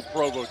 points, Neville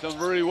Provo. Done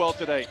really well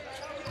today.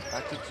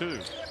 Back to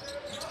 2.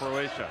 It's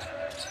Croatia.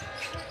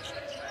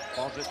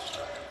 Balzic.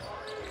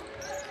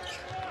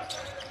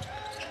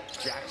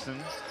 Jackson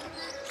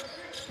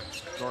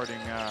guarding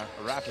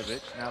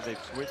Rapovic. Now they've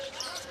switched.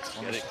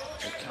 Yeah, they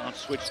can't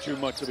switch too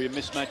much. There'll be a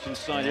mismatch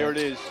inside. Here it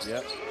is.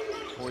 Yep.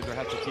 Poyser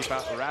has to keep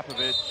out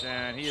Rapovic,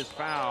 and he is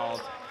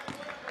fouled.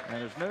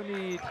 And there's no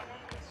need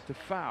to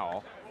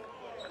foul.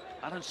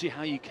 I don't see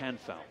how you can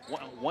foul.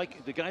 Why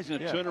the guy's going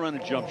to turn around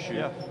and jump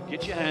shoot.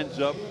 Get your hands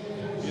up.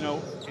 You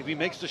know, if he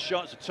makes the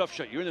shot, it's a tough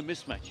shot. You're in a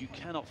mismatch. You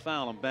cannot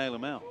foul and bail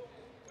him out.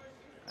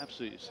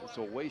 Absolutely, it's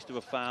a waste of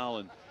a foul,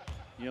 and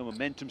you know,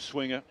 momentum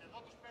swinger.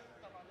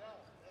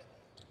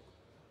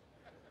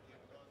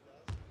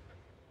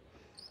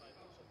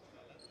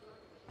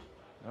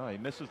 Oh, he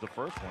misses the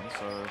first one,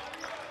 so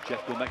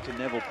Jeff, going back to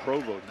Neville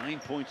Provo, 9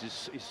 points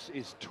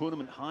is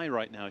tournament high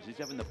right now. He's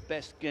having the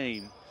best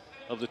game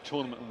of the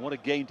tournament, and what a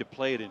game to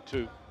play it in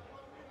too.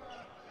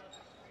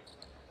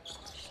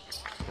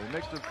 He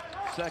makes the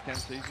second,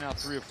 so he's now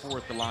 3 of 4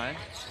 at the line.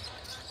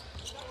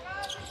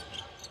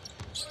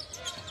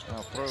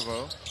 Now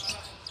Provo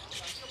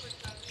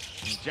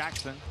and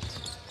Jackson,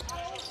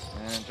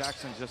 and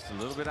Jackson's just a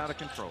little bit out of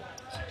control.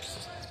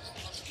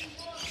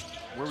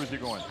 Where was he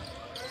going?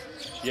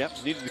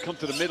 Yep, needed to come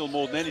to the middle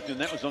more than anything.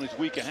 That was on his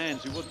weaker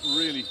hands. He wasn't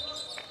really.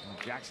 And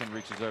Jackson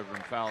reaches over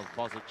and fouls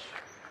Bozic.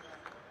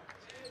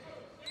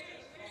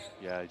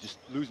 Yeah, just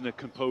losing their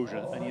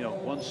composure. And, you know,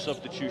 one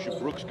substitution.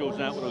 Brooks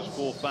goes out with those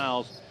 4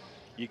 fouls.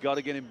 You got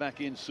to get him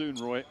back in soon,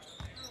 Roy.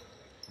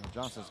 And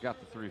Johnson's got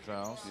the 3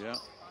 fouls. Yeah.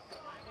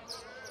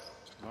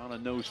 Rana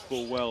knows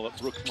full well that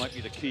Brooks might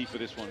be the key for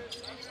this one.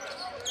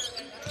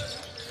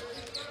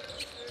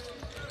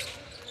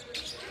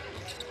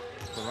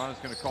 So Rana's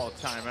going to call a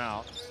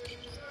timeout.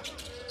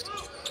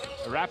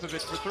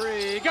 Arapovic for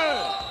 3. Good!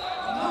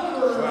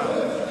 Wow.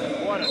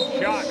 What a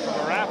shot from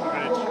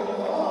Arapovic.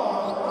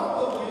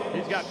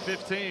 He's got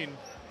 15.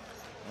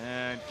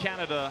 And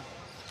Canada,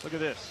 look at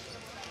this.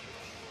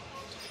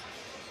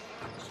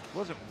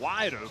 Wasn't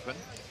wide open.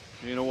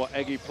 You know what?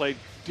 Eggy played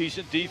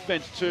decent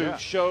defense too. Yeah.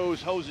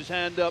 Shows, holds his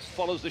hand up,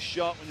 follows the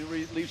shot when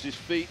he leaves his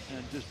feet,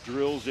 and just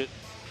drills it.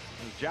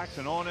 There's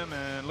Jackson on him,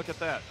 and look at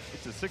that.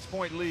 It's a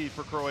 6-point lead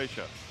for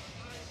Croatia.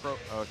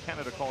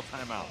 Canada called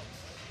timeout.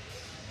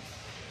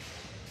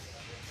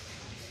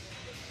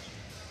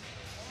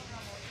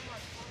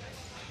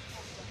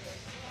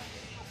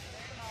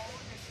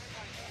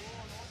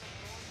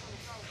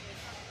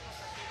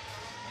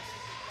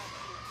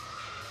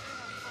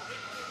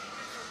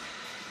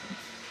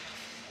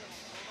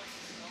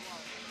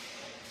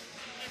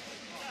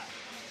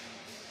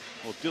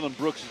 Well, Dylan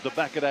Brooks is the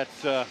back of that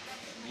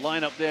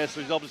lineup there,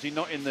 so he's obviously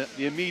not in the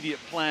immediate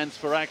plans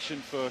for action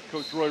for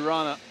Coach Roy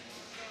Rana.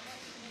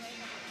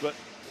 But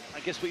I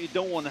guess what you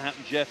don't want to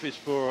happen, Jeff, is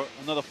for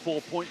another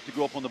 4 points to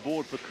go up on the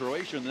board for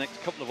Croatia in the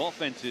next couple of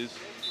offenses,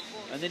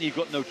 and then you've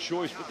got no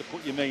choice but to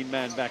put your main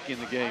man back in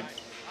the game.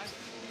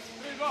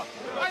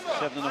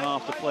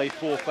 7.5 to play,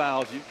 4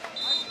 fouls.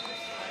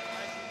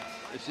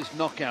 It's just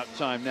knockout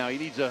time now. He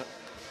needs a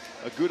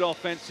good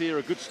offense here,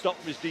 a good stop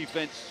from his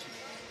defense.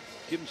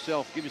 Give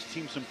his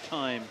team some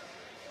time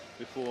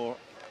before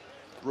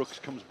Brooks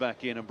comes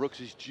back in. And Brooks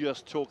is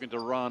just talking to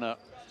Rana,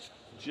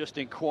 just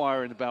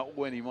inquiring about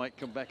when he might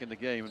come back in the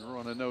game. And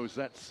Rana knows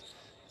that's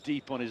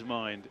deep on his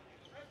mind.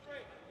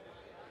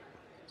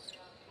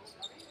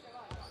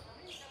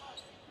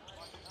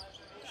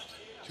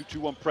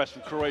 Two-2-1 press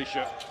from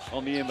Croatia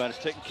on the inbound.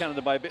 It's taken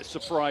Canada by a bit of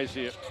surprise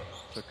here.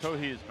 So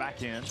Kohi is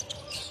back in.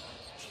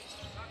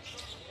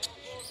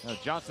 Now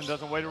Johnson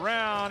doesn't wait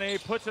around. He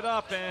puts it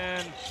up,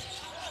 and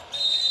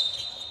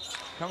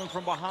coming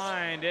from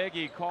behind,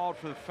 Eggy called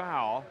for the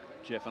foul.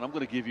 Jeff, and I'm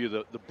going to give you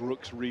the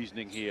Brooks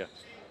reasoning here.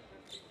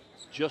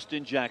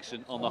 Justin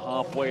Jackson on the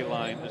halfway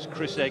line as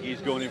Chris Eggy is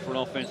going in for an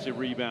offensive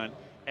rebound.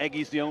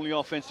 Eggy's the only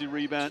offensive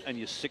rebound, and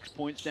you're 6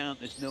 points down.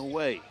 There's no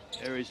way.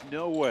 There is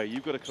no way.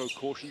 You've got to throw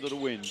caution to the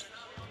wind.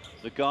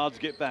 The guards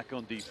get back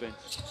on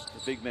defense.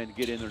 The big men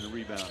get in there and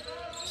rebound.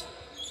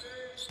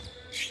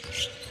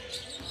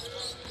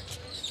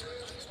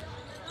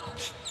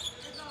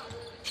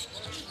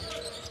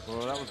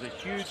 Well, that was a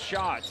huge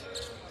shot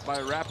by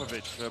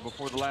Arapovic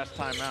before the last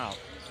timeout.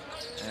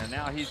 And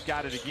now he's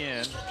got it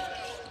again.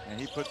 And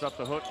he puts up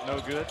the hook, no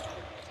good.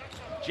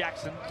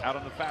 Jackson out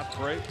on the fast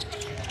break.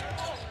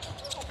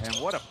 And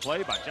what a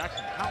play by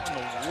Jackson. How in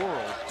the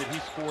world did he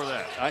score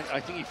that? I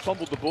think he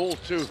fumbled the ball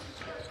too.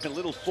 A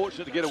little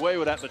fortunate to get away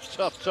with that, but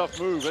tough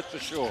move, that's for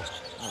sure.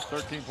 Well,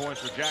 13 points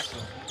for Jackson.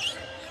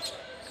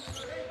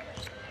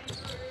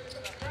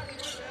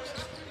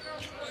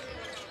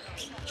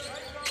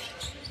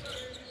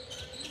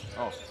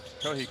 Oh,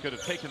 Kohi could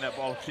have taken that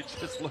ball if he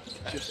just looked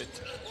at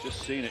it.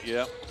 Just seen it,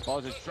 yeah.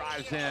 Ball just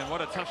drives in.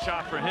 What a tough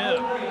shot for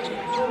him.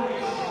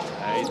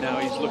 Hey, now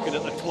he's looking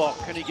at the clock.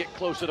 Can he get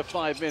closer to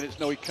 5 minutes?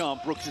 No, he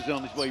can't. Brooks is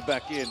on his way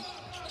back in.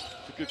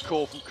 It's a good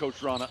call from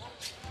Coach Rana.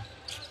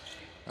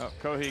 Oh,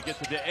 Kohi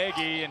gets it to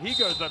Eggy, and he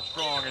goes up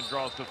strong and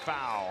draws the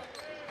foul.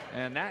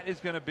 And that is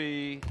going to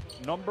be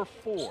number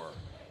 4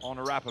 on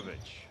Arapovic.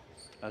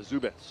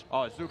 Zubats.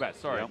 Oh, Zubats,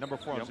 sorry. Yep. Number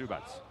 4 on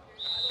Zubats.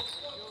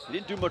 He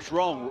didn't do much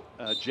wrong,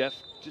 Jeff.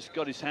 Just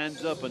got his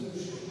hands up, and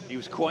he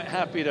was quite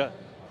happy to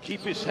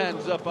keep his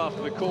hands up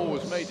after the call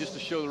was made, just to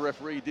show the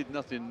referee he did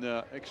nothing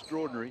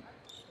extraordinary.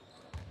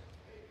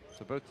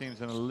 So both teams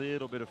in a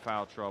little bit of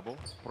foul trouble.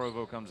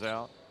 Provo comes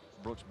out,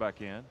 Brooks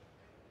back in.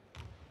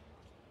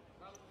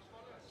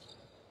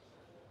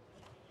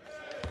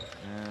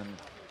 And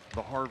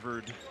the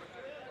Harvard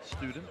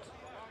student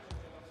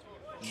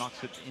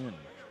knocks it in.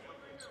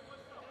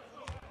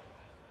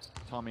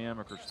 Tommy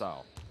Amaker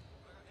style.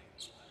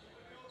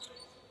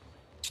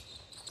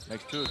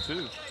 Makes 2 of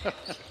 2.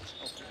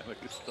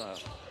 Amaker style.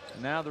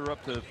 Now they're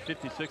up to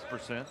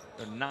 56%.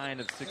 They're 9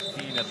 of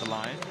 16 at the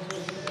line.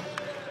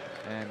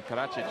 And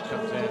Karacic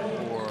comes in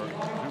for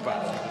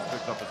Zubats, who just took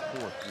picked up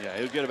his fourth. Yeah,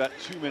 he'll get about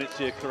 2 minutes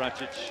here,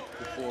 Karacic,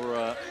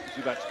 before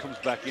Zubac comes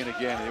back in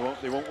again.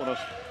 They won't want to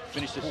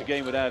finish this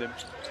game without him.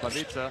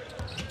 Slavica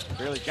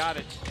barely got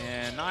it,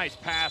 and nice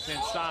pass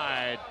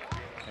inside.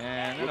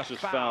 And then Brooks a is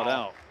foul. fouled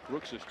out.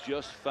 Brooks is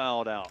just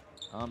fouled out.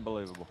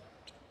 Unbelievable.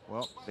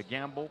 Well, the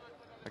gamble,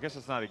 I guess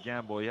it's not a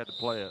gamble. He had to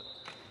play it.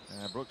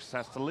 And Brooks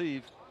has to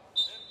leave.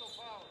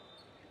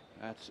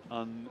 That's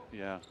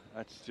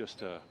that's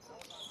just a.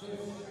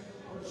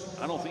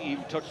 I don't think he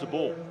even touched the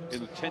ball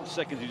in the 10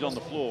 seconds he's on the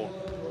floor,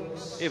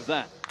 if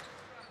that.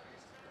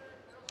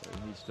 He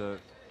needs to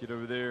get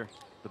over there.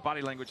 The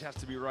body language has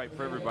to be right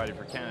for everybody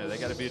for Canada. They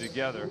got to be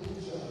together.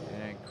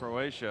 And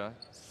Croatia,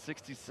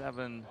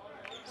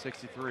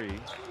 67-63,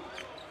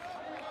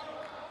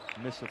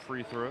 miss a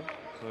free throw.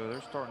 So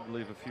they're starting to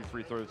leave a few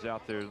free throws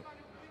out there.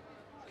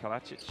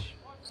 Karacic,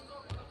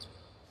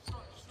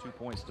 just 2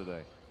 points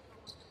today.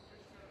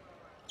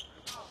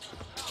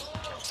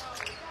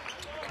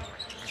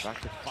 Back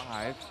to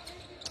 5.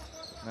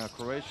 Now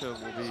Croatia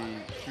will be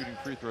shooting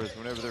free throws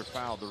whenever they're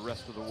fouled the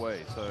rest of the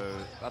way. So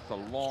that's a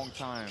long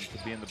time to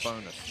be in the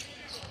bonus.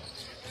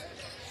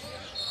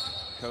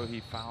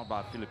 Kohi fouled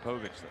by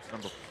Filipovic. That's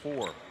number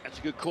 4. That's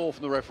a good call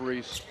from the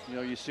referees. You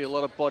know, you see a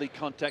lot of body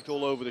contact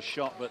all over the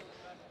shot, but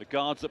the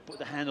guards that put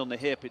the hand on the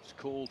hip, it's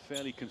called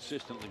fairly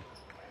consistently.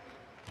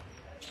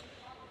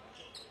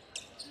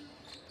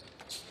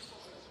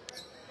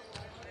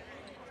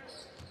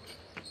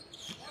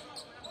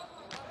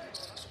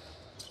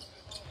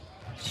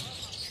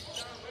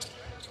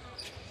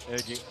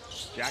 Eggy,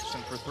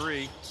 Jackson for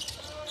 3.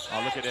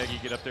 Oh, look at Eggy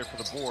get up there for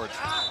the boards.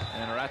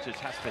 And Racic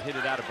has to hit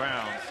it out of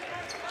bounds.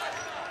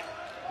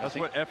 That's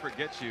what effort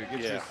gets you.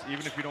 It gets you,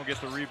 even if you don't get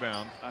the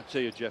rebound. I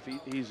tell you, Jeff,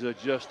 he's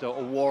just a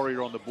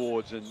warrior on the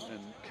boards, and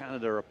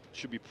Canada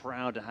should be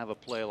proud to have a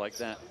player like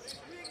that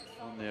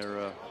on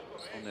their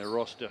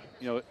roster.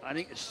 You know, I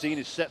think the scene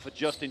is set for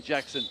Justin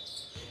Jackson.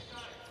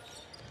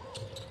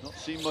 Not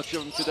seen much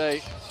of him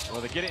today.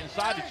 Well, they get it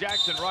inside to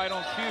Jackson right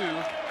on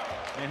cue,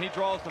 and he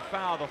draws the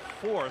foul, the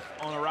 4th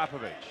on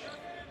Arapovic.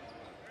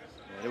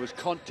 Yeah, there was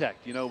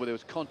contact, you know, but there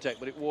was contact,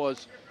 but it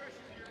was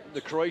the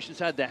Croatians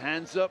had their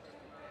hands up.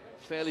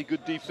 Fairly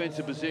good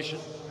defensive position.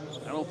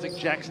 I don't think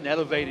Jackson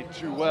elevated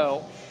too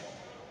well.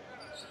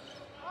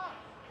 Well,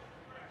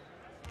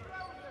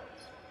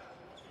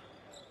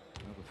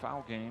 the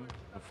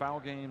foul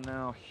game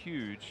now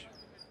huge.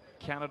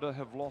 Canada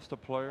have lost a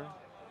player.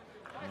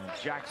 And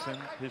Jackson,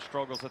 his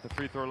struggles at the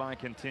free throw line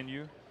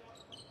continue.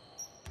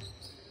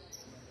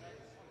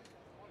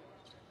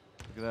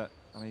 Look at that.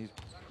 I mean, he's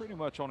pretty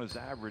much on his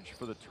average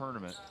for the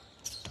tournament.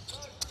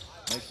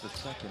 Makes the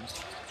second.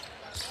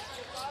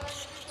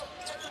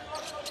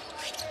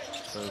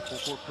 So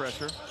full court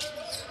pressure.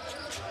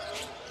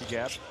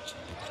 Gap.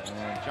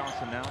 And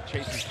Johnson now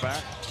chases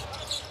back.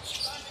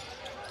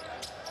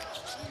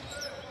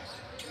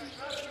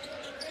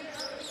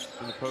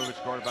 Filipovic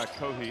guarded by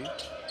Kohi.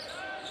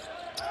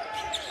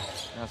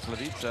 Now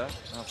Slavica.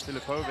 Now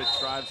Filipovic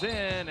drives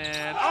in,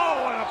 and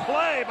oh, what a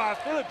play by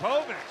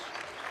Filipovic!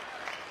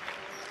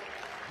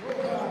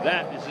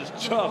 That is as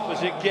tough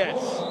as it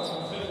gets.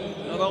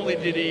 Not only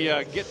did he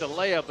get the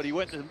layup, but he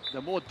went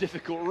the more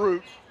difficult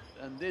route.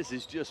 And this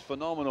is just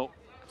phenomenal.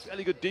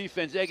 Fairly good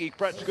defense. Eggy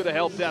perhaps could have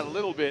helped out a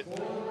little bit.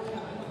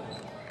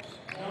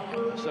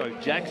 So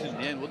Jackson in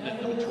the end, wasn't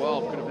it? Number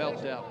 12 could have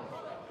helped out.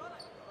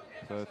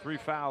 So 3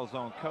 fouls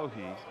on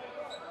Kohi.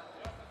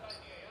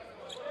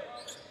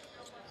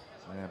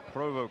 And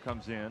Provo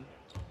comes in.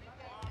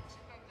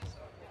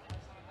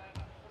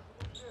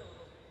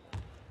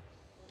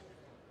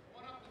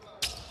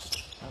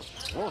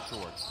 Well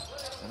short.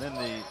 And then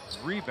the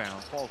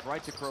rebound falls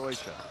right to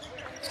Croatia.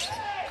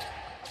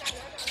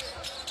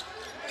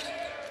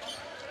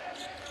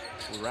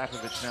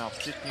 Rapovic now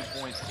 15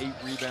 points, 8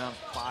 rebounds,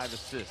 5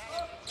 assists.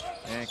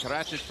 And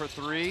Karacic for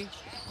 3.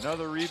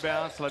 Another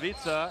rebound,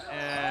 Slavica,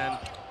 and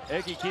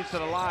Eggy keeps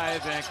it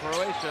alive, and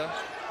Croatia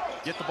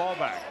get the ball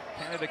back.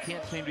 Canada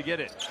can't seem to get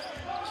it.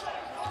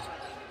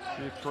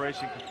 See if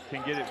Croatia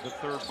can get it the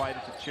 3rd bite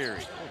at the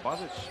cherry. Oh,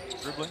 Bozic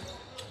dribbling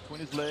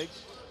between his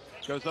legs.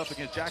 Goes up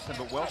against Jackson,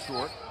 but well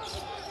short.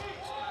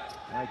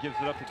 Now he gives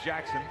it up to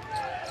Jackson.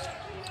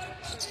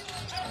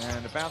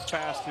 And the bounce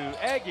pass to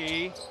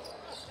Eggy.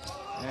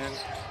 And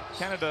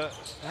Canada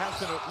has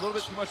been a little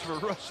bit too much of a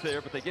rush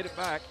there, but they get it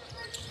back.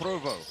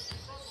 Provo.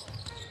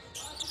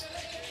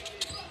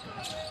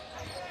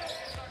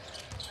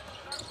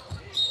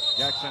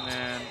 Jackson,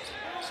 and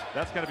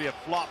that's going to be a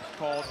flop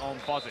called on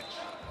Bozic.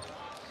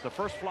 The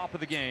first flop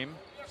of the game,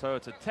 so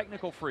it's a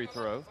technical free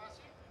throw.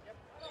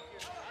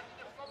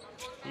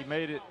 He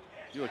made it.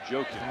 You're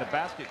joking. And the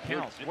basket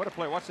counts. What a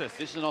play. Watch this.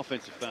 This is an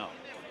offensive foul.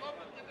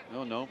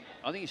 No.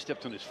 I think he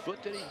stepped on his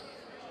foot, did he?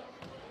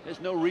 There's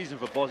no reason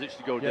for Bozic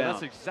to go down.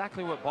 That's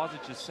exactly what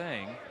Bozic is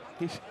saying.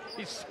 He's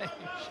saying,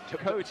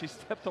 Coach, he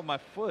stepped on my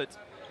foot,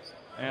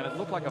 and it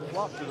looked like a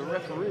flop to the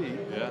referee.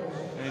 Yeah.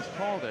 And he's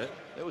called it.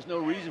 There was no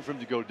reason for him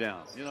to go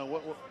down. You know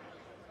what?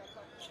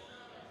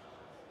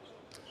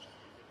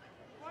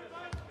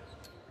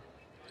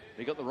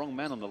 They got the wrong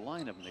man on the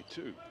line, haven't they,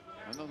 too?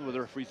 I don't know whether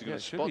the referees are going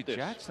to should spot be this.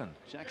 Jackson.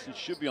 Jackson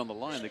should be on the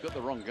line. They got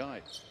the wrong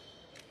guy.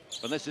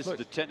 Unless this is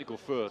the technical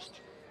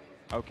first.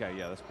 Okay,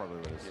 yeah, that's probably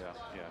what it is.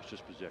 Yeah, it's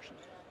just possession.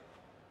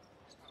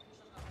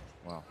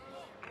 Wow.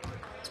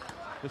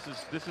 This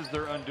is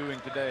their undoing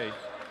today.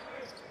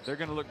 They're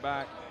going to look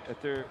back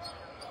at their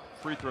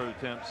free throw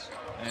attempts,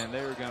 and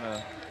they're going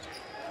to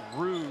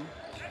rue.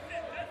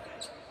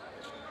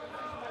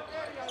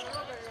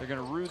 They're going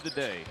to rue the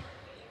day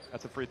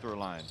at the free throw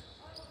line.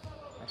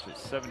 Actually,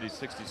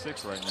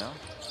 70-66 right now.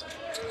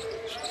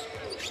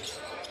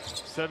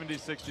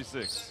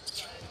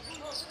 70-66.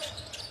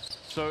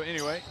 So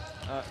anyway,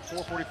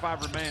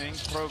 4:45 remaining.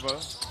 Provo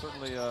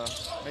certainly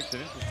makes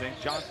it interesting.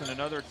 Johnson,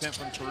 another attempt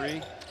from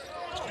three.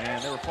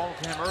 And they were falling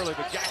for him early,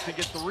 but Jackson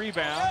gets the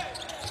rebound.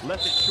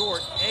 Left it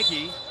short.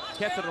 Eggy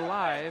kept it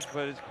alive,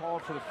 but is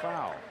called for the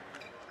foul.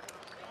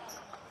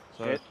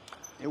 So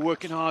they're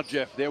working hard,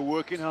 Jeff. They're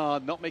working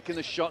hard, not making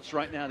the shots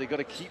right now. They've got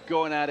to keep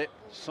going at it.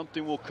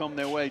 Something will come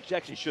their way.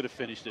 Jackson should have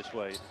finished this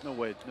way. No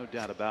way, no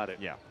doubt about it.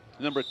 Yeah.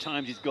 The number of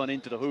times he's gone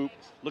into the hoop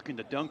looking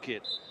to dunk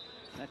it.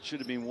 That should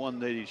have been one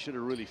that he should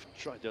have really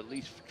tried to at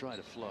least try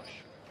to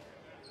flush.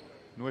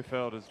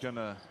 Neufeld is going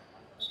to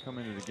come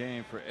into the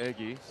game for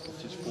Eggy.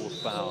 It's his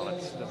fourth foul.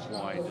 That's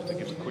why, just to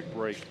give him a quick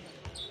break.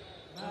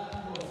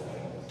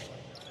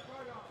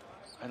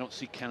 I don't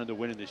see Canada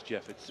winning this,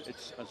 Jeff.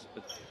 It's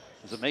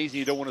as amazing.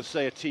 You don't want to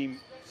say a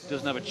team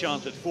doesn't have a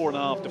chance at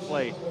 4.5 to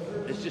play.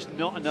 There's just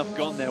not enough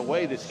gone their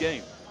way this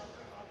game.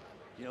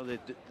 You know,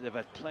 they've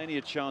had plenty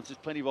of chances,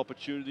 plenty of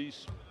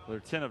opportunities. They're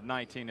 10 of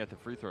 19 at the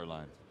free throw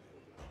line.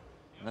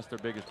 And that's their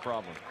biggest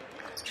problem.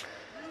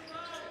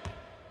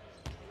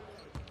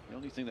 The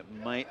only thing that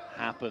might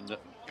happen that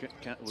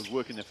would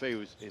work in their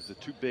favor is the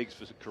two bigs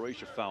for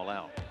Croatia foul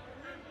out.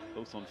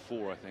 Both on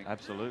 4, I think.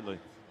 Absolutely.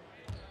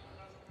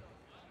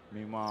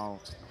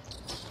 Meanwhile,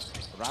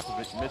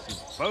 Rapovic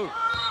misses both.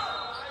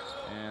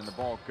 And the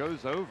ball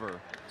goes over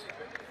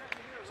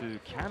to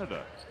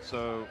Canada.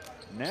 So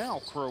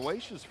now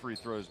Croatia's free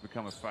throws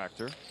become a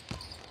factor.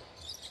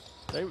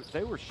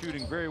 They were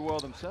shooting very well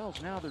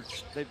themselves. Now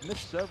they've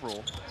missed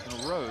several in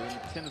a row,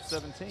 10 of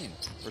 17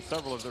 for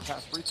several of their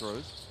past free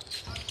throws.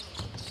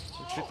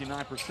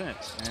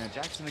 59%. And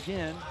Jackson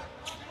again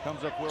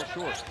comes up well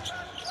short.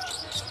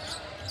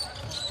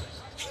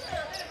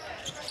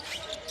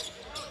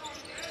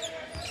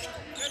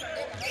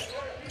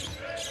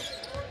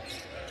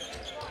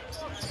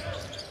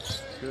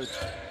 Good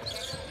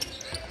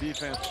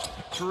defense.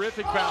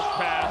 Terrific bounce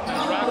pass. And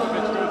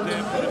Rapovic goes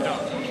in for the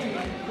dunk.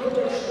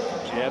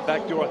 Yeah,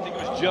 backdoor. I think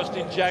it was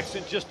Justin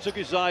Jackson. Just took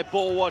his eye,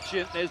 ball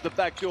watching. There's the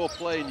backdoor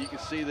play, and you can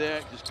see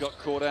there, just got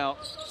caught out.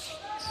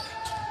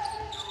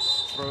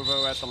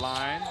 Provo at the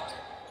line.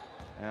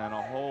 And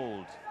a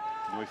hold.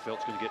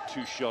 Neufeld's going to get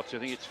 2 shots. I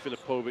think it's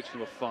Filipovic,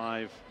 number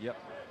 5. Yep.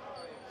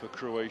 For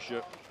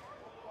Croatia.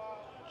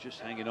 Just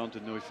hanging on to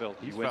Neufeld.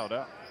 He's fouled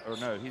out. Or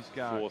no, he's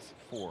got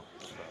 4.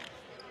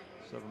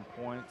 7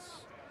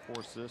 points,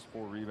 4 assists,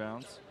 4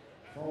 rebounds.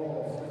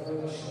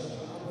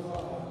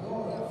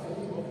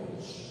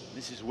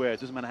 This is where it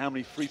doesn't matter how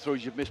many free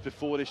throws you've missed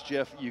before this,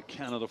 Jeff. You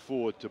cannot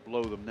afford to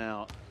blow them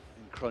now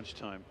in crunch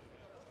time.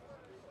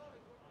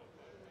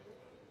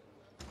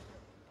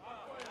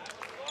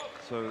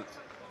 So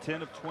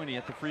 10 of 20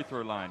 at the free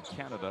throw line,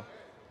 Canada.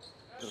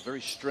 Got a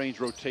very strange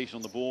rotation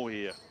on the ball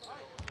here.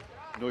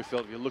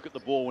 Neufeld, if you look at the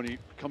ball when he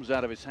comes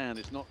out of his hand,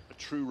 it's not a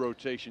true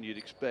rotation you'd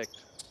expect.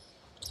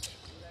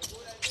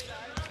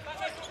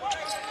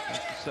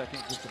 That's the second,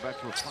 gets it back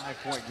to a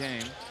 5-point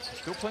game.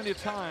 Still plenty of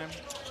time.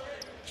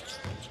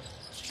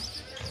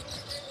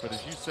 But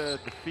as you said,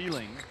 the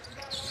feeling,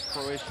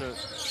 Croatia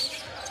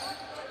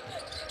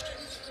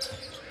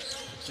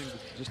seems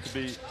just to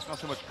be, it's not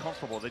so much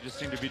comfortable, they just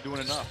seem to be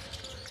doing enough.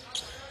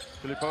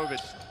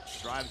 Filipovic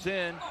drives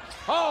in.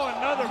 Oh,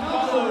 another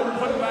follow,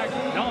 put back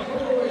dunk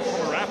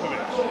for Rapovic.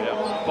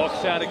 Yeah,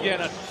 box out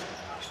again. I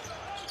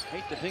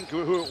hate to think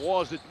who it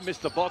was that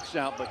missed the box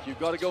out, but you've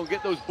got to go and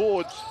get those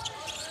boards.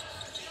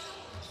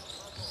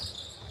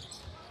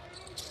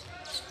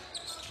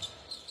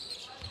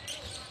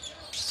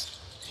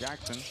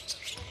 Jackson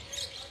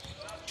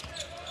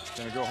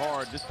gonna go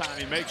hard. This time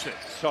he makes it.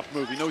 Tough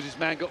move. He knows his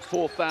man got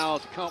 4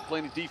 fouls. Can't play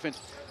any defense.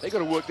 They got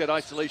to work that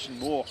isolation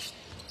more.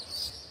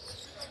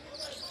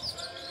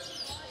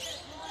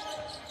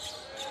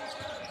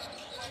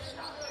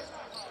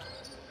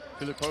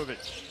 Filipovic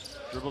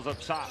dribbles up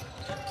top.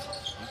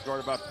 He's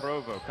guarded by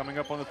Provo. Coming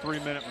up on the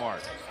 3-minute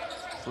mark.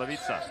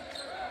 Slavica.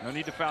 No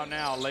need to foul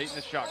now. Late in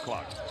the shot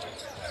clock.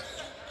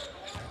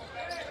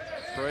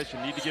 Croatia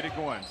need to get it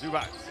going.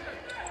 Zubac.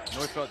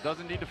 Neufeld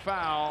doesn't need to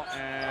foul,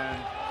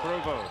 and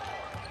Provo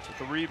with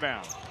the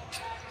rebound.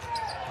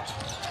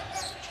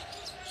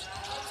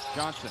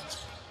 Johnson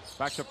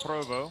back to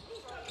Provo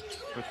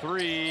for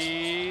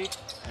 3,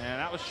 and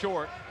that was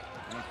short.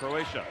 And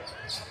Croatia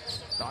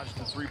dodged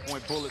the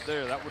 3-point bullet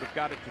there. That would have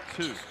got it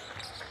to 2.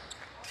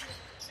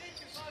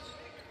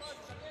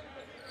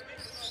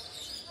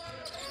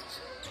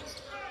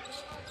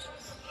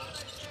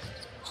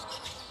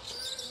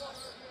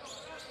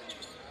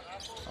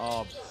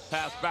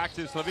 Pass back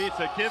to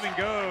Slavica, give and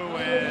go,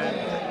 and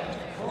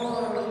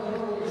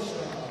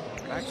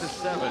back to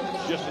 7.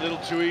 Just a little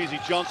too easy.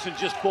 Johnson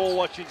just ball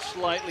watching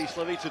slightly.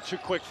 Slavica too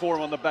quick for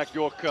him on the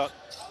backdoor cut.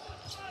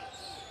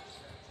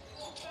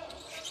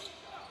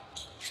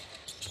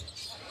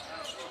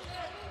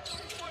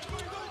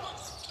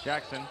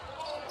 Jackson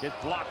gets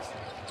blocked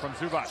from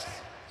Zubac.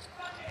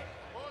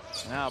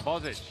 Now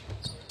Bozic.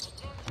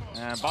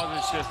 And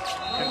Bozic just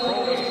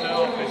controlled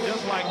himself, and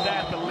just like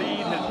that, the lead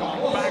has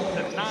gone back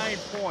to 9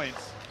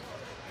 points.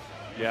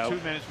 Yeah, 2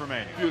 minutes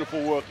remaining.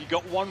 Beautiful work. You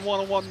got one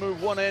one-on-one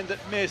move, one end that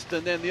missed,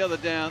 and then the other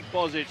down.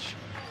 Bozic.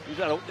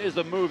 There's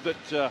the move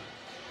that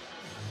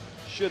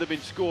should have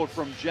been scored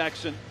from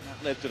Jackson.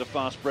 That led to the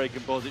fast break,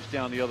 and Bozic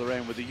down the other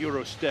end with the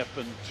Euro step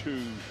and 2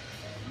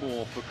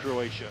 more for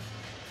Croatia.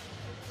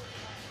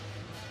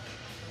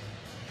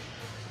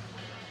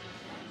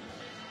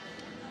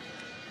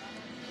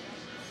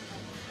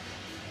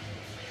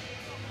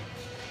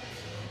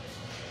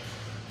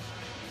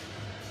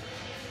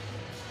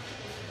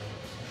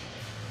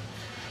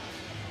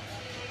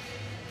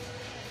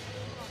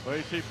 Well,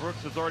 you see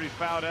Brooks has already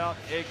fouled out.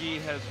 Egi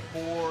has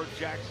 4,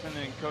 Jackson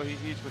and Kohi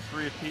each with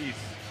 3 apiece.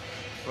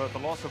 But the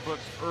loss of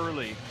Brooks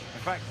early.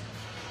 In fact,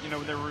 you know,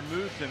 when they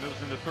removed him, it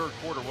was in the 3rd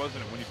quarter,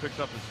 wasn't it, when he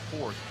picked up his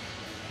 4th?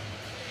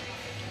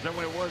 Is that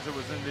when it was? It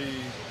was in the,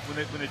 when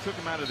they took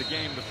him out of the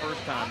game the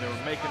first time, they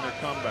were making their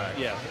comeback.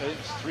 Yeah,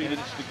 it's 3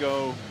 minutes to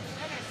go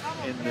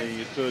in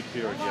the 3rd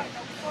period, yeah.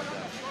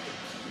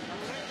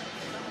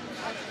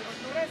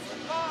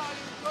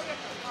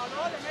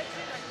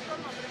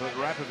 But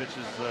Rapovic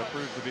has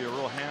proved to be a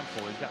real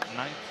handful. He's got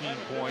 19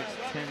 points,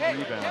 10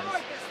 rebounds.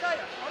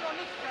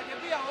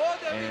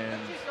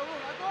 And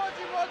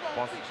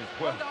Bosic as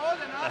well.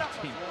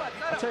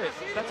 I'll tell you,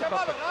 that's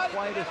about the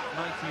quietest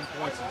 19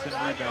 points and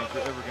 10 rebounds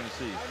you're ever going to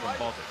see from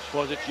Bosic.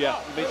 Bosic, yeah.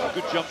 He made some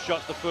good jump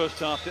shots the first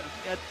half. He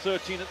had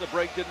 13 at the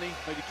break, didn't he?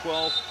 Maybe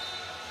 12.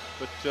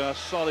 But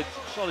solid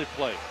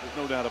play. There's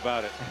no doubt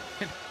about it.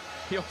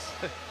 He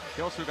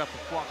also got the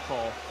flop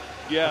call.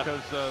 Yeah,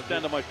 because,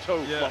 stand on my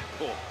toe, yeah. flop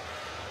call.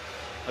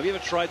 Have you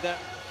ever tried that?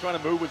 Trying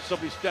to move with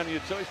somebody standing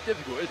on your toe? It's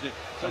difficult, isn't it?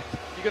 So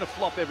you're going to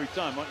flop every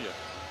time, aren't you?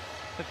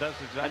 That's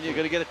exactly. And you're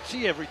going to get a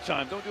T every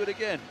time. Don't do it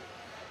again.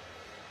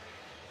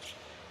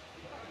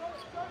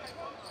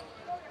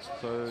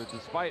 So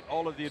despite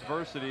all of the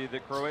adversity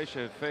that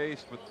Croatia had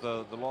faced with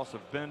the loss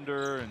of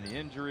Bender and the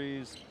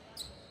injuries,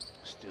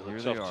 still a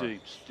tough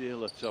team.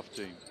 Still a tough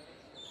team.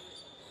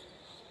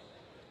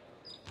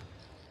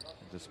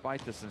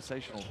 Despite the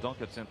sensational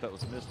dunk attempt that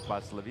was missed by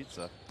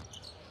Slavica.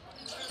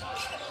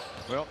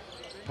 Well,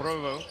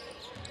 Provo.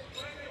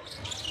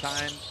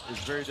 Time is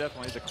very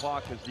definitely, the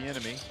clock is the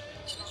enemy.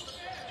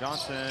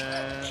 Johnson,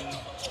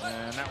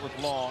 and that was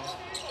long.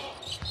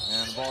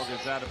 And the ball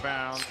goes out of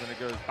bounds, and it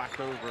goes back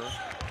over to,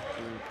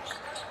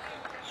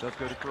 does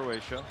go to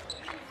Croatia.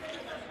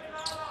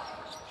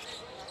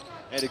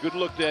 Had a good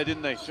look there,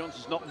 didn't they?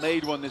 Johnson's not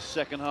made one this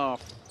second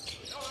half.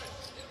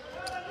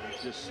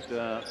 Just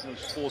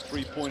those 4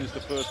 3-pointers the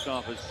first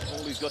half is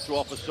all he's got to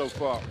offer so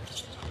far.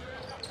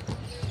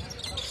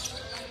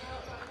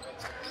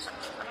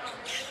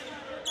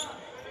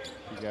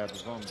 He got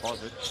his own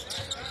Bozic.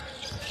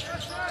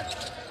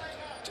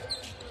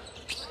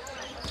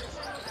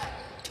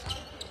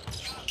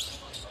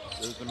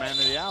 There's the man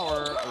of the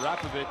hour,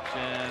 Rapovic,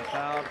 and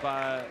fouled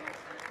by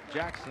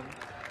Jackson.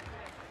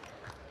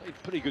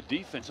 Pretty good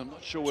defense. I'm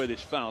not sure where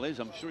this foul is.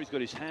 I'm sure he's got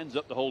his hands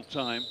up the whole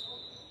time.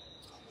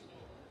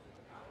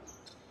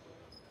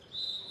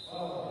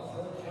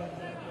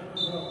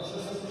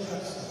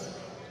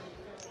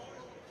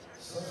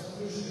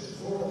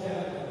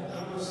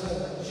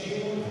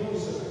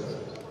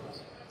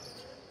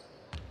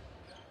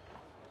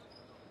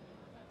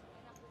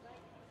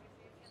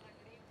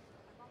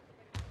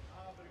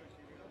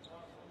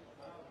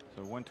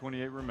 So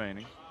 1:28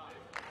 remaining.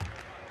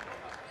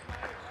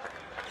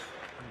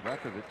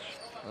 Rakovic,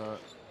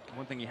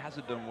 one thing he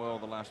hasn't done well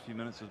the last few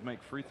minutes is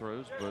make free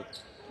throws,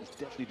 but he's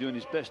definitely doing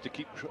his best to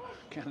keep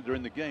Canada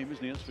in the game,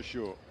 isn't he? That's for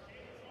sure.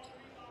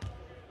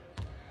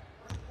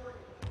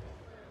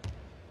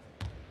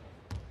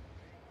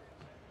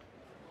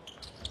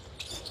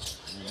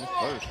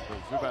 Both.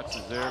 Zubac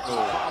is there for the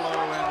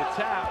follow and the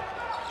tap.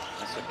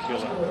 That's a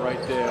killer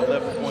right there.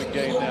 11-point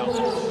game now. And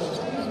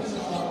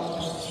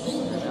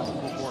now the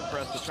full court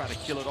press to try to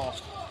kill it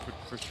off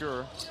for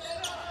sure.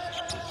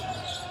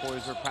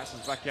 Poiser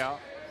passes back out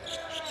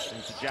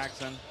into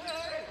Jackson.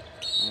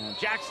 And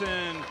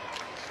Jackson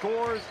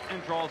scores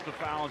and draws the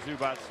foul on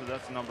Zubac, so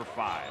that's number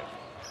 5.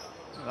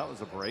 Well, that was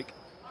a break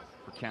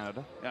for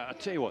Canada. Yeah, I'll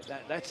tell you what,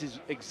 that's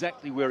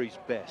exactly where he's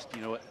best,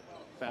 you know.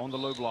 On the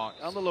low block.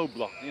 On the low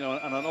block, you know,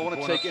 and I don't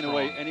want to take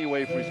any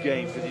way for his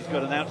game because he's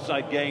got an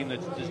outside game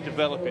that's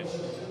developing,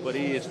 but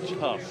he is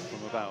tough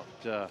from about,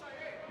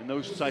 in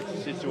those types of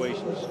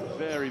situations,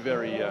 very,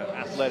 very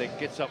athletic,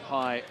 gets up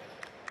high,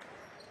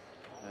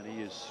 and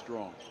he is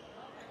strong.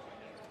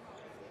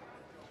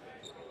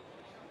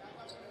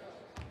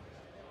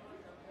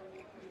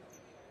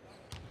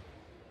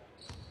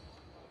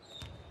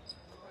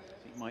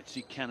 might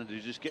see Canada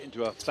just get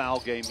into a foul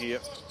game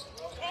here.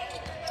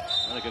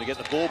 And they're going to get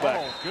the ball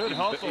back. Oh, good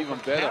hustle even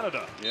from better.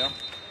 Canada. Yeah.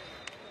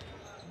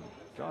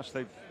 Gosh,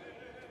 they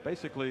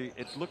basically,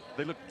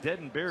 they looked dead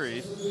and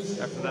buried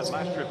after that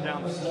last trip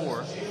down the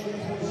floor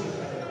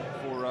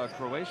for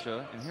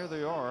Croatia, and here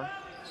they are,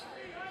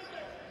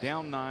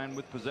 down 9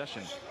 with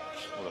possession.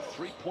 Well, a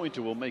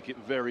three-pointer will make it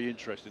very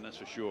interesting, that's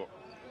for sure.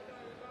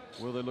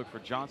 Will they look for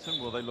Johnson?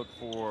 Will they look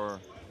for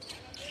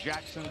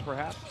Jackson,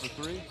 perhaps, for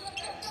 3?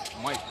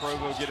 Might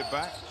Provo get it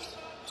back?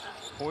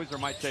 Poyser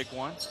might take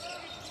one.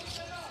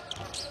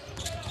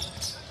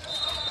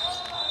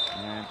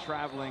 And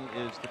traveling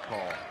is the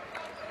call.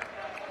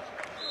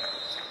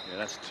 Yeah,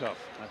 that's tough.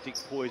 I think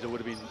Poyser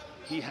would have been,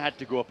 he had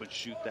to go up and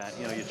shoot that.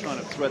 You know, you're trying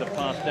to thread a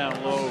pass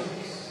down low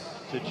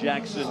to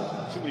Jackson.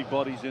 Too many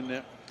bodies in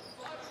there.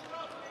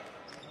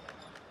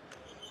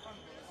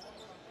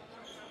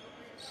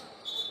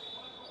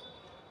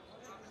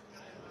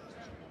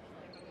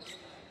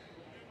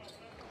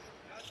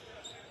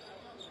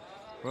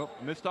 Well,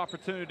 missed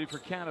opportunity for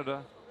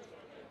Canada.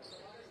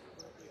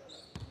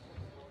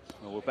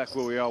 Well, we're back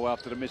where we are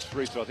after the missed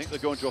free throw. I think they're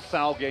going to a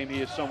foul game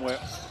here somewhere.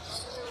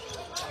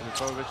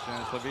 Filipovic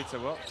and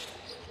Slavica, well,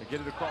 they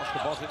get it across to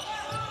Bosic.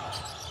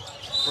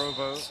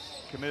 Provo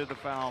committed the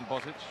foul on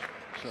Bosic.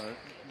 So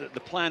the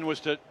plan was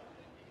to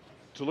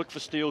look for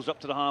steals up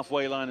to the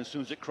halfway line. As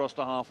soon as it crossed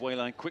the halfway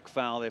line, quick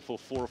foul, therefore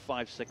 4 or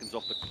 5 seconds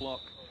off the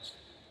clock.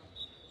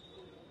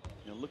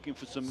 You're looking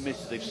for some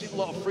misses. They've seen a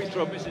lot of free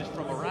throw misses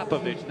from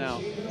Arapovic now.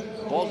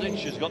 Bosic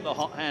has got the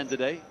hot hand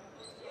today.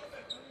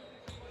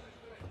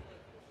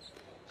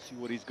 See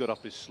what he's got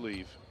up his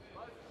sleeve.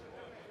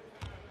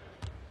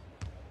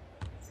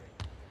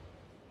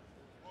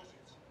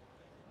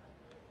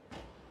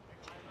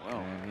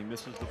 Wow. And he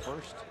misses the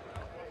first.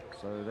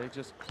 So they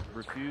just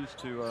refuse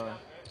to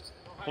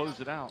close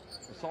it out.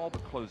 It's all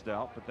but closed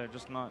out, but they're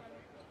just not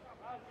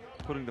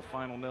putting the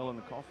final nail in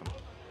the coffin.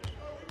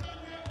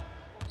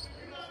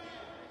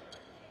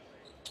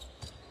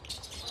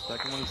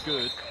 Second one is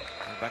good.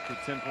 We're back to a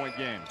 10-point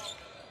game.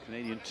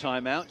 Canadian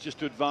timeout just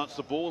to advance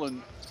the ball,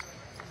 and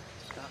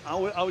I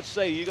would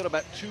say you got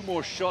about 2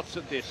 more shots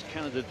at this,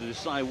 Canada, to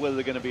decide whether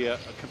they're going to be a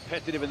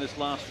competitive in this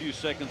last few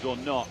seconds or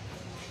not.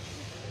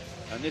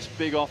 And this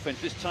big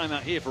offense, this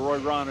timeout here for Roy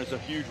Rana is a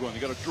huge one.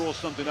 They've got to draw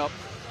something up,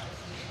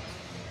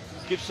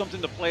 give something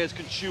the players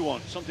can chew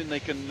on, something they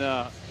can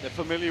they're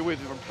familiar with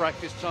from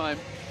practice time.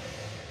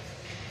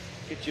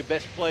 Get your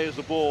best players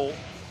the ball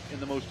in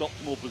the most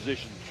optimal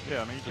position.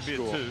 Yeah, I mean, you could be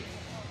score. at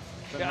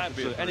 2. Yeah,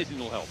 absolutely. Anything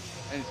will help.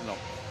 Anything will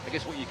help. I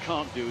guess what you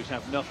can't do is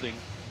have nothing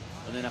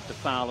and then have to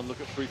foul and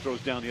look at free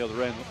throws down the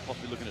other end,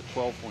 possibly looking at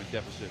 12-point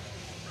deficit.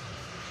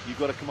 You've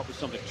got to come up with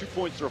something. 2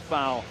 points or a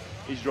foul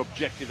is your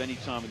objective any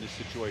time in this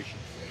situation.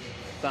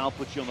 Foul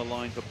puts you on the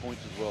line for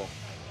points as well.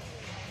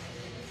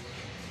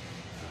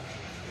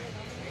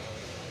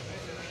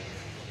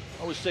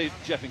 I always say,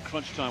 Jeff, in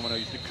crunch time when I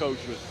used to coach,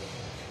 was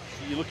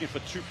you're looking for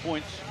 2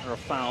 points or a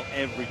foul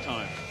every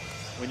time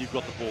when you've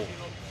got the ball.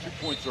 2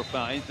 points or a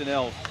foul. Anything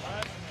else,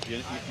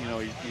 you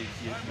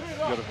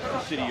got to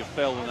consider you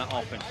failed in that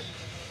offense.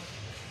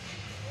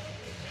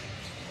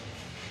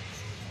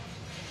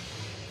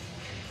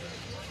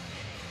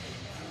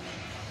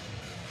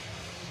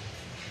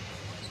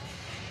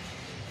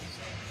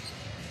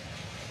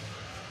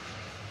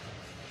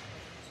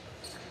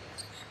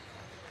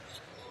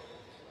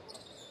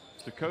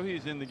 So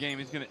Cohi's in the game.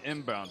 He's going to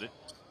inbound it.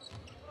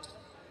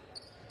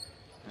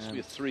 This will be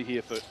a 3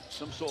 here for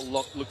some sort of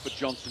look for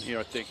Johnson here,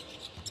 I think.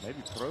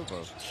 Maybe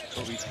Provo.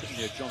 Cohi's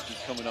here. Johnson's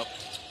coming up.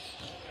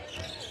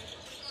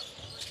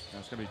 Now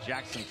it's going to be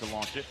Jackson to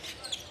launch it.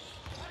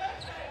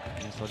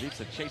 And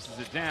Slavica chases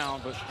it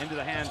down, but into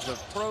the hands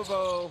of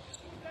Provo.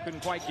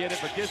 Couldn't quite get it,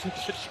 but gives it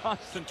to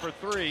Johnson for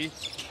 3.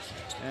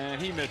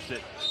 And he missed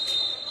it.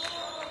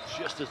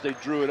 Just as they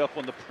drew it up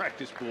on the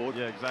practice board.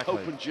 Yeah, exactly.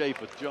 Open J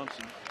for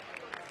Johnson.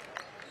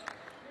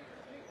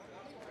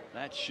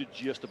 That should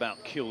just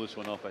about kill this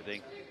one off, I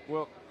think.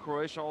 Well,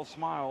 Croatia all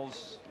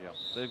smiles. Yeah.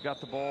 They've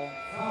got the ball.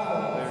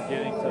 They're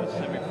getting to the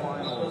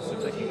semifinals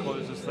if they can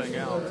close this thing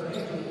out.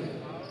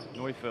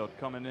 Neufeld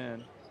coming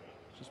in.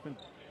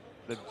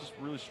 They've just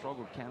really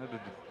struggled, Canada,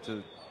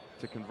 to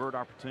convert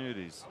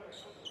opportunities.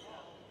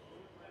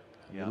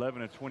 The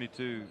 11 of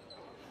 22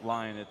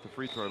 line at the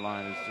free throw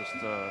line is just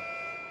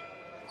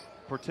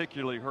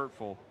particularly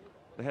hurtful.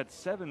 They had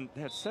seven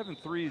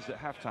threes at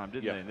halftime,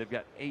 didn't they? And they've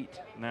got 8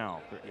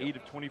 now. They're 8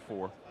 of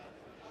 24.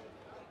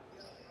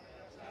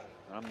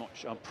 I'm not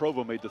sure.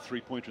 Provo made the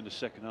 3-pointer in the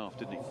second half,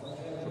 didn't he?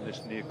 From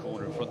this near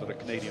corner in front of the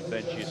Canadian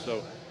bench here.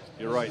 So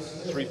you're right.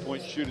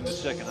 3-point shooting in the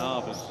second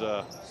half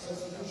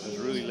has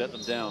really let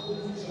them down.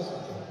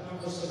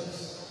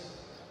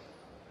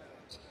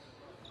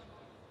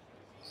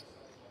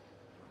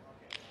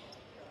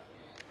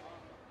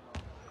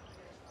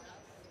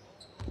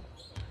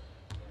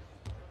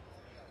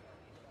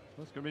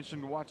 It's going to be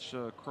interesting to watch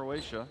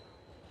Croatia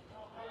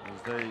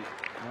as they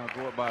now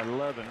go up by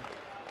 11.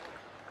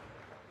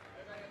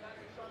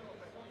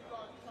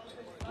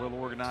 Well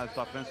organized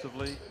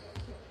offensively,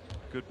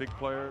 good big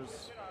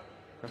players.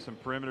 Got some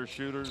perimeter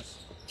shooters.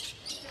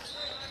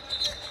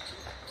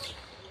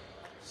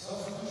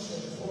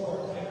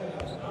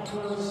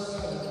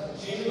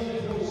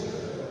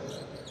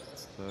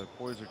 So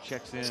Poyser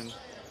checks in.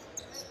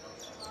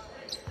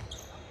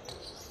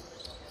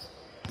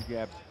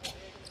 Gab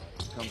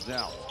comes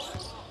out.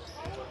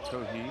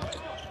 Kohi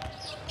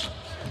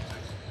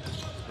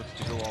looks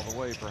to go all the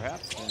way,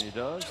 perhaps, and he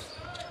does.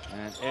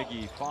 And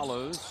Egi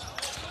follows,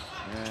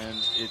 and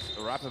it's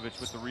Arapovic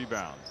with the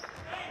rebound.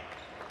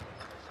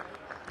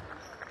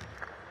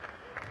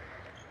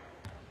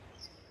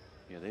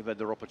 Yeah, they've had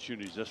their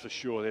opportunities, that's for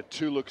sure. There are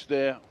 2 looks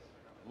there.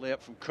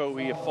 Layup from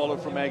Kohi, a follow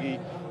from Egi.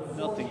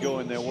 Nothing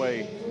going their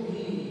way.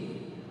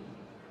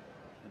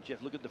 And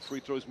Jeff, look at the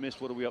free throws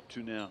missed. What are we up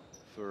to now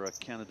for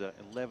Canada?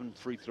 11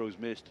 free throws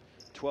missed,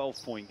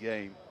 12-point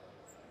game.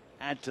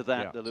 Add to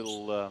that the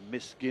little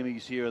missed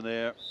gimmies here and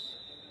there.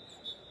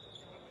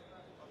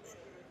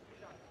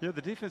 Yeah,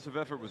 the defensive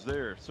effort was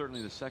there, certainly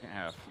in the second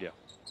half. Yeah.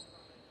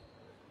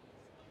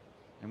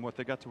 And what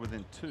they got to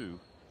within 2.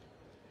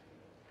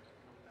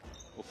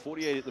 Well,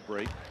 48 at the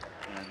break,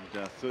 and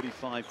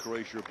 35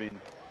 Croatia have been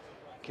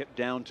kept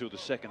down till the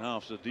second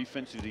half. So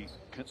defensively,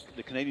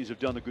 the Canadians have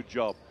done a good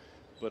job,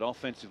 but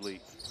offensively,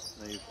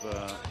 they've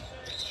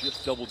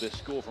just doubled their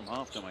score from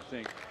halftime, I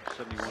think.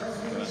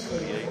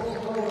 71-38.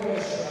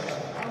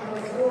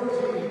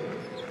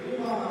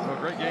 Well,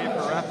 great game for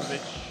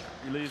Arapovic.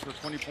 He leads with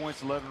 20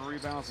 points, 11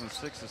 rebounds, and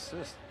 6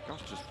 assists.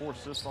 Gosh, just 4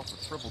 assists off a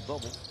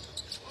triple-double.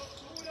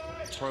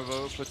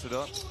 Provo puts it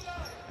up.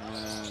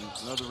 And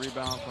another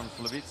rebound from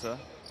Slavica,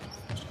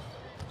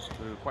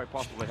 who quite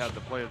possibly had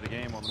the play of the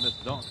game on the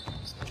missed dunk.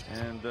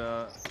 And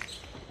the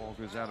ball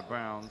goes out of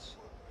bounds.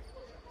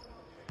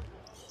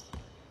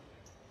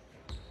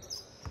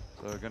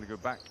 So going to go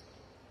back.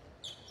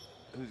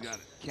 Who's got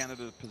it?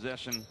 Canada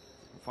possession.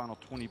 The final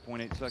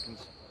 20.8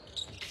 seconds.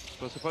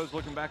 So I suppose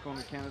looking back on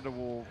it, Canada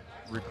will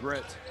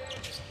regret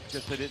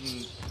because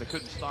they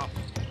couldn't stop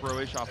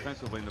Croatia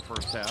offensively in the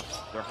first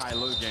half. Their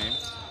high-low game.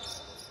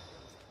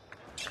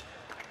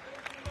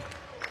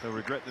 They'll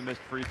regret the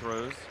missed free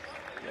throws.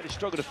 Yeah, they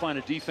struggled to find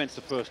a defense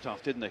the first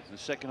half, didn't they? The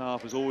second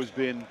half has always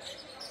been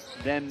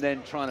them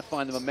then trying to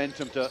find the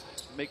momentum to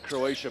make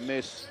Croatia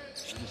miss.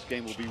 And this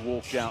game will be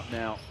walked out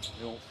now.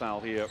 They won't foul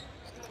here.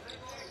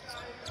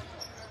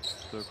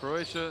 So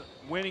Croatia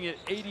winning it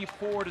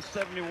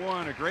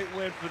 84-71. A great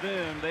win for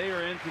them. They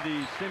are into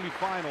the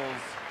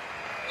semifinals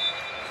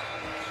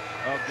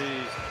of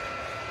the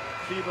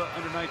FIBA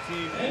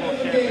U19 World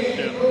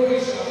Championship.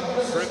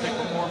 Terrific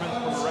performance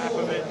from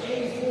Arapovic,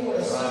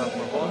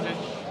 from Bozic,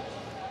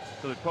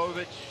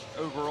 Filipovic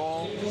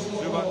overall,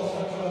 Zubac.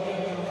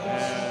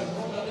 And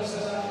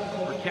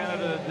for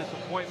Canada,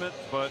 disappointment,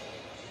 but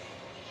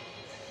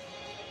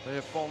they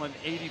have fallen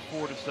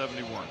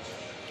 84-71.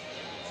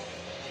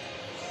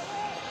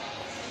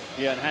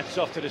 Yeah, and hats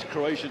off to this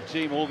Croatian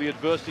team. All the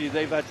adversity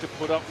they've had to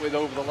put up with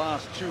over the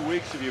last 2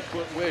 weeks, if you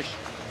could wish.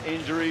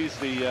 Injuries,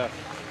 the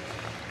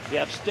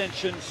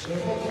abstentions,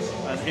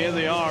 and here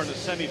they are in the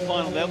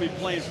semi-final. They'll be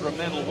playing for a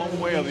medal one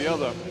way or the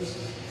other.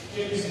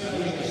 Who's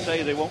to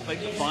say they won't make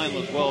the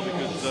final as well,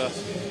 because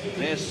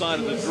their side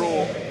of the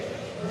draw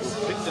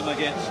will pick them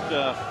against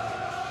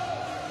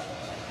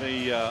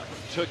the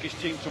Turkish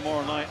team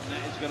tomorrow night, and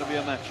that is going to be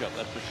a matchup,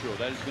 that's for sure.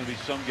 That is going to be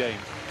some game.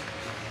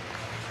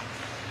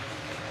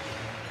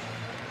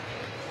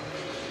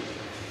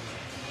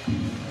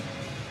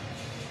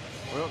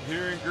 Well,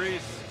 here in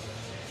Greece,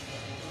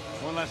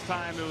 one last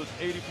time, it was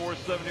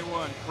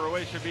 84-71.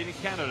 Croatia beating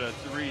Canada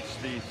to reach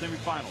the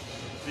semifinals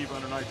of the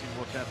FIBA U19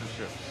 World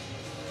Championship.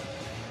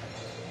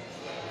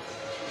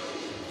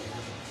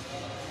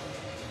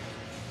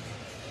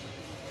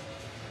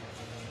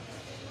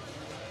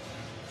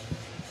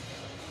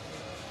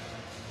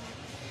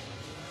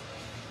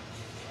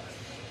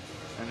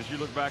 And as you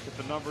look back at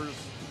the numbers,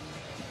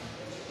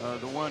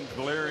 the one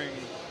glaring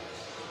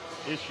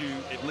issue,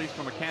 at least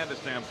from a Canada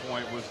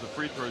standpoint, was the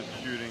free throw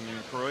shooting.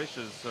 And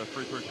Croatia's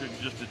free throw shooting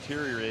just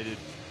deteriorated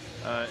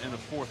in the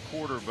fourth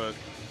quarter. But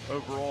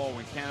overall,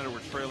 when Canada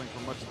were trailing for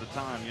much of the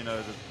time, you know,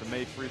 the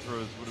made free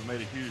throws would have made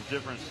a huge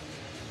difference.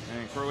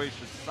 And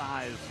Croatia's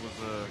size was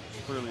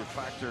clearly a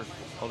factor,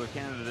 although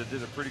Canada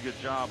did a pretty good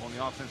job on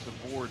the offensive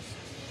boards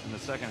in the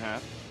second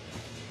half.